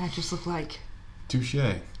regular matches look like. Touche.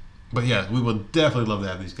 But yeah, we would definitely love to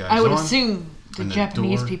have these guys on. I would assume the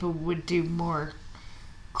Japanese people would do more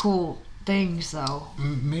cool things, though.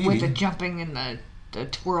 Maybe. With the jumping and the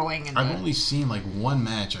twirling and I've only seen like one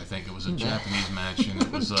match. I think it was a Japanese match, and it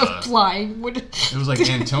was the flying. It was like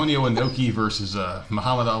Antonio Inoki versus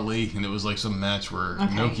Muhammad Ali, and it was like some match where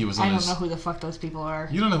Inoki was on I don't know who the fuck those people are.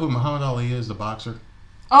 You don't know who Muhammad Ali is, the boxer?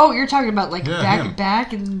 Oh, you're talking about like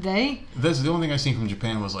back in the day? That's the only thing I seen from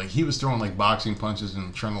Japan was like he was throwing like boxing punches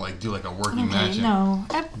and trying to like do like a working match. No,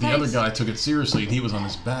 the other guy took it seriously, and he was on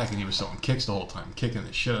his back, and he was throwing kicks the whole time, kicking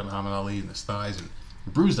the shit out of Muhammad Ali in his thighs and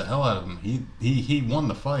bruised the hell out of him. He won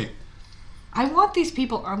the fight. I want these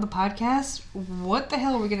people on the podcast. What the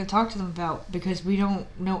hell are we going to talk to them about? Because we don't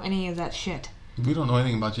know any of that shit. We don't know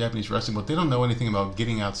anything about Japanese wrestling, but they don't know anything about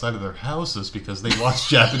getting outside of their houses because they watch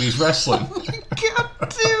Japanese wrestling. Oh my god,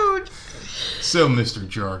 dude! So, Mr.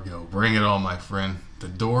 Jargo, bring it on, my friend. The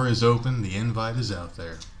door is open. The invite is out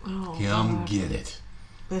there. Oh, Come God. get it.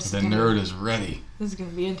 The Gonna, nerd is ready. This is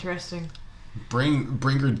gonna be interesting. Bring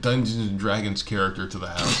your Dungeons and Dragons character to the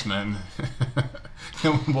house, man.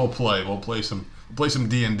 And we'll play some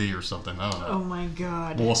D&D or something. I don't know. Oh my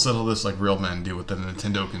God. We'll settle this like real men do with the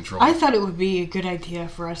Nintendo controller. I thought it would be a good idea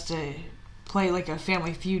for us to play like a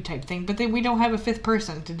Family Feud type thing, but then we don't have a fifth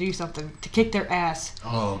person to do something to kick their ass.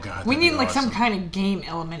 Oh God. We need like awesome. some kind of game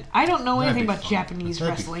element. I don't know That'd anything be about fun. Japanese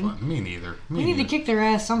That'd be wrestling. fun. Me neither. We need to kick their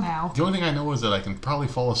ass somehow. The only thing I know is that I can probably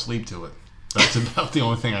fall asleep to it. That's about the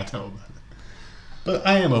only thing I know about it. But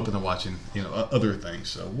I am open to watching, other things.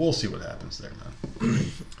 So we'll see what happens there,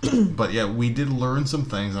 man. But yeah, we did learn some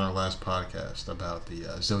things on our last podcast about the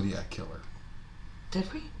Zodiac Killer.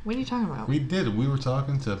 Did we? What are you talking about? We did. We were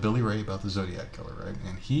talking to Billy Ray about the Zodiac Killer, right?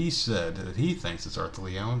 And he said that he thinks it's Arthur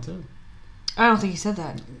Lee Allen too. I don't think he said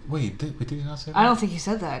that. Wait, did he not say that? I don't think he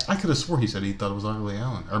said that. I could have swore he said he thought it was Arthur Lee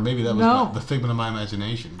Allen, or maybe that was No. the figment of my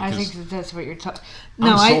imagination. I think that's what you're talking.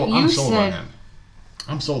 No, I'm you sold said on him.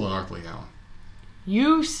 I'm sold on Arthur Lee Allen.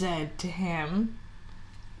 you said to him.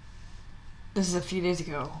 This is a few days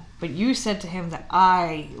ago, but you said to him that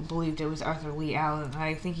I believed it was Arthur Lee Allen, and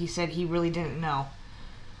I think he said he really didn't know.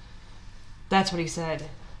 That's what he said.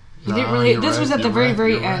 He didn't really. This was at the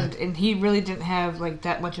very end, and he really didn't have like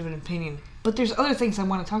that much of an opinion. But there's other things I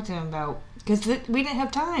want to talk to him about because we didn't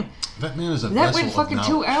have time. That man is a That vessel went fucking of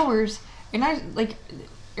 2 knowledge. hours, and I like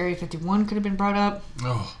Area 51 could have been brought up.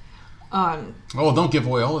 Oh, don't give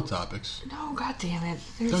away all the topics. No, god damn it.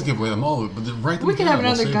 Don't give away them all. But write them We could down. have We'll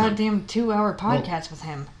another save them. goddamn 2-hour podcast with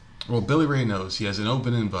him. Well, Billy Ray knows he has an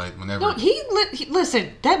open invite whenever. No,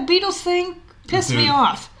 listen. That Beatles thing pissed me Dude.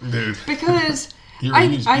 off Dude. because You're a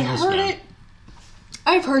huge I Beatles heard fan. it.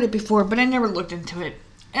 I've heard it before, but I never looked into it.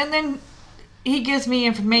 And then he gives me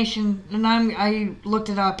information, and I looked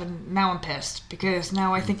it up, and now I'm pissed because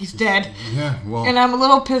now I think he's dead, Yeah, well, and I'm a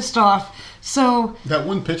little pissed off. So that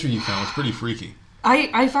one picture you found was pretty freaky.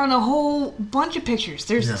 I found a whole bunch of pictures.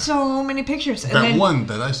 There's Yeah. so many pictures. And That then, one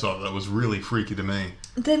that I saw that was really freaky to me.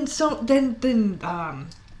 Then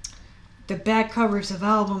the back covers of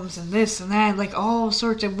albums and this and that, like all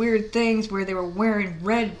sorts of weird things where they were wearing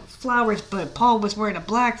red flowers, but Paul was wearing a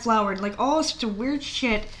black flower, and like all sorts of weird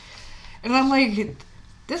shit. And I'm like,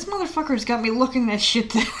 this motherfucker's got me looking at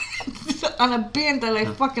shit on a band that I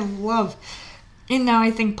fucking love. And now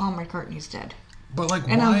I think Paul McCartney's dead. But like,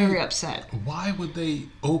 And why? I'm very upset. Why would they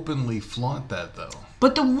openly flaunt that though?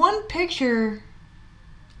 But the one picture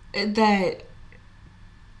that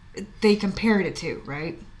they compared it to,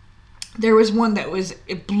 right? There was one that was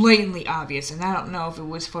blatantly obvious, and I don't know if it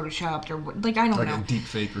was photoshopped or what. Like, I don't Like know. a deep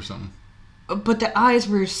fake or something. But the eyes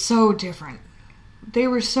were so different. They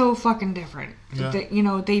were so fucking different. Yeah.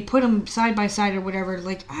 They put them side by side or whatever.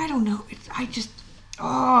 Like, I don't know.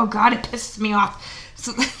 Oh, God, it pisses me off.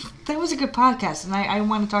 So that was a good podcast, and I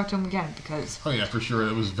want to talk to him again because Oh yeah, for sure.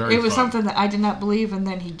 It was very. it was fun. something that I did not believe, and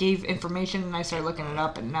then he gave information, and I started looking it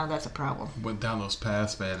up, and now that's a problem. Went down those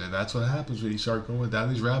paths, man, and that's what happens when you start going down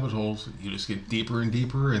these rabbit holes. You just get deeper and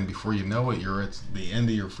deeper, and before you know it, you're at the end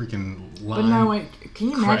of your freaking line. But now, can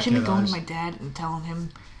you imagine me Crackhead going eyes. to my dad and telling him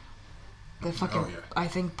that fucking, Oh, yeah. I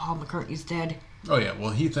think Paul McCartney's dead? Oh yeah, well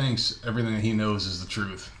he thinks everything that he knows is the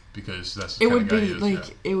truth because that's the It kind would of guy be he is.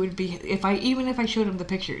 like, it would be, if I showed him the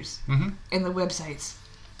pictures and the websites.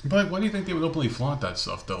 But why do you think they would openly flaunt that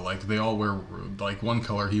stuff though? Like they all wear like one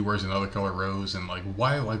color, he wears another color rose, and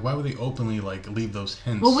why would they openly like leave those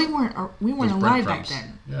hints? Well, we weren't Those alive back breadcrumbs.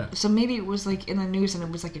 then. Yeah. So maybe it was like in the news and it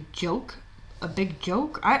was like a joke, a big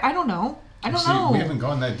joke. I don't know. I don't See, know. we haven't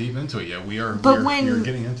gone that deep into it yet. We are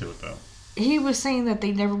getting into it though. He was saying that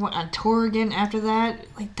they never went on tour again after that.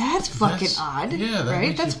 Like, that's fucking odd. yeah, that right?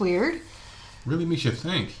 makes That's you- weird. Really makes you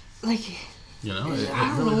think. Like, You know, it I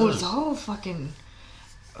don't really know. does. It's all fucking.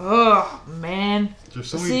 Oh, man. There's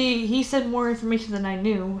so many- See, he said more information than I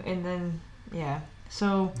knew, and then, yeah.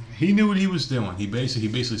 So, He knew what he was doing. He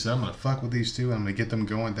basically said, "I'm gonna fuck with these two. I'm gonna get them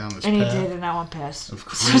going down this and he path did, and now I'm pissed. of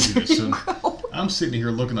craziness." So, So there you go. I'm sitting here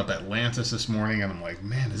looking up Atlantis this morning, and I'm like,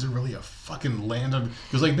 "Man, is it really a fucking land?"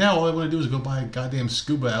 Because like now, all I want to do is go buy a goddamn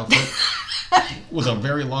scuba outfit with a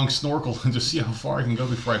very long snorkel and just see how far I can go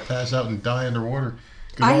before I pass out and die underwater.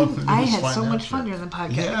 'Cause all I'm gonna do I is had find so that much shit. fun during the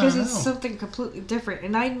podcast Yeah, because I it's know. something completely different.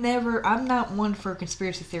 And I'm not one for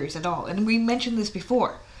conspiracy theories at all. And we mentioned this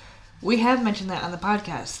before. We have mentioned that on the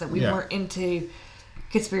podcast that we Yeah. weren't into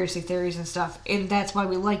conspiracy theories and stuff. And that's why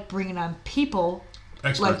we like bringing on people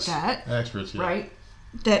Experts. like that, Experts, yeah. right?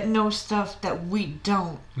 That know stuff that we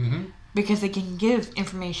don't. Mm-hmm. Because they can give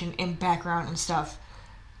information and background and stuff.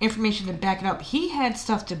 Information to back it up. He had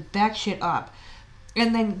stuff to back shit up.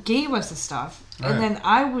 and then gave us the stuff. And then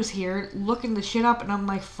I was here looking the shit up, and I'm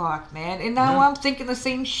like, fuck, man. And now I'm thinking the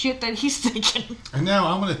same shit that he's thinking. And now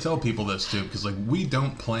I'm going to tell people this, too, because, like, we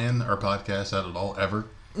don't plan our podcast out at all, ever.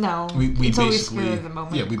 No. We it's basically, always spur of the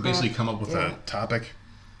moment. Yeah, we basically come up with a topic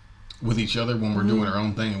with each other when we're doing our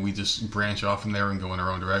own thing, and we just branch off from there and go in our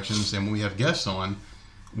own directions. And when we have guests on,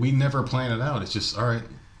 we never plan it out. It's just, all right,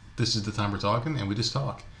 this is the time we're talking, and we just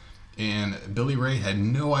talk. And Billy Ray had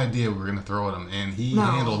no idea we were going to throw at him, and he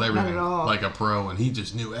handled everything like a pro, and he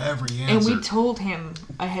just knew every answer. And we told him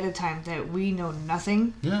ahead of time that we know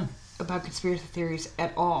nothing about conspiracy theories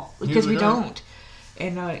at all, because we don't.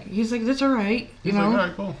 And he's like, "That's all right," you know. Like, all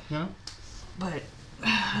right, cool, you know. But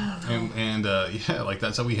and like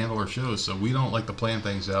that's how we handle our shows. So we don't like to plan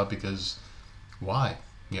things out because why?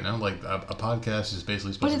 You know, like a podcast is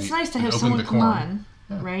basically supposed to be. But it's nice to have someone come on,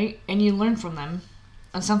 right? And you learn from them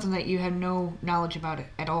on something that you had no knowledge about it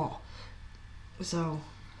at all. So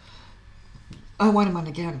I want him on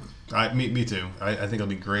again. Me too. I think it'll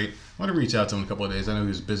be great. I want to reach out to him in a couple of days. I know he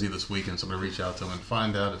was busy this weekend, so I'm going to reach out to him and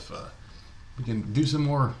find out if we can do some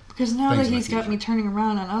more. Because now that he's got me turning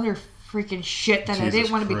around on other freaking shit that I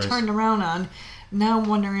didn't want to be turned around on, now I'm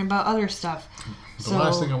wondering about other stuff. The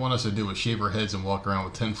last thing I want us to do is shave our heads and walk around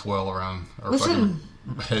with tinfoil around our fucking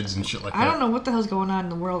heads and shit like that. I don't know what the hell's going on in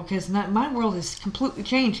the world, because my world has completely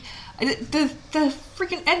changed. The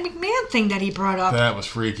freaking Ed McMahon thing that he brought up. That was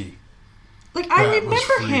freaky. Like, I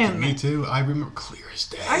remember him. Me too. I remember clear as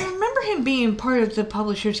day. I remember him being part of the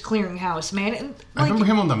Publishers Clearinghouse, man. And, like, I remember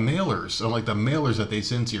him on the mailers, on like the mailers that they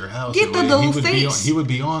send to your house. Get the little face. He would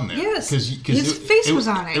be on there. Yes. Cause his face was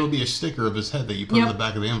on it. It would be a sticker of his head that you put on the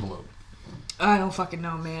back of the envelope. I don't fucking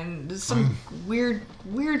know, man. There's some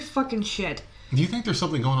weird fucking shit. Do you think there's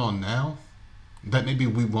something going on now that maybe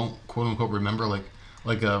we won't quote unquote remember? Like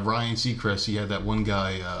Ryan Seacrest, he had that one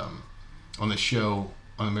guy on the show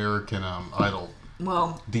on American Idol.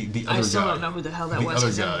 Well, the other guy. I still don't know who the hell that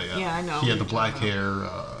was. The other guy, yeah, I know. He had the black hair.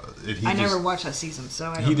 I never watched that season,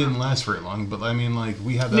 so I don't know. He didn't last very long, but I mean, like,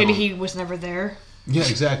 we have that. Maybe he was never there. Yeah,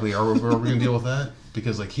 exactly. Are we going to deal with that?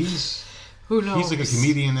 Because, like, he's... Who knows? He's like a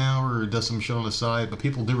comedian now or does some shit on the side, but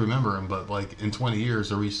people do remember him. But, like, in 20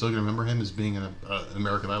 years, are we still going to remember him as being an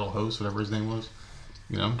American Idol host, whatever his name was?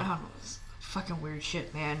 You know? I don't know. It's fucking weird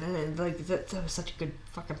shit, man. And, like, that was such a good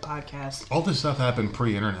fucking podcast. All this stuff happened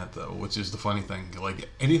pre-internet, though, which is the funny thing. Like,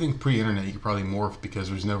 anything pre-internet, you could probably morph because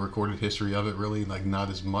there's no recorded history of it, really. Like, not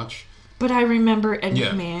as much. But I remember Ed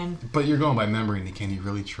McMahon. But you're going by memory, and can you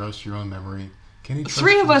really trust your own memory?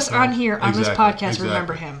 Three of us on here on this podcast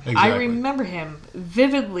remember him. Exactly. I remember him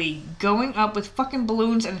vividly going up with fucking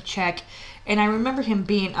balloons and a check, and I remember him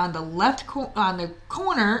being on the left on the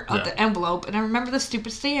corner of the envelope, and I remember the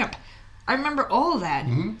stupid stamp. I remember all of that.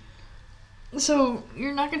 Mm-hmm. So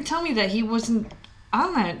you're not going to tell me that he wasn't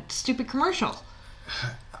on that stupid commercial?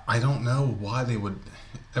 I don't know why they would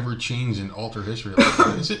ever change and alter history like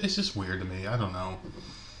that. It's just weird to me. I don't know.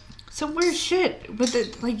 Some weird shit, but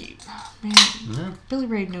man, Billy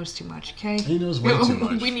Ray knows too much, okay? He knows way too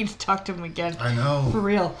much. We need to talk to him again. I know. For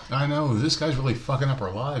real. I know. This guy's really fucking up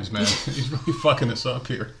our lives, man. He's really fucking us up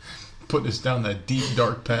here. Putting us down that deep,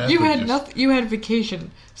 dark path. You had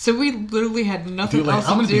vacation, so we literally had nothing else to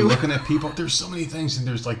do. I'm going to be looking at people. There's so many things, and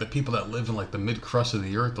there's like the people that live in like the mid-crust of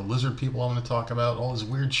the earth, the lizard people I'm going to talk about, all this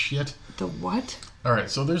weird shit. The what? All right,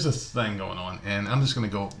 so there's this thing going on, and I'm just going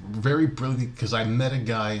to go very briefly because I met a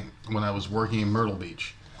guy when I was working in Myrtle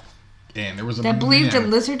Beach, and there was a that believed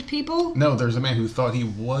in lizard people. No, there's a man who thought he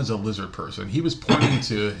was a lizard person. He was pointing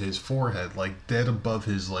to his forehead, like dead above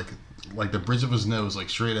his like the bridge of his nose,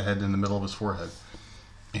 like straight ahead in the middle of his forehead,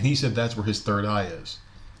 and he said that's where his third eye is,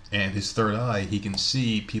 and his third eye he can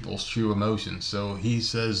see people's true emotions. So he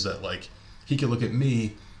says that like he could look at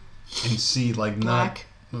me and see like Black.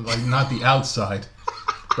 not the outside,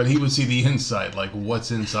 but he would see the inside, like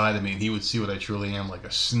what's inside of me, and he would see what I truly am, like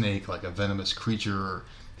a snake, like a venomous creature. Or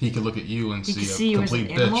he could look at you and see a complete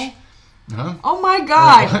bitch. Huh? Oh my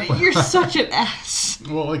God, you're such an ass.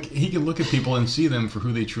 Well, like he can look at people and see them for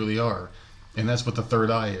who they truly are, and that's what the third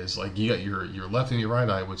eye is. Like you got your left and your right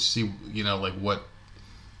eye, which see like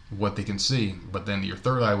what they can see, but then your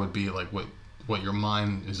third eye would be like what your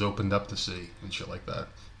mind is opened up to see and shit like that.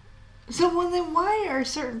 So then why are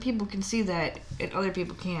certain people can see that and other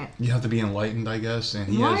people can't? You have to be enlightened, I guess.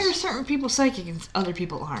 And why are certain people psychic and other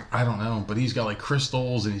people aren't? I don't know, but he's got like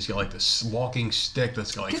crystals and he's got like this walking stick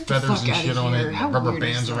that's got like feathers and shit on it and rubber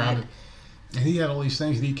bands around it. And he had all these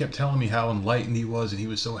things, and he kept telling me how enlightened he was, and he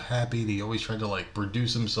was so happy, and he always tried to like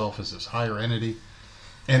produce himself as this higher entity.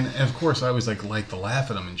 And of course, I always like to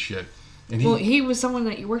laugh at him and shit. And he was someone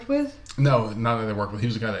that you worked with? No, not that I worked with. He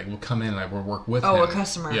was a guy that would come in and I would work with him. Oh, a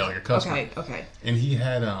customer. Yeah, like a customer. Okay. And he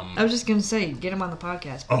had... I was just going to say, get him on the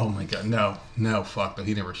podcast. Oh, my God. No, fuck. No,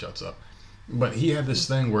 he never shuts up. But he had this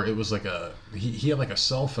thing where it was like a... He had like a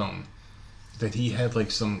cell phone that he had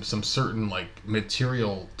like some certain like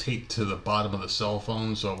material taped to the bottom of the cell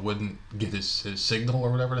phone so it wouldn't get his signal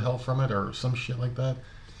or whatever the hell from it or some shit like that.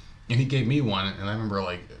 And he gave me one, and I remember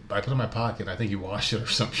like I put it in my pocket. I think he washed it or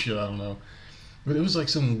some shit. I don't know. But it was like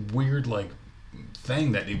some weird like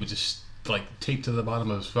thing that he would just like tape to the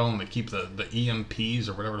bottom of his phone to keep the EMPs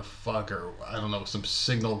or whatever the fuck, or I don't know, some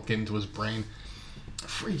signal getting to his brain.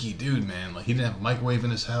 Freaky dude, man. Like he didn't have a microwave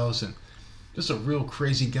in his house, and just a real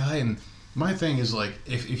crazy guy. And my thing is like,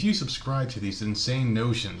 if you subscribe to these insane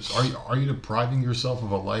notions, are you depriving yourself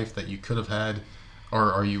of a life that you could have had,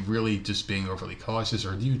 or are you really just being overly cautious,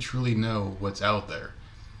 or do you truly know what's out there?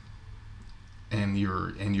 And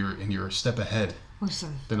you're a step ahead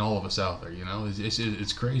than all of us out there. You know,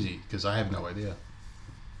 it's crazy because I have no idea.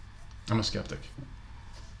 I'm a skeptic.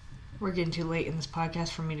 We're getting too late in this podcast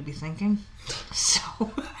for me to be thinking. So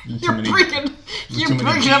you're bringing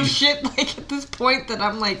up shit like at this point that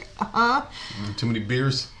I'm like, Too many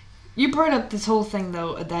beers. You brought up this whole thing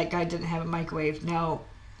though. That guy didn't have a microwave. Now,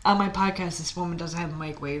 on my podcast, this woman doesn't have a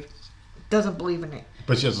microwave. Doesn't believe in it.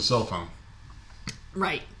 But she has a cell phone.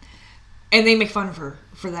 Right. And they make fun of her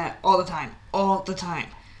for that all the time. All the time.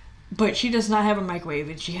 But she does not have a microwave,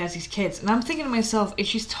 and she has these kids. And I'm thinking to myself, and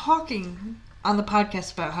she's talking on the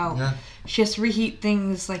podcast about how she has to reheat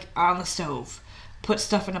things like on the stove, put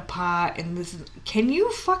stuff in a pot, and this. Can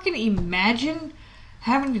you fucking imagine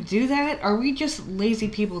having to do that? Are we just lazy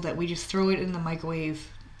people that we just throw it in the microwave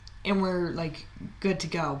and we're like good to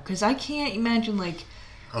go? Because I can't imagine like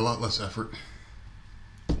a lot less effort.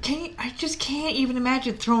 I just can't even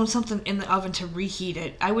imagine throwing something in the oven to reheat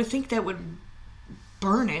it. I would think that would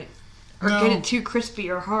burn it or get it too crispy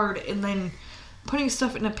or hard, and then putting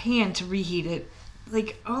stuff in a pan to reheat it.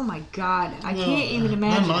 Like, oh my God, I can't even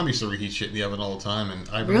imagine. My mom used to reheat shit in the oven all the time, and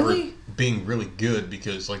I remember it being really good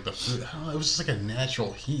because, like, the food, I don't know, it was just like a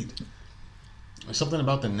natural heat. Something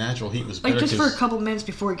about the natural heat was better. Like, just for a couple minutes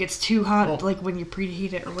before it gets too hot, like when you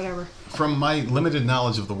preheat it or whatever. From my limited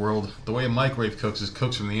knowledge of the world, the way a microwave cooks is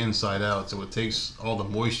cooks from the inside out, so it takes all the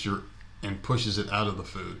moisture and pushes it out of the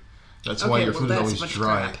food. That's why your food is always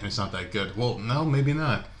dry and it's not that good. Well, no, maybe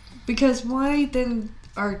not. Because why then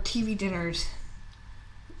are TV dinners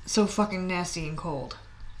so fucking nasty and cold?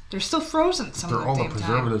 They're still frozen some of the damn time. They're all the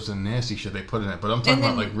preservatives and nasty shit they put in it. But I'm talking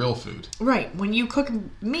about like real food. Right. When you cook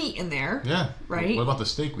meat in there. Yeah. Right. What about the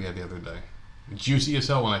steak we had the other day? Juicy as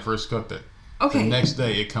hell when I first cooked it. Okay. The next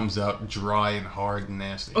day it comes out dry and hard and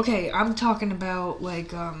nasty. Okay, I'm talking about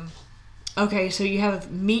like okay, so you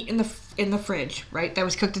have meat in the fridge, right? That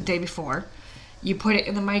was cooked the day before. You put it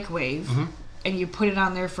in the microwave and you put it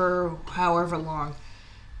on there for however long.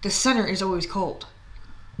 The center is always cold.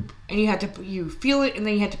 And you feel it, and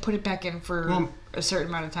then you have to put it back in for a certain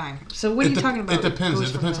amount of time. So what are you talking about? It depends.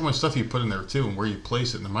 It depends how much stuff you put in there, too, and where you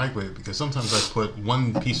place it in the microwave. Because sometimes I put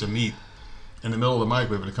one piece of meat in the middle of the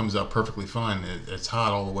microwave, and it comes out perfectly fine. It's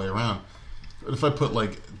hot all the way around. But if I put,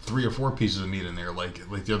 like, 3 or 4 pieces of meat in there, like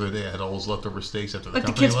the other day, I had all those leftover steaks after the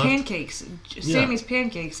company left. Like the kids' pancakes. Sammy's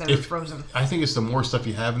pancakes that are frozen. I think it's the more stuff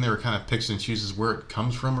you have in there, it kind of picks and chooses where it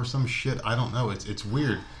comes from or some shit. I don't know. It's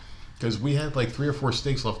weird. Because we had like 3 or 4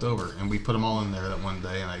 steaks left over, and we put them all in there that one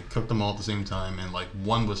day, and I cooked them all at the same time, and like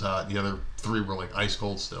one was hot, the other 3 were like ice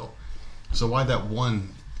cold still. So why'd that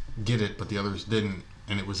one get it, but the others didn't,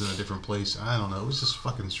 and it was in a different place? I don't know. It was just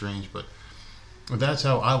fucking strange, but that's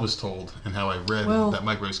how I was told and how I read that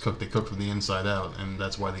microwaves cook. They cook from the inside out, and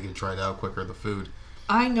that's why they get dried out quicker, the food.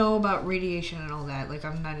 I know about radiation and all that. Like,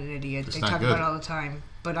 I'm not an idiot. They talk about it all the time.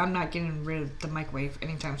 But I'm not getting rid of the microwave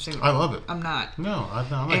anytime soon. I love it. I'm not. No, I'm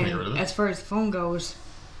not getting rid of it. As far as the phone goes,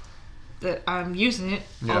 that I'm using it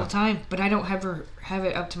all the time, but I don't ever have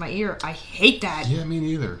it up to my ear. I hate that. Yeah, me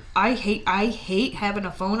neither. I hate having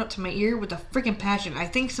a phone up to my ear with a freaking passion. I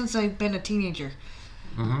think since I've been a teenager.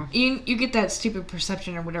 Mm-hmm. You get that stupid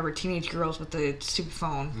perception or whatever, teenage girls with the stupid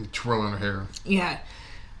phone. Twirling her hair. Yeah.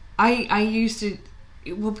 I used to...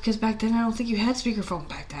 Well, because back then, I don't think you had speakerphone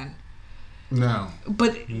back then. No.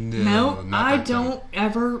 But no I don't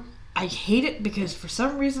ever... I hate it because for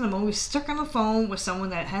some reason I'm always stuck on the phone with someone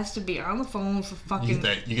that has to be on the phone for fucking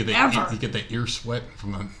You get that ear sweat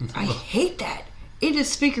from the... I hate that. It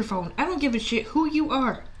is speakerphone. I don't give a shit who you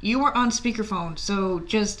are. You are on speakerphone, so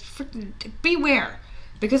just beware.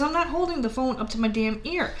 Because I'm not holding the phone up to my damn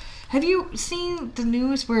ear. Have you seen the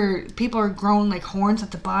news where people are growing like horns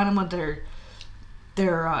at the bottom of their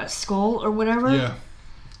skull or whatever? Yeah.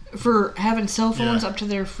 for having cell phones Yeah. up to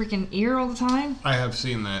their freaking ear all the time. I have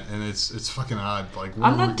seen that, and it's fucking odd. Like,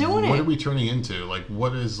 I'm not doing What it. are we turning into? Like,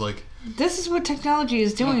 what is like? This is what technology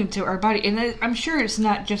is doing to our body, and I'm sure it's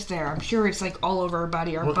not just there. I'm sure it's like all over our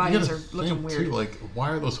body. Our Well, you bodies gotta are looking think, weird. Too, like, why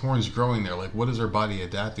are those horns growing there? Like, what is our body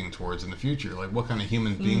adapting towards in the future? Like, what kind of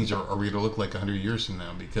human beings are we going to look like 100 years from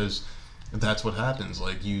now? Because that's what happens.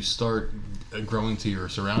 Like, you start growing to your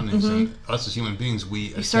surroundings, and us as human beings,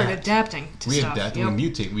 we start adapting to we stuff. adapt and we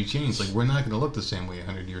mutate. We change. Like, we're not going to look the same way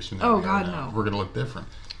 100 years from now. Oh, we are God, now. no. We're going to look different.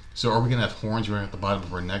 So, are we going to have horns running at the bottom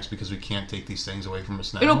of our necks because we can't take these things away from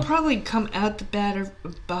us now? It'll probably come out the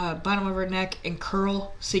bottom of her neck and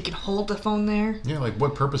curl so you can hold the phone there. Yeah, like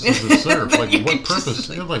what purpose does it serve? Then Like you what can just, purpose?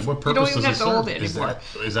 like, Like what you don't purpose even does have it to hold serve? it Is anymore.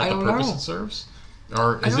 that I the don't purpose know. it serves?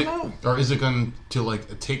 Or is I it don't know. or is it going to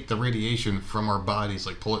like take the radiation from our bodies,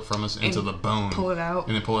 like pull it from us into And the bone, pull it out.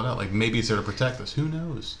 and then pull it out? Like maybe it's there to protect us. Who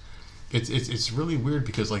knows? It's really weird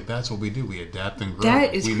because like that's what we do. We adapt and grow.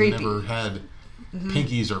 That is we creepy. never had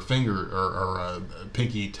pinkies or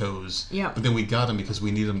pinky toes. Yeah. But then we got them because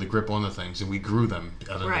we need them to grip onto things, and we grew them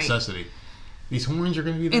out of Right. necessity. These horns are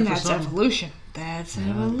going to be there And for that's some. evolution. That's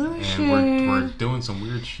evolution. And we're doing some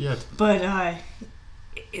weird shit. But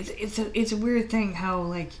it's a weird thing how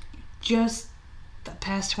like just the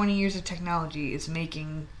past 20 years of technology is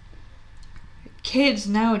making kids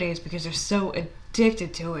nowadays, because they're so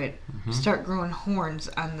addicted to it, start growing horns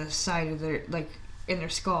on the side of their, like, in their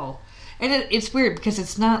skull. And it's weird because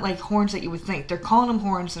it's not like horns that you would think. They're calling them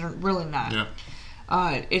horns that are really not.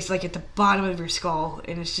 Yeah. It's like at the bottom of your skull,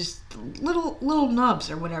 and it's just little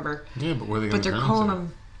nubs or whatever. Yeah, but what are they But going to they're turn calling into?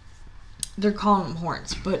 them. They're calling them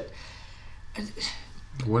horns, but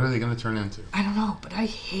What are they going to turn into? I don't know. But I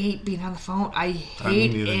hate being on the phone. I me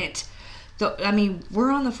hate neither. it. I mean,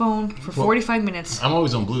 we're on the phone for 45 minutes. I'm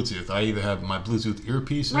always on Bluetooth. I either have my Bluetooth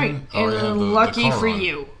earpiece Right, in, or I have the lucky car for on.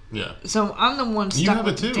 you. Yeah. So I'm the one You stuck have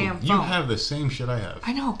it with the too. damn phone. You have the same shit I have.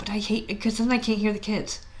 I know, but I hate it because then I can't hear the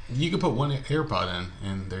kids, You can put one AirPod in,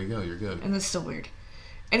 and there you go. You're good. and that's still weird.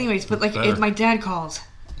 Anyways, but like Better. if my dad calls,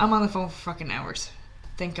 I'm on the phone for fucking hours.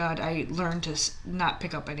 Thank God I learned to not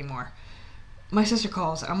pick up anymore. My sister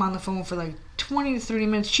calls, I'm on the phone for like 20 to 30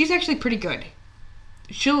 minutes. She's actually pretty good.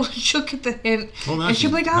 She'll get the hint, Well, now and she'll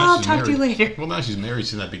be like, now "I'll she's talk to you married. later." Well, now she's married.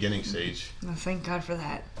 She's in that beginning stage. Well, thank God for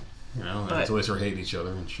that. You know, But- until they start hating each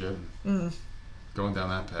other and shit. Going down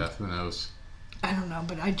that path, who knows? I don't know,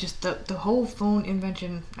 but I just the whole phone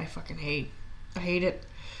invention I fucking hate. I hate it.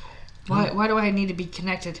 Why do I need to be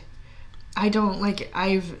connected? I don't like it.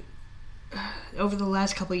 I've over the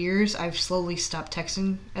last couple of years I've slowly stopped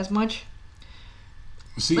texting as much.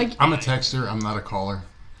 See, Like- I'm a texter. I'm not a caller.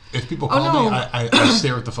 If people Oh, call me, no. I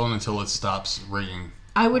stare at the phone until it stops ringing.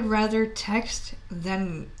 I would rather text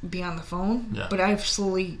than be on the phone, Yeah. but I've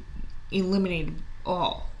slowly eliminated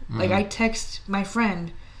all. Like I text my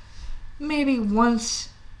friend maybe once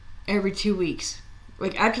every 2 weeks.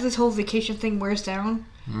 Like after this whole vacation thing wears down,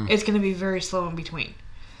 it's going to be very slow in between.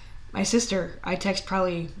 My sister, I text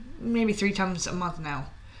probably maybe 3 times a month now.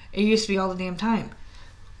 It used to be all the damn time.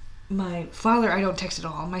 My father, I don't text at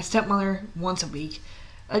all. My stepmother, once a week.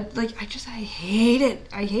 I hate it.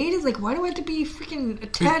 I hate it. Like, why do I have to be freaking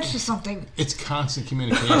attached to something? It's constant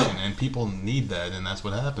communication, and people need that, and that's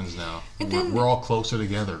what happens now. And We're, then- we're all closer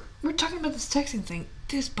together. We're talking about this texting thing.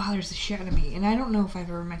 This bothers the shit out of me, and I don't know if I've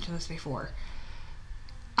ever mentioned this before.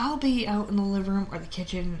 I'll be out in the living room or the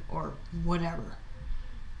kitchen or whatever,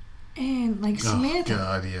 and like Samantha Oh,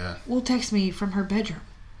 God, yeah. will text me from her bedroom.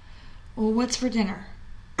 Well, what's for dinner?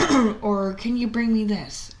 Or can you bring me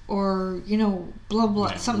this? Or, blah blah,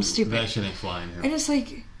 Yeah, something stupid. That shit ain't flying here. And it's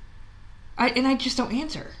like, I just don't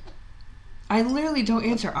answer. I literally don't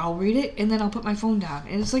answer. I'll read it and then I'll put my phone down.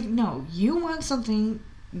 And it's like, no, you want something,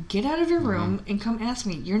 get out of your room and come ask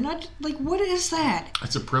me. You're not, like, what is that?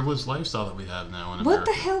 It's a privileged lifestyle that we have now in America. What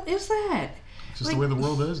the hell is that? It's just the way the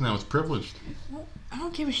world is now. It's privileged. Well, I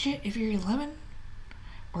don't give a shit if you're 11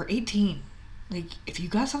 or 18. Like, if you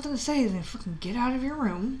got something to say, then fucking get out of your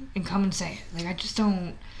room and come and say it. Like, I just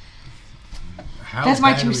don't. How That's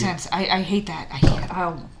my bad 2 are we- cents. I hate that. I hate it.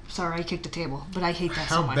 Oh, sorry, I kicked the table, but I hate that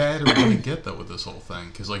How so much. bad are we going to get, though, with this whole thing?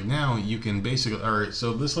 Because, like, now you can basically... All right,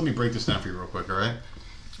 so let me break this down for you real quick, all right?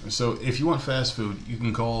 So if you want fast food, you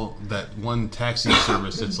can call that one taxi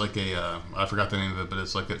service. It's like a... I forgot the name of it, but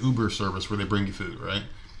it's like an Uber service where they bring you food, right?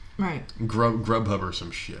 Right. Grubhub or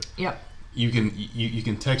some shit. Yep. You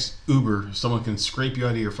can text Uber. Someone can scrape you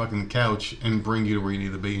out of your fucking couch and bring you to where you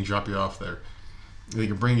need to be and drop you off there. They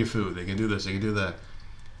can bring you food. They can do this. They can do that.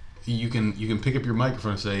 You can pick up your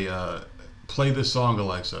microphone and say, play this song,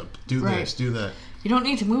 Alexa. Do this, do that. You don't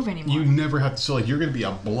need to move anymore. You never have to. So, like, you're going to be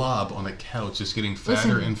a blob on a couch just getting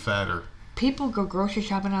fatter and fatter. People go grocery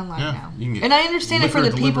shopping online now. You can get and I understand it for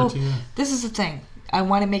the people. to This is the thing. I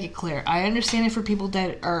want to make it clear. I understand it for people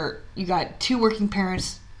that are, you got 2 working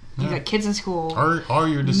parents, you got kids in school, or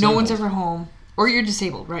you're disabled. no one's ever home, or you're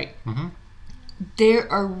disabled, right? Mm-hmm.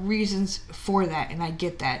 There are reasons for that, and I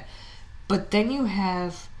get that. But then you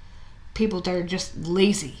have people that are just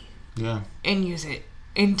lazy and use it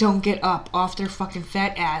and don't get up off their fucking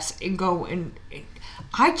fat ass and go and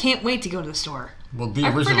I can't wait to go to the store. Well, the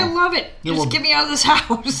I original, freaking love it. Just get me out of this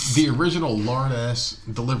house. The original lard-ass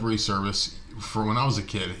delivery service for when I was a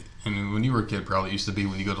kid, and when you were a kid probably used to be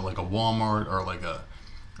when you go to like a Walmart or like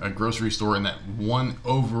a grocery store, and that one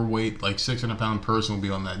overweight, like 600-pound person would be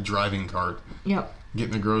on that driving cart. Yep.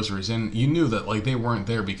 Getting the groceries, and you knew that like they weren't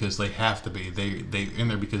there because they have to be. They in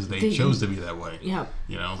there because they chose to be that way. Yep.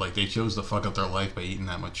 You know, like they chose to fuck up their life by eating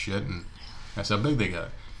that much shit, and that's how big they got.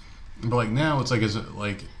 But like now, it's like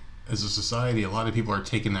as a society, a lot of people are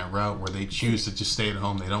taking that route where they choose to just stay at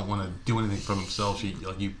home. They don't want to do anything for themselves.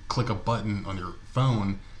 You click a button on your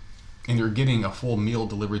phone, and you're getting a full meal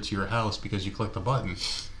delivered to your house because you clicked the button.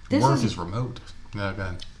 Work is remote. Yeah, go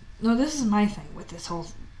ahead. No, this is my thing with this whole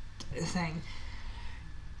thing.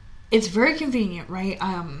 It's very convenient, right?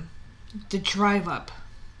 The drive up,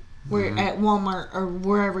 where at Walmart or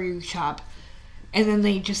wherever you shop, and then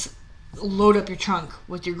they just load up your trunk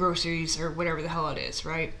with your groceries or whatever the hell it is,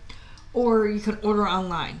 right? Or you can order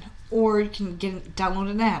online, or you can download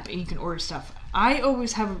an app and you can order stuff. I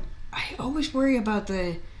always worry about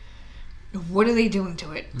what are they doing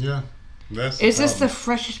to it? Yeah, is this the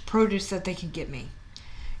freshest produce that they can get me?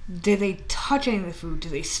 Did they touch any of the food? Do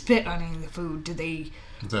they spit on any of the food? Do they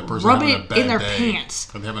rub it in their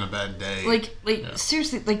pants? Are they having a bad day? Like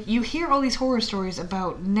seriously, like you hear all these horror stories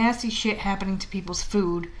about nasty shit happening to people's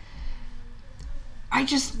food. I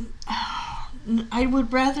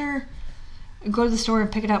would rather go to the store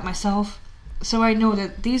and pick it up myself, so I know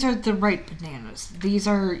that these are the right bananas. These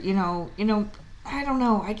are, I don't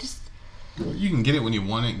know. You can get it when you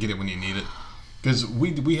want it, get it when you need it. Because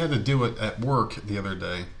we had to do it at work the other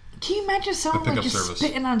day. Can you imagine someone like just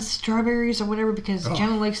spitting on strawberries or whatever because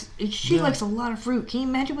Jenna likes a lot of fruit? Can you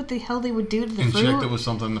imagine what the hell they would do to the fruit? Inject it with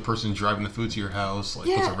something, the person driving the food to your house, like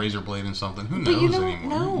puts a razor blade in something. Who knows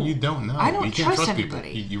anymore? You don't know. I don't you can't trust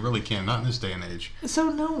anybody. people. You really can't, not in this day and age.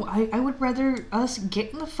 So no, I would rather us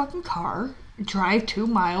get in the fucking car, drive 2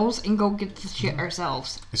 miles, and go get the shit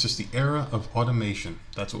ourselves. It's just the era of automation.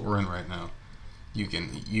 That's what we're in right now. You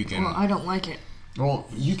can. Well, I don't like it. Well,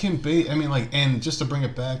 you can and just to bring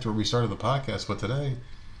it back to where we started the podcast, but today,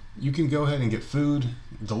 you can go ahead and get food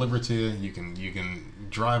delivered to you. You can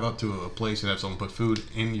drive up to a place and have someone put food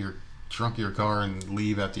in your trunk of your car and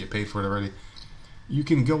leave after you paid for it already. You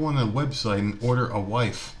can go on a website and order a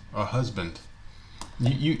wife, a husband.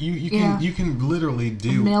 You can literally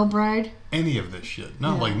do a male bride. Any of this shit.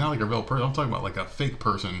 Not like a real person. I'm talking about like a fake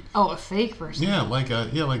person. Oh, a fake person. Yeah, like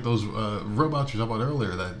those robots you talked about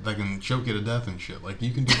earlier that can choke you to death and shit. Like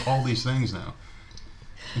you can do all these things now.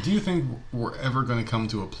 Do you think we're ever going to come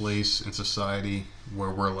to a place in society where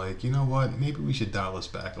we're like, you know what, maybe we should dial this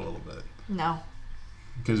back a little bit? No.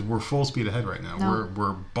 Because we're full speed ahead right now. No.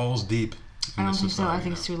 We're balls deep. I don't think so. I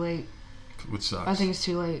think it's too late. Which sucks. I think it's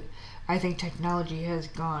too late. I think technology has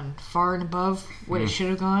gone far and above what it should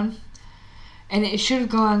have gone. And it should have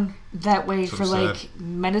gone that way for like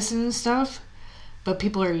medicine and stuff, but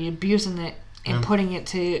people are abusing it and putting it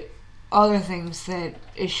to other things that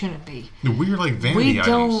it shouldn't be. The weird like vanity items.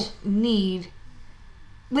 We don't need,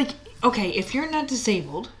 like, okay, if you're not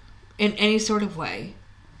disabled in any sort of way,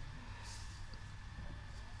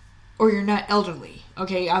 or you're not elderly,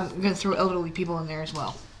 okay, I'm going to throw elderly people in there as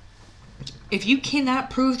well. If you cannot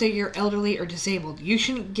prove that you're elderly or disabled, you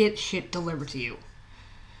shouldn't get shit delivered to you.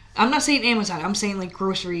 I'm not saying Amazon. I'm saying like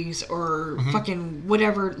groceries or fucking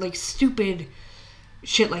whatever, like stupid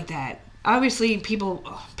shit like that. Obviously, people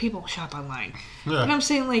shop online. Yeah. But I'm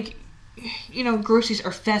saying like, groceries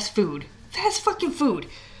are fast food. Fast fucking food.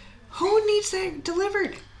 Who needs that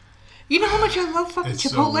delivered? You know how much I love fucking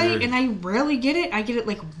Chipotle, and I rarely get it. I get it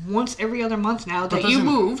like once every other month now that you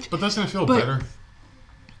moved. But doesn't it feel better?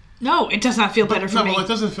 No, it does not feel better for me. No, it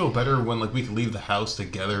doesn't feel better when like we can leave the house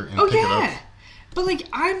together and pick it up. But like,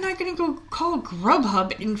 I'm not gonna go call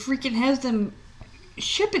Grubhub and freaking have them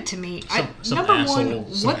ship it to me. Number one,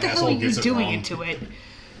 what the hell are you doing into it?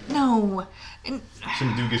 No. And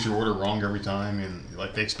some dude gets your order wrong every time, and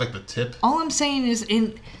like they expect a tip. All I'm saying is,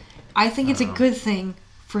 I think it's a good thing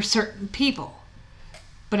for certain people,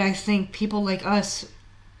 but I think people like us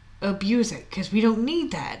abuse it, because we don't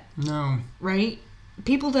need that. No. Right?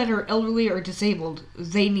 People that are elderly or disabled,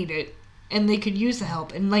 they need it, and they could use the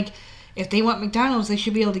help. And like, if they want McDonald's, they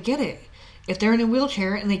should be able to get it. If they're in a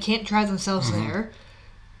wheelchair and they can't drive themselves there,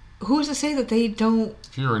 who's to say that they don't?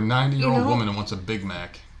 If you're a 90-year-old woman and wants a Big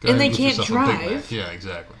Mac, go and ahead they and get can't yourself a Big drive, Mac. Yeah,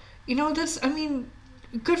 exactly.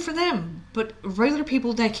 Good for them. But regular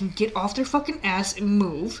people that can get off their fucking ass and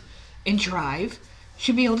move and drive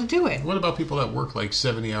should be able to do it. What about people that work like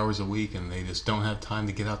 70 hours a week and they just don't have time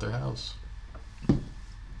to get out their house?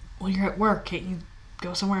 Well, you're at work. Can't you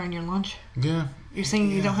go somewhere on your lunch? Yeah. You're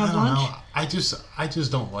saying you don't have lunch? Know. I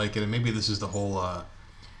just don't like it. And maybe this is the whole,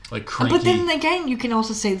 like, cranky... But then again, you can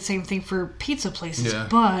also say the same thing for pizza places. Yeah.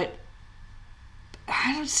 But...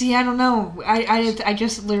 I don't know. I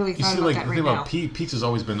just literally thought about that right now. The thing about pizza's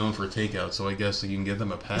always been known for takeout, so I guess you can give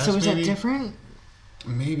them a pass. So is that different?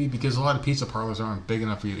 Maybe, because a lot of pizza parlors aren't big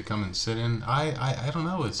enough for you to come and sit in. I don't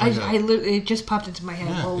know. It's like it just popped into my head.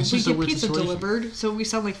 Yeah, well, we get pizza delivered, so we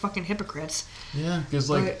sound like fucking hypocrites. Yeah,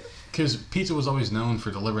 because pizza was always known for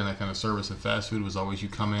delivering that kind of service, and fast food was always you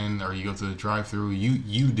come in or you go through the drive-thru,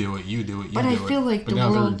 you do it. But I feel like the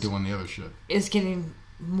world they're doing the other shit. Is getting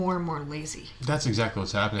more and more lazy. That's exactly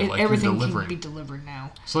what's happening. Like everything you're delivering. Can be delivered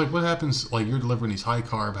now. So like, what happens? Like you're delivering these high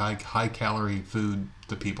carb, high calorie food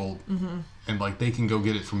to people, and like they can go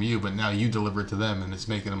get it from you, but now you deliver it to them, and it's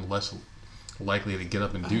making them less likely to get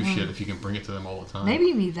up and do shit if you can bring it to them all the time. Maybe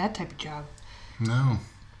you need that type of job. No.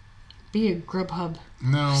 Be a Grubhub.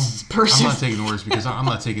 No. Person. I'm not taking orders because I'm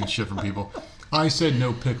not taking shit from people. I said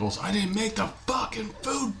no pickles. I didn't make the fucking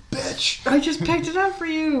food, bitch. I just picked it up for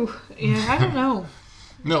you. Yeah, I don't know.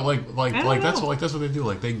 No, that's what they do.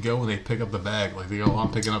 Like they go and they pick up the bag. Like they go,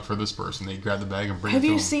 I'm picking up for this person. They grab the bag and bring it to them.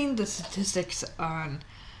 Have you seen the statistics on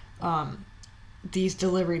these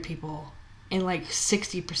delivery people? And like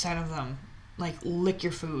 60% of them like lick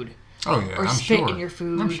your food. Oh yeah, or I'm spit sure. in your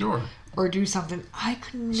food. I'm sure. Or do something. I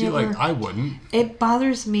could never. See, like I wouldn't. It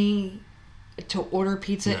bothers me to order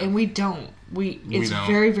pizza, and we don't. It's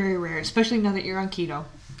very, very rare, especially now that you're on keto.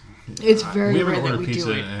 It's very rare that we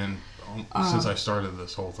do it. Since I started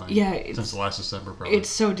this whole thing. Yeah. Since last December, probably. It's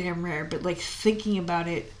so damn rare. But, like, thinking about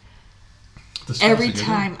it, every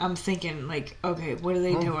time I'm thinking, like, okay, what are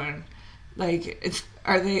they doing? Like,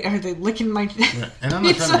 are they licking my yeah. And I'm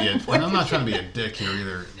not trying to be a dick here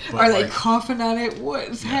either. But are they coughing on it?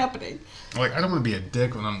 What's happening? Like, I don't want to be a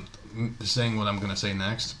dick when I'm saying what I'm going to say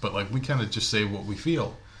next, but, like, we kind of just say what we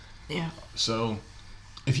feel. Yeah. So,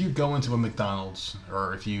 if you go into a McDonald's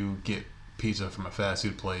or if you get pizza from a fast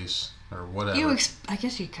food place or whatever. I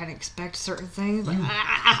guess you kind of expect certain things. Like,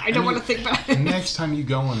 I don't want to think about it. Next time you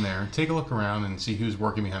go in there, take a look around and see who's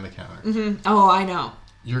working behind the counter. Mm-hmm. Oh, I know.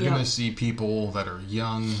 You're going to see people that are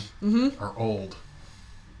young or old.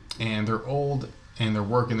 And they're old and they're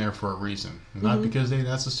working there for a reason. Not because they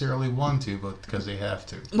necessarily want to, but because they have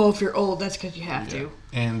to. Well, if you're old, that's because you have to.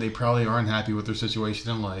 And they probably aren't happy with their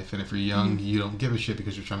situation in life. And if you're young, you don't give a shit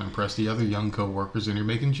because you're trying to impress the other young co-workers and you're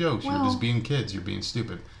making jokes. You're just being kids. You're being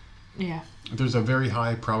stupid. Yeah. There's a very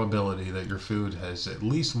high probability that your food has at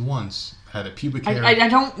least once had a pubic hair. I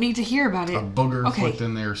don't need to hear about it. A booger flicked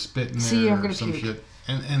in there, spit in there, I'm gonna some puke. shit.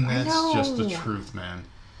 And that's just the truth, man.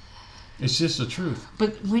 It's just the truth.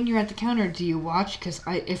 But when you're at the counter, do you watch? Because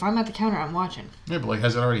if I'm at the counter, I'm watching. Yeah, but like,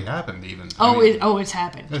 has it already happened even? It's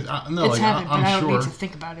happened. It's happened, but I don't need to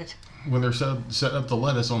think about it. When they're set up the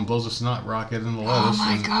lettuce, someone blows a snot rocket in the lettuce.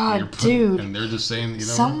 Oh my god, dude! And they're just saying,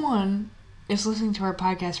 someone is listening to our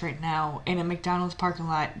podcast right now in a McDonald's parking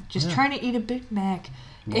lot, just trying to eat a Big Mac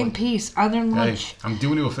in peace on their lunch. Hey, I'm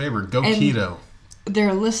doing you a favor. Go keto.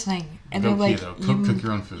 They're listening, and they're like, cook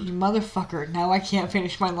your own food. You motherfucker, now I can't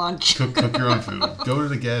finish my lunch. Cook your own food. Go to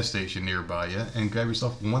the gas station nearby you and grab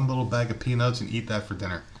yourself one little bag of peanuts and eat that for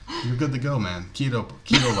dinner. You're good to go, man. Keto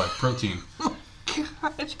like protein. Oh,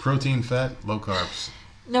 God. Protein, fat, low carbs.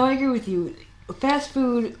 No, I agree with you. Fast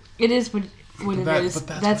food, it is what it is.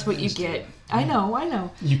 That's what you get. I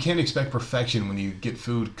know. You can't expect perfection when you get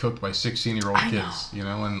food cooked by 16-year-old kids,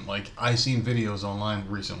 and like I seen videos online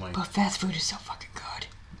recently. But fast food is so fucking good.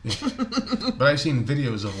 Yeah. But I've seen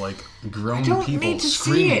videos of like grown people need to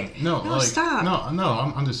screaming. See it. No, stop.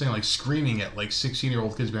 No, I'm just saying like screaming at like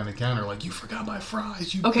 16-year-old kids behind the counter like, you forgot my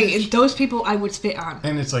fries, you Okay, bitch. And those people I would spit on.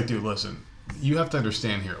 And it's like, dude, listen, you have to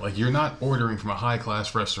understand here, like you're not ordering from a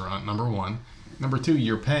high-class restaurant, number one. Number two,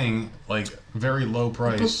 you're paying like very low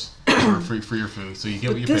price for your food, so you get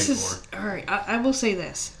what you pay for. All right, I will say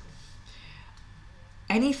this: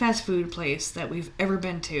 any fast food place that we've ever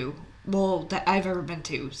been to, that I've ever been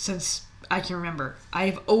to since I can remember,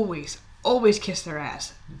 I've always kissed their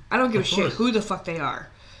ass. I don't give a shit who the fuck they are.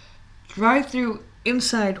 Drive through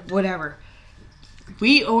inside, whatever.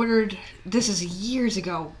 We ordered, this is years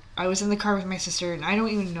ago. I was in the car with my sister, and I don't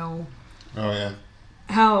even know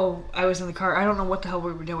how I was in the car. I don't know what the hell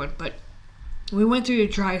we were doing, but we went through a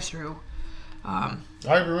drive-thru. I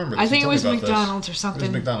remember this. I think it was McDonald's or something. It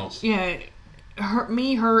was McDonald's. Yeah.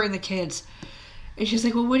 Her, and the kids. And she's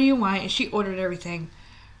like, well, what do you want? And she ordered everything.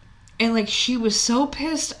 And, like, she was so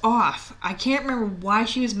pissed off. I can't remember why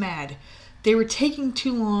she was mad. They were taking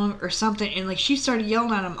too long or something. And, like, she started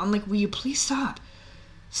yelling at them. I'm like, will you please stop?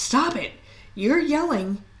 Stop it. You're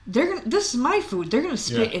yelling. This is my food. They're going to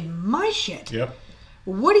spit in my shit. Yep.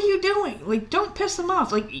 What are you doing? Like, don't piss them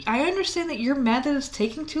off. Like, I understand that you're mad that it's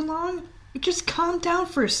taking too long. Just calm down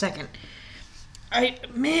for a second.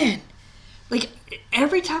 Like,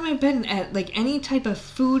 every time I've been at, like, any type of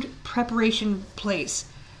food preparation place,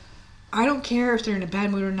 I don't care if they're in a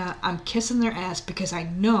bad mood or not, I'm kissing their ass because I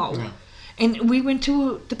know. Yeah. And we went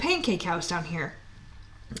to the pancake house down here,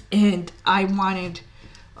 and I wanted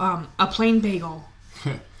a plain bagel.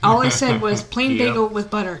 All I said was plain bagel with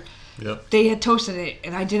butter. Yep. They had toasted it,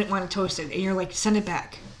 and I didn't want to toast it. And you're like, send it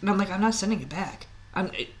back. And I'm like, I'm not sending it back.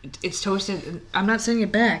 It's toasted, and I'm not sending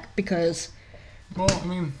it back because... Well, I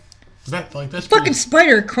mean... that's fucking pretty...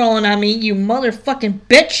 spider crawling on me, you motherfucking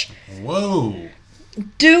bitch. Whoa.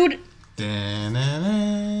 Dude. For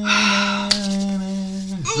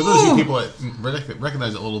those of you people that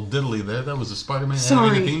recognize that little diddly there, that was a Spider-Man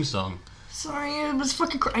animated theme song. Sorry, it was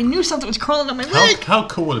fucking... I knew something was crawling on my leg. How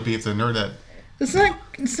cool would it be if the nerd that...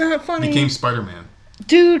 It's not funny. Became Spider-Man.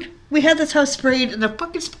 Dude, we had this house sprayed and the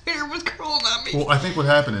fucking spider was crawling on me. Well, I think what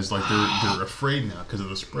happened is, like, they're afraid now because of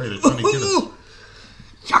the spray. They're trying to get us.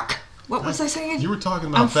 Yuck. What was I saying? You were talking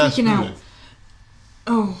about fast food. Out.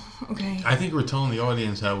 Oh, okay. I think we were telling the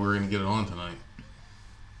audience how we were going to get it on tonight.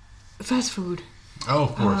 Fast food. Oh,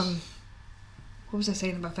 of course. What was I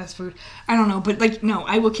saying about fast food? I don't know, but, like, no,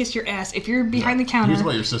 I will kiss your ass. If you're behind the counter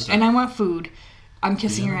about your sister. And I want food, I'm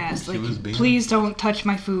kissing your ass. Like, please don't touch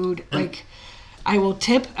my food. Like, I will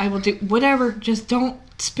tip. I will do whatever. Just don't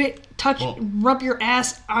spit, touch, rub your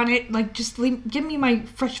ass on it. Like, just give me my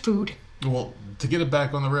fresh food. Well, to get it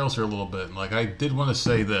back on the rails here a little bit, like, I did want to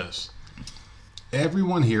say this.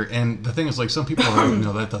 Everyone here, and the thing is, like, some people are like,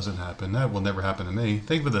 no, that doesn't happen. That will never happen to me.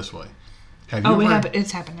 Think of it this way.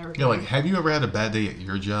 It's happened every day. Yeah, like, have you ever had a bad day at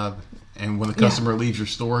your job? And when the customer leaves your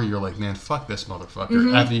store, you're like, man, fuck this motherfucker.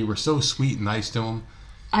 Mm-hmm. After you were so sweet and nice to him.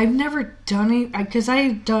 I've never done it, because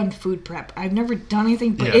I've done food prep. I've never done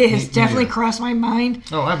anything, but it has definitely crossed my mind.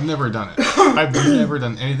 Oh, I've never done it. I've never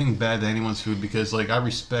done anything bad to anyone's food because, like, I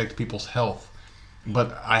respect people's health.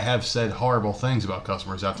 But I have said horrible things about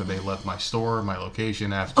customers after they left my store, my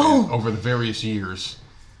location, over the various years.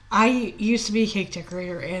 I used to be a cake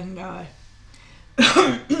decorator, and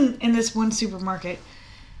in this one supermarket,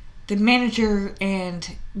 the manager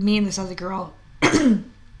and me and this other girl,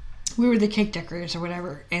 we were the cake decorators or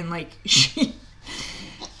whatever, and, like, she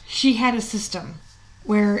had a system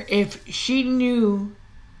where if she knew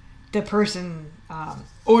the person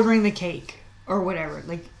ordering the cake or whatever,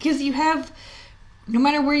 like, because you have... No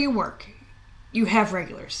matter where you work, you have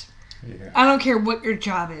regulars. Yeah. I don't care what your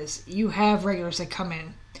job is. You have regulars that come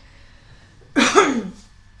in.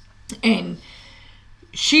 And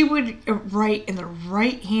she would write in the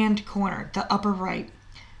right-hand corner, the upper right,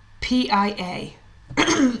 PIA.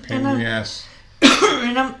 Pain in the ass.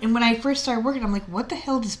 And when I first started working, I'm like, what the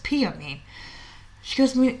hell does PIA mean? She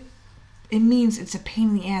goes, it means it's a pain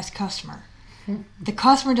in the ass customer. The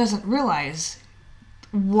customer doesn't realize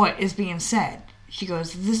what is being said. She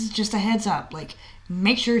goes, this is just a heads up. Like,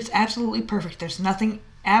 make sure it's absolutely perfect. There's nothing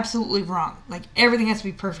absolutely wrong. Like, everything has to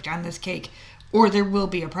be perfect on this cake, or there will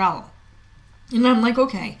be a problem. And I'm like,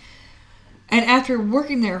 okay. And after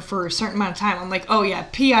working there for a certain amount of time, I'm like, oh yeah,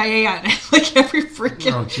 PIA on it. Like, every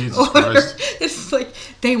freaking Jesus order. Christ. It's like,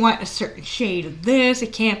 they want a certain shade of this.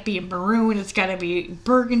 It can't be a maroon. It's got to be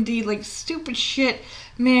burgundy. Like, stupid shit.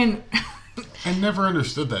 Man... I never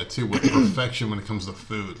understood that, too, with perfection when it comes to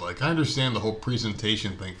food. Like, I understand the whole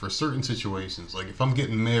presentation thing for certain situations. Like, if I'm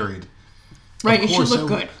getting married... Right, it should look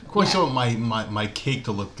good. Of course I want my cake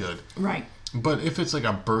to look good. Right. But if it's like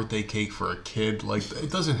a birthday cake for a kid, like, it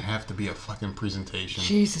doesn't have to be a fucking presentation.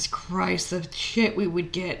 Jesus Christ, the shit we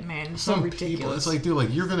would get, man. It's so ridiculous. People, it's like, dude,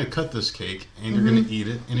 like, you're going to cut this cake, and you're going to eat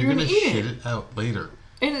it, and you're going to shit it out later.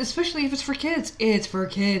 And especially if it's for kids. It's for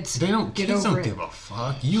kids. Kids don't give a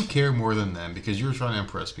fuck. You care more than them because you're trying to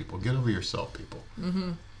impress people. Get over yourself, people.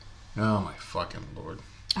 Mm-hmm. Oh, my fucking Lord.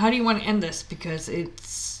 How do you want to end this? Because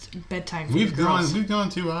it's bedtime for We've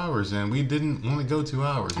gone 2 hours, and we didn't want to go 2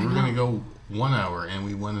 hours. We were going to go 1 hour, and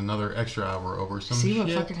we went another extra hour over some shit. See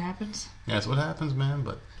what fucking happens? Yeah, that's what happens, man.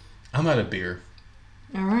 But I'm out of beer.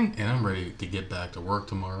 All right. And I'm ready to get back to work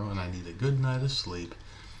tomorrow, and I need a good night of sleep.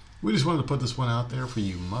 We just wanted to put this one out there for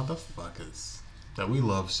you motherfuckers that we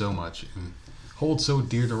love so much and hold so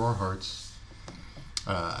dear to our hearts.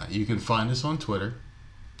 You can find us on Twitter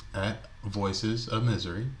at Voices of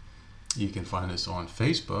Misery. You can find us on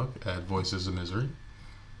Facebook at Voices of Misery.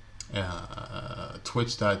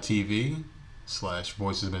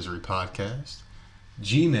 Twitch.tv/Voices of Misery Podcast.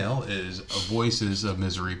 Gmail is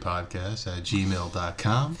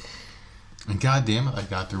voicesofmiserypodcast@gmail.com. And goddamn it, I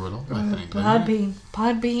got through it all. I think.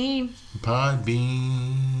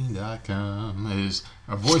 Podbean.com is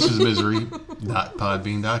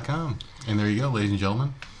voicesofmisery.podbean.com. And there you go, ladies and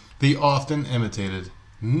gentlemen. The often imitated,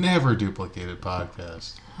 never duplicated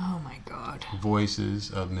podcast. Oh my God. Voices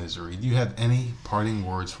of Misery. Do you have any parting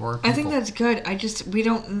words for our people? I think that's good.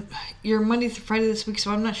 You're Monday through Friday this week, so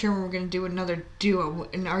I'm not sure when we're going to do another duo.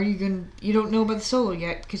 And you don't know about the solo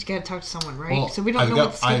yet because you got to talk to someone, right? Well, so we don't know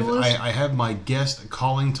what the schedule is. I have my guest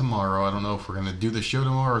calling tomorrow. I don't know if we're going to do the show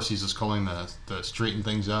tomorrow or she's just calling to straighten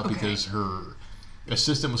things out because her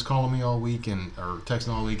assistant was calling me all week or texting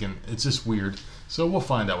all week, and it's just weird. So we'll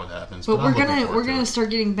find out what happens. But we're gonna start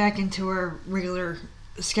getting back into our regular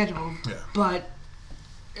schedule, but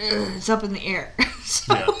it's up in the air.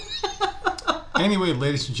 So. Yeah. Anyway,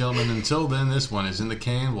 ladies and gentlemen, until then, this one is in the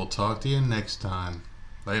can. We'll talk to you next time.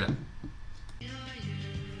 Later.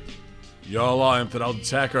 Yo, law infidel,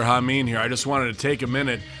 it's Hacker Hameen here. I just wanted to take a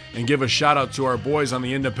minute and give a shout out to our boys on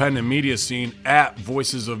the independent media scene at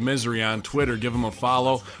Voices of Misery on Twitter. Give them a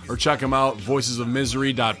follow or check them out,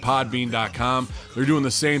 voicesofmisery.podbean.com. They're doing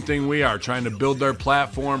the same thing we are, trying to build their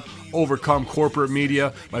platform, overcome corporate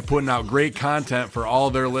media by putting out great content for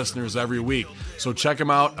all their listeners every week. So check them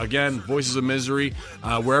out. Again, Voices of Misery,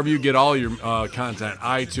 wherever you get all your content.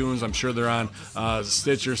 iTunes, I'm sure they're on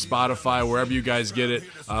Stitcher, Spotify, wherever you guys get it.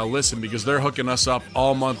 Listen, because they're hooking us up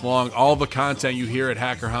all month long. All the content you hear at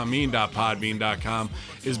hackerhameen.podbean.com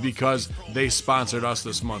is because they sponsored us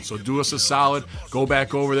this month. So do us a solid. Go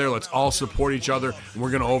back over there. Let's all support each other. And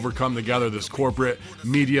we're going to overcome together this corporate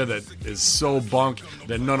media that is so bunk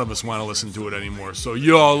that none of us want to listen to it anymore. So,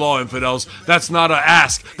 yo, law infidels, that's not a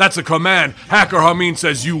ask. That's a command. Hacker Hameen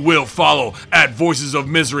says you will follow at Voices of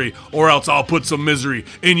Misery, or else I'll put some misery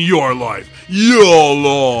in your life. Yo,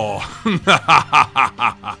 law.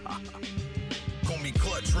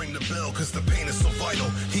 Ring the bell, cause the pain is so vital.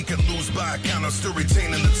 He can lose by a count, I'm still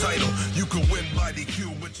retaining the title. You can win by DQ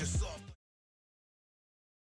with your soft.